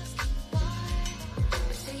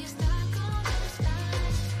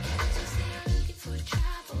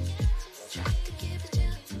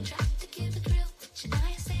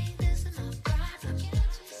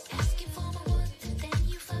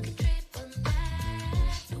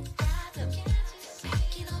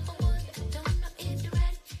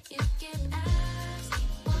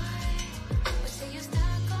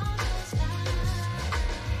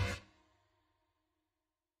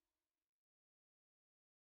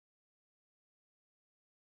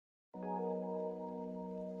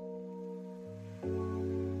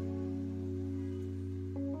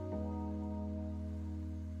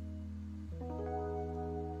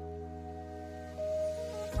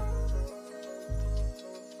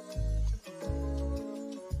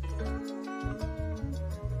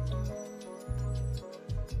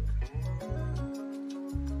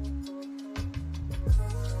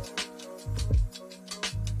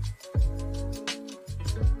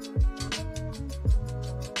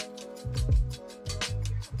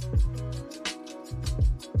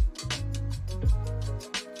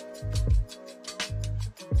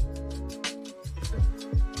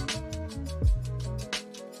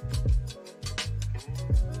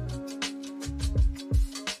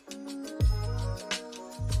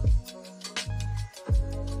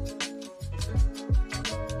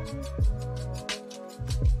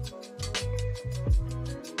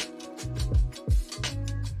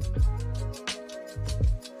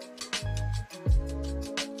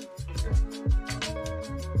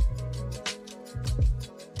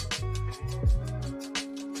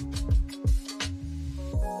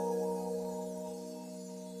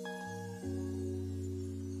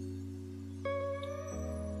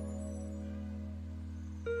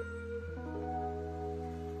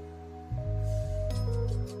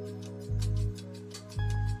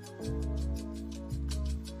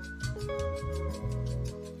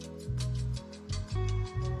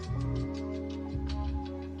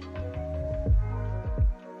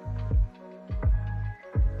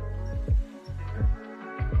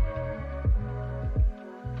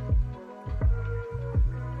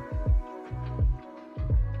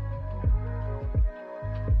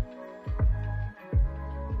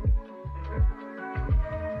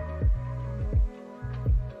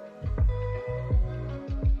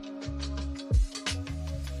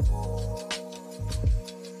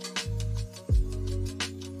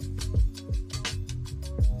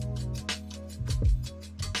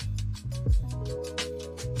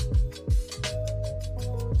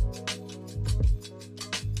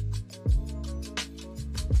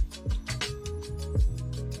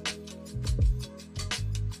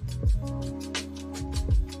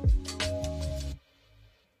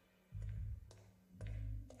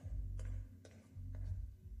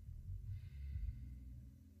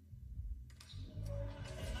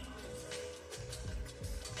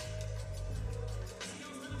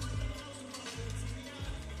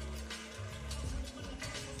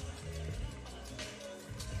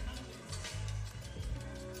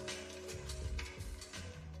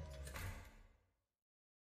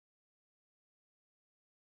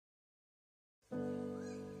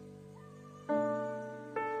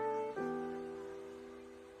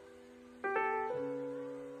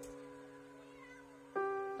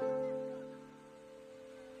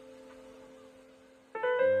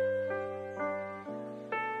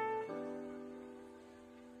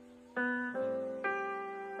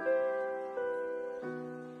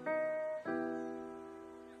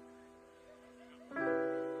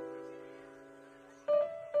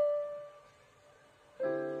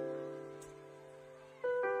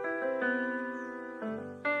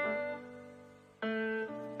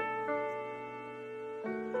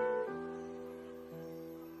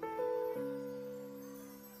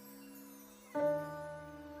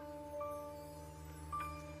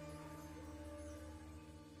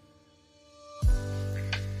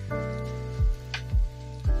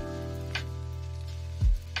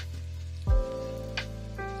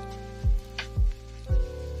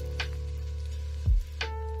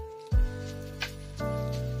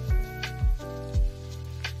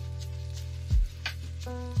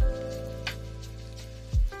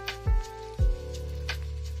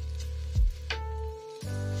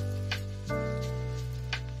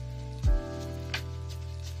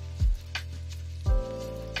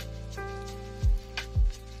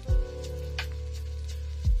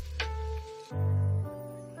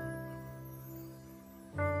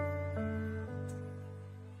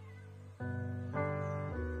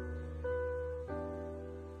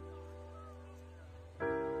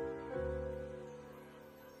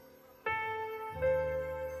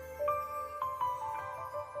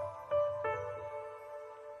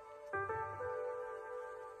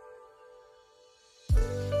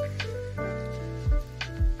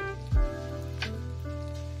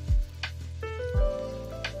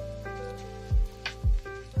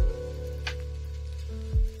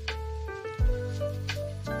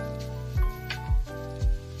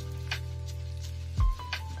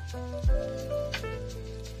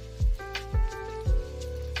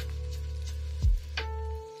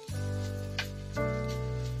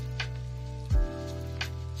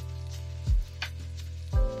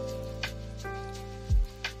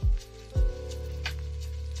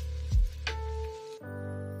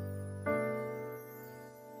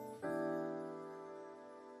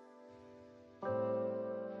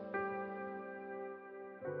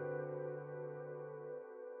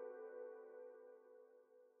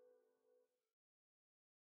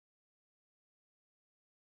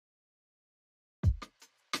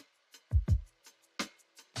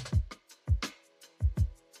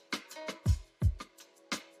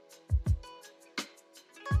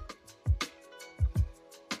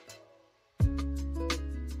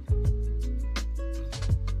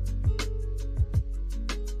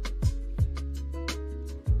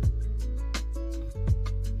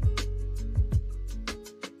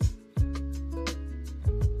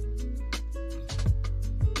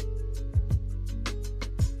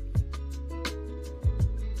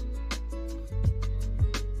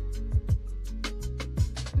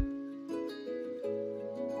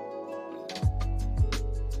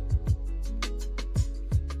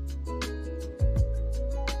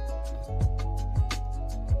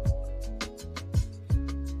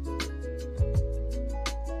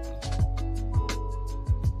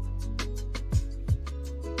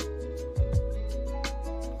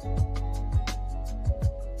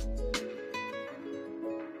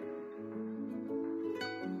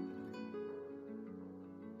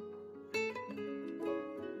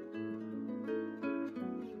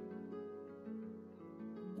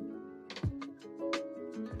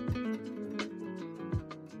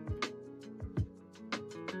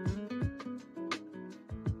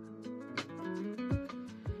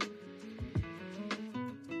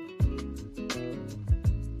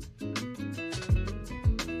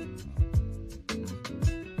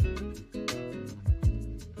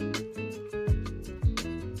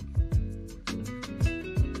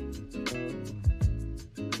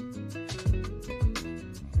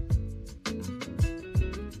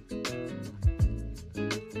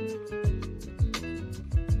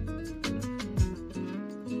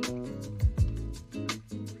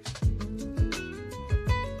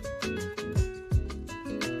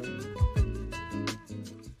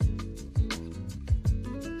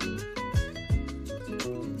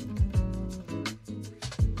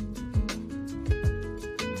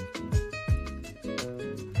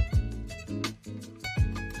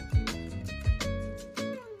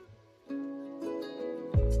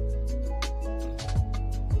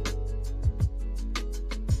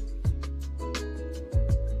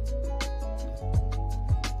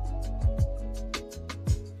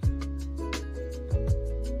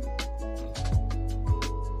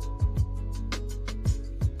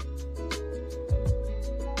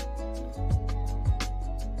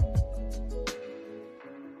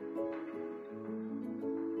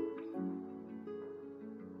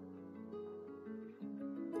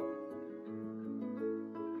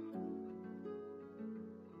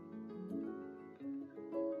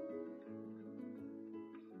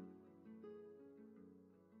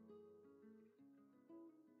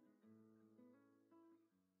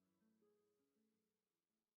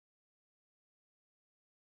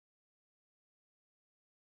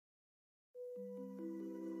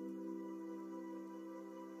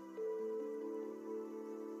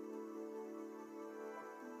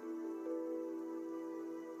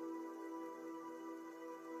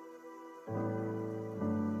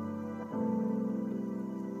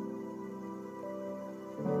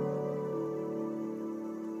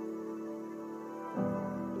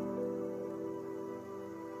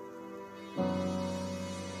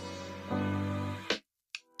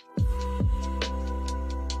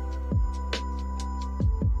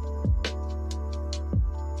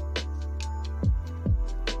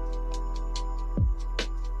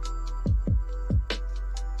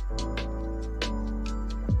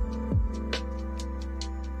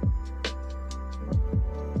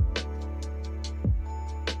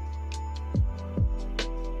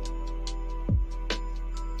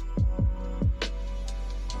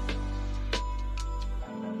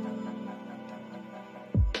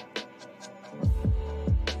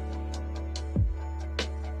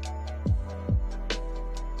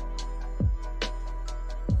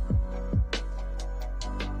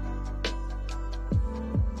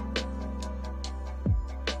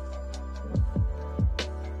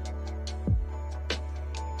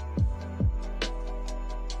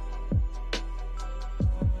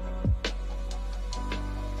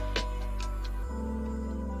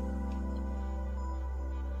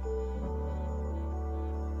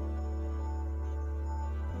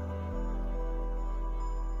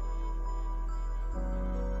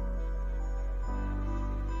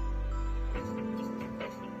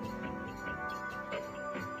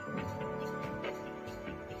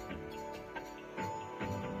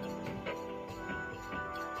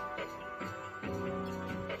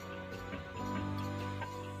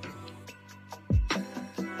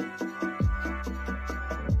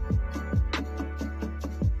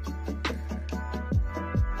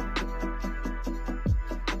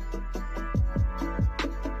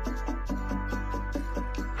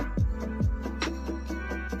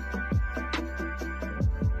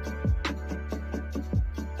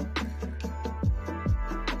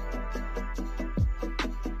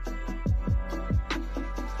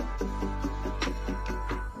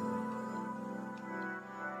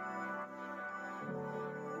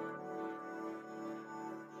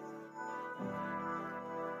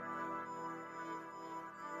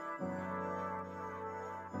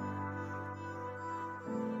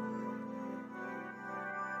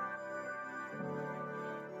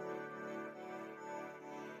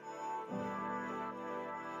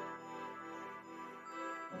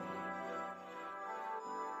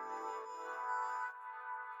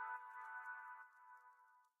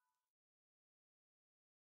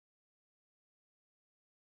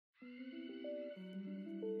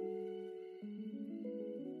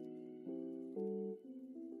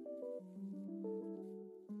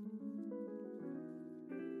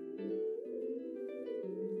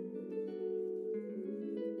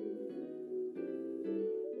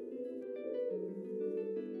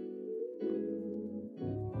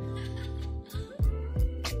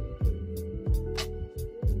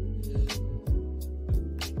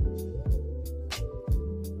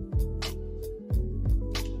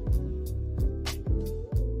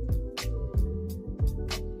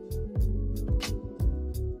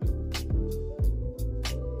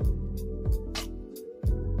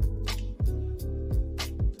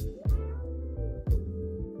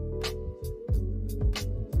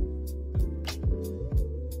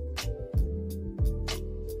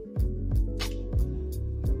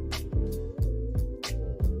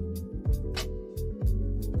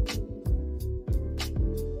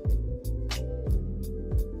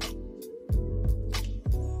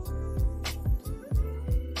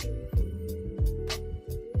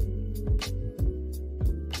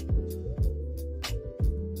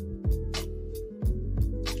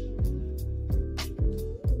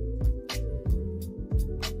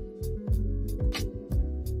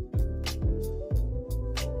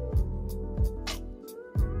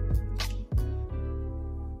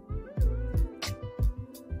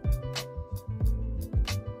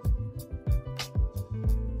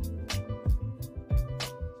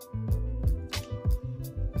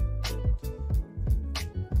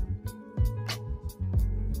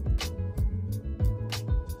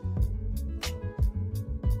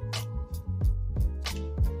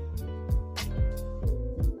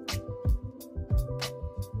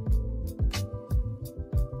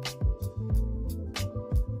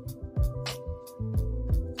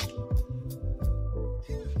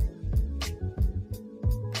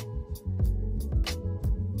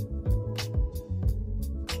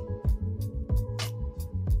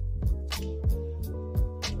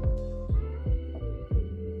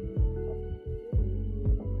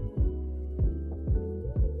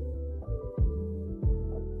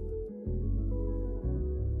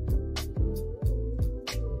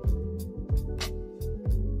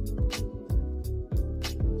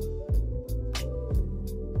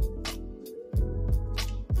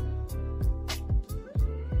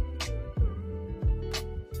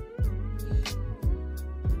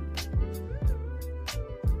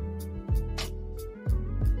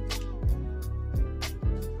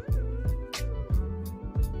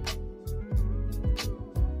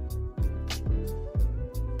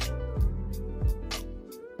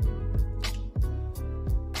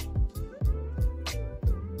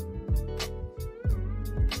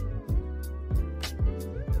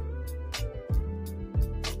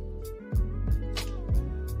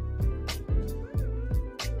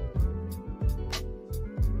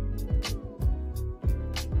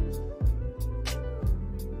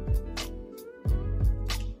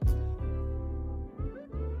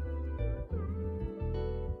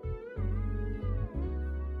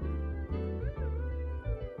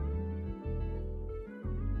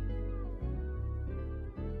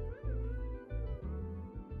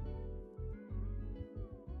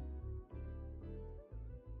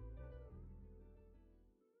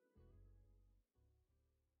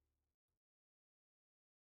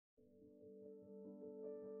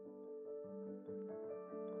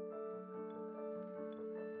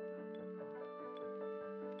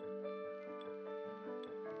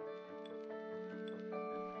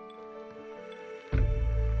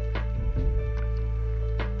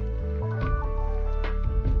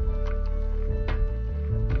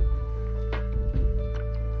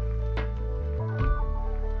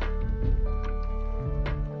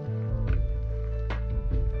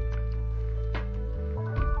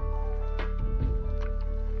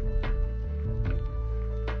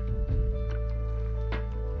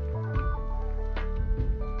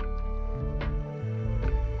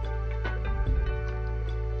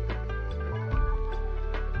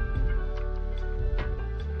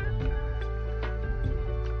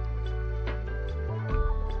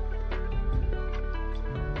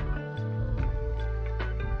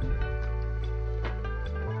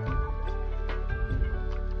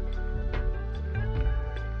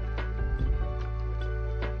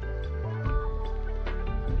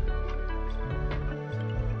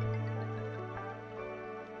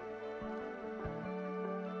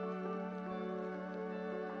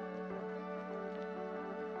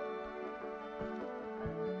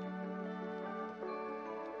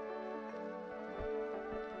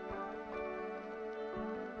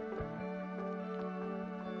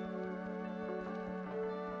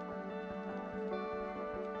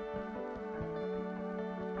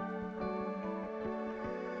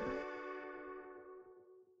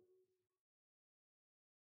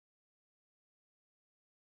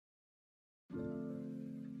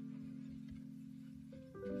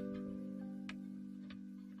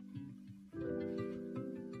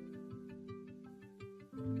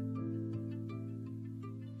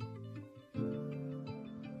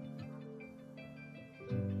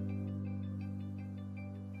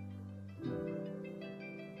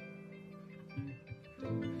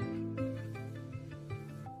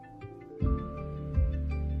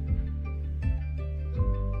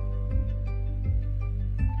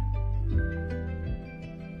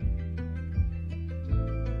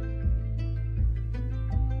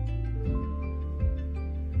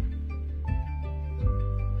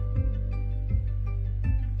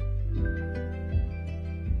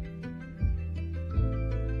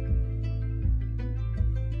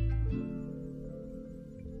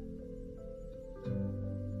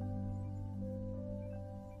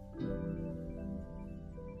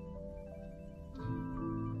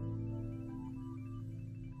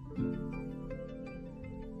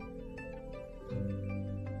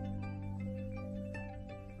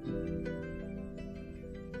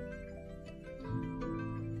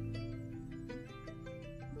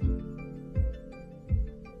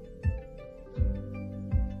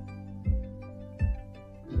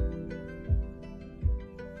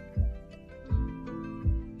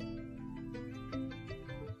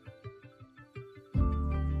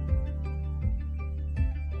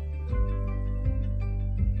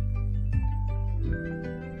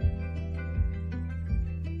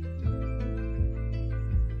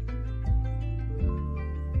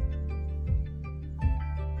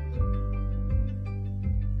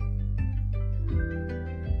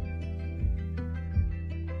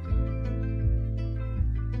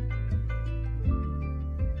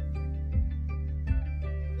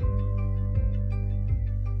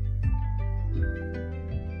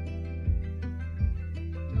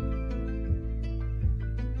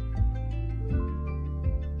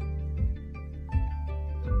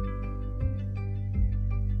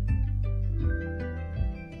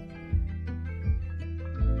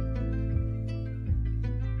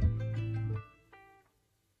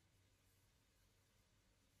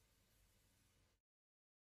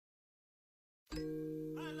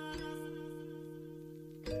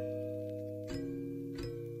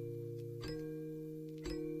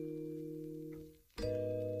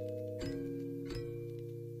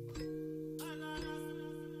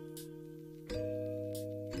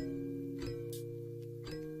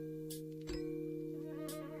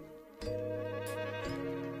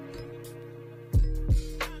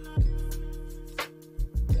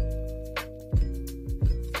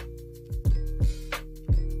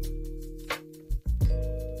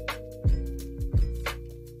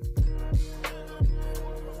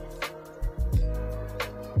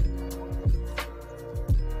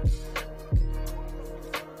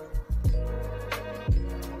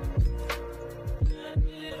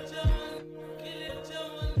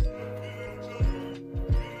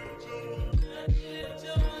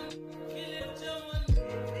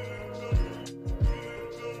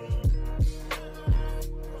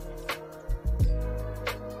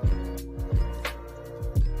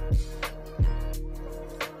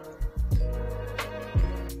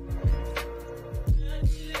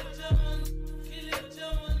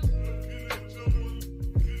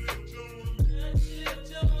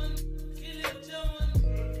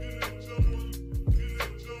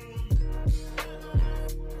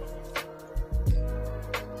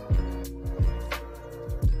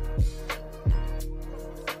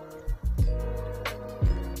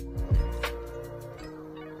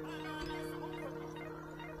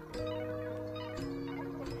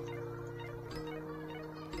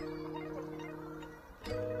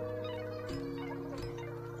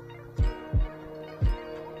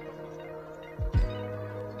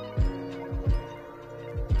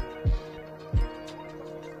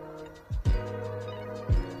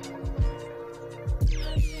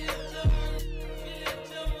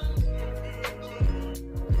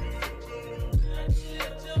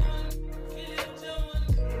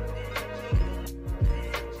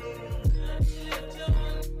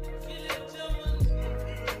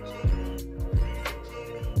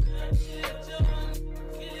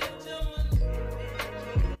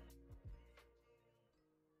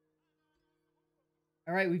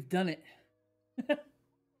right, we've done it.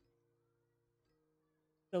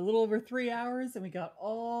 A little over 3 hours, and we got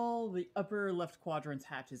all the upper left quadrants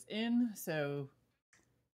hatches in. So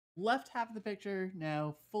left half of the picture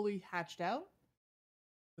now fully hatched out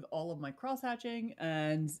with all of my cross hatching.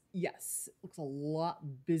 And yes, it looks a lot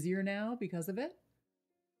busier now because of it.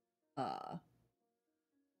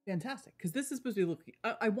 Fantastic, because this is supposed to be looking,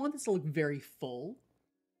 I want this to look very full.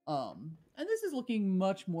 And this is looking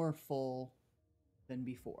much more full than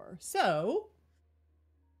before. So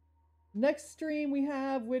next stream we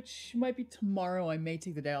have, which might be tomorrow. I may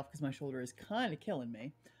take the day off because my shoulder is kind of killing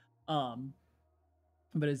me.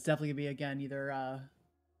 But it's definitely gonna be again either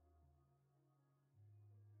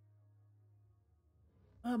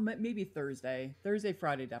maybe Thursday,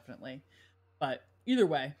 Friday, definitely. But either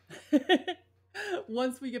way,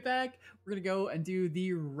 once we get back, we're gonna go and do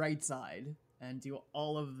the right side and do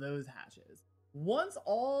all of those hatches. Once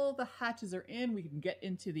all the hatches are in, we can get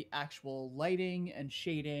into the actual lighting and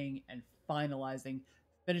shading and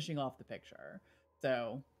finishing off the picture.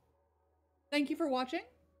 So thank you for watching.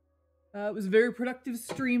 It was a very productive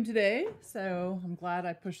stream today, so I'm glad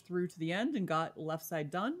I pushed through to the end and got left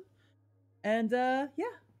side done. And yeah,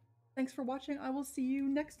 thanks for watching. I will see you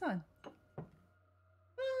next time.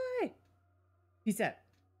 Bye. Peace out.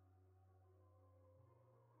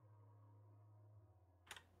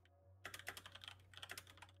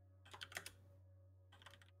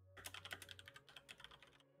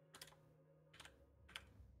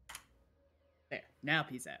 There, now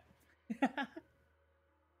peace out.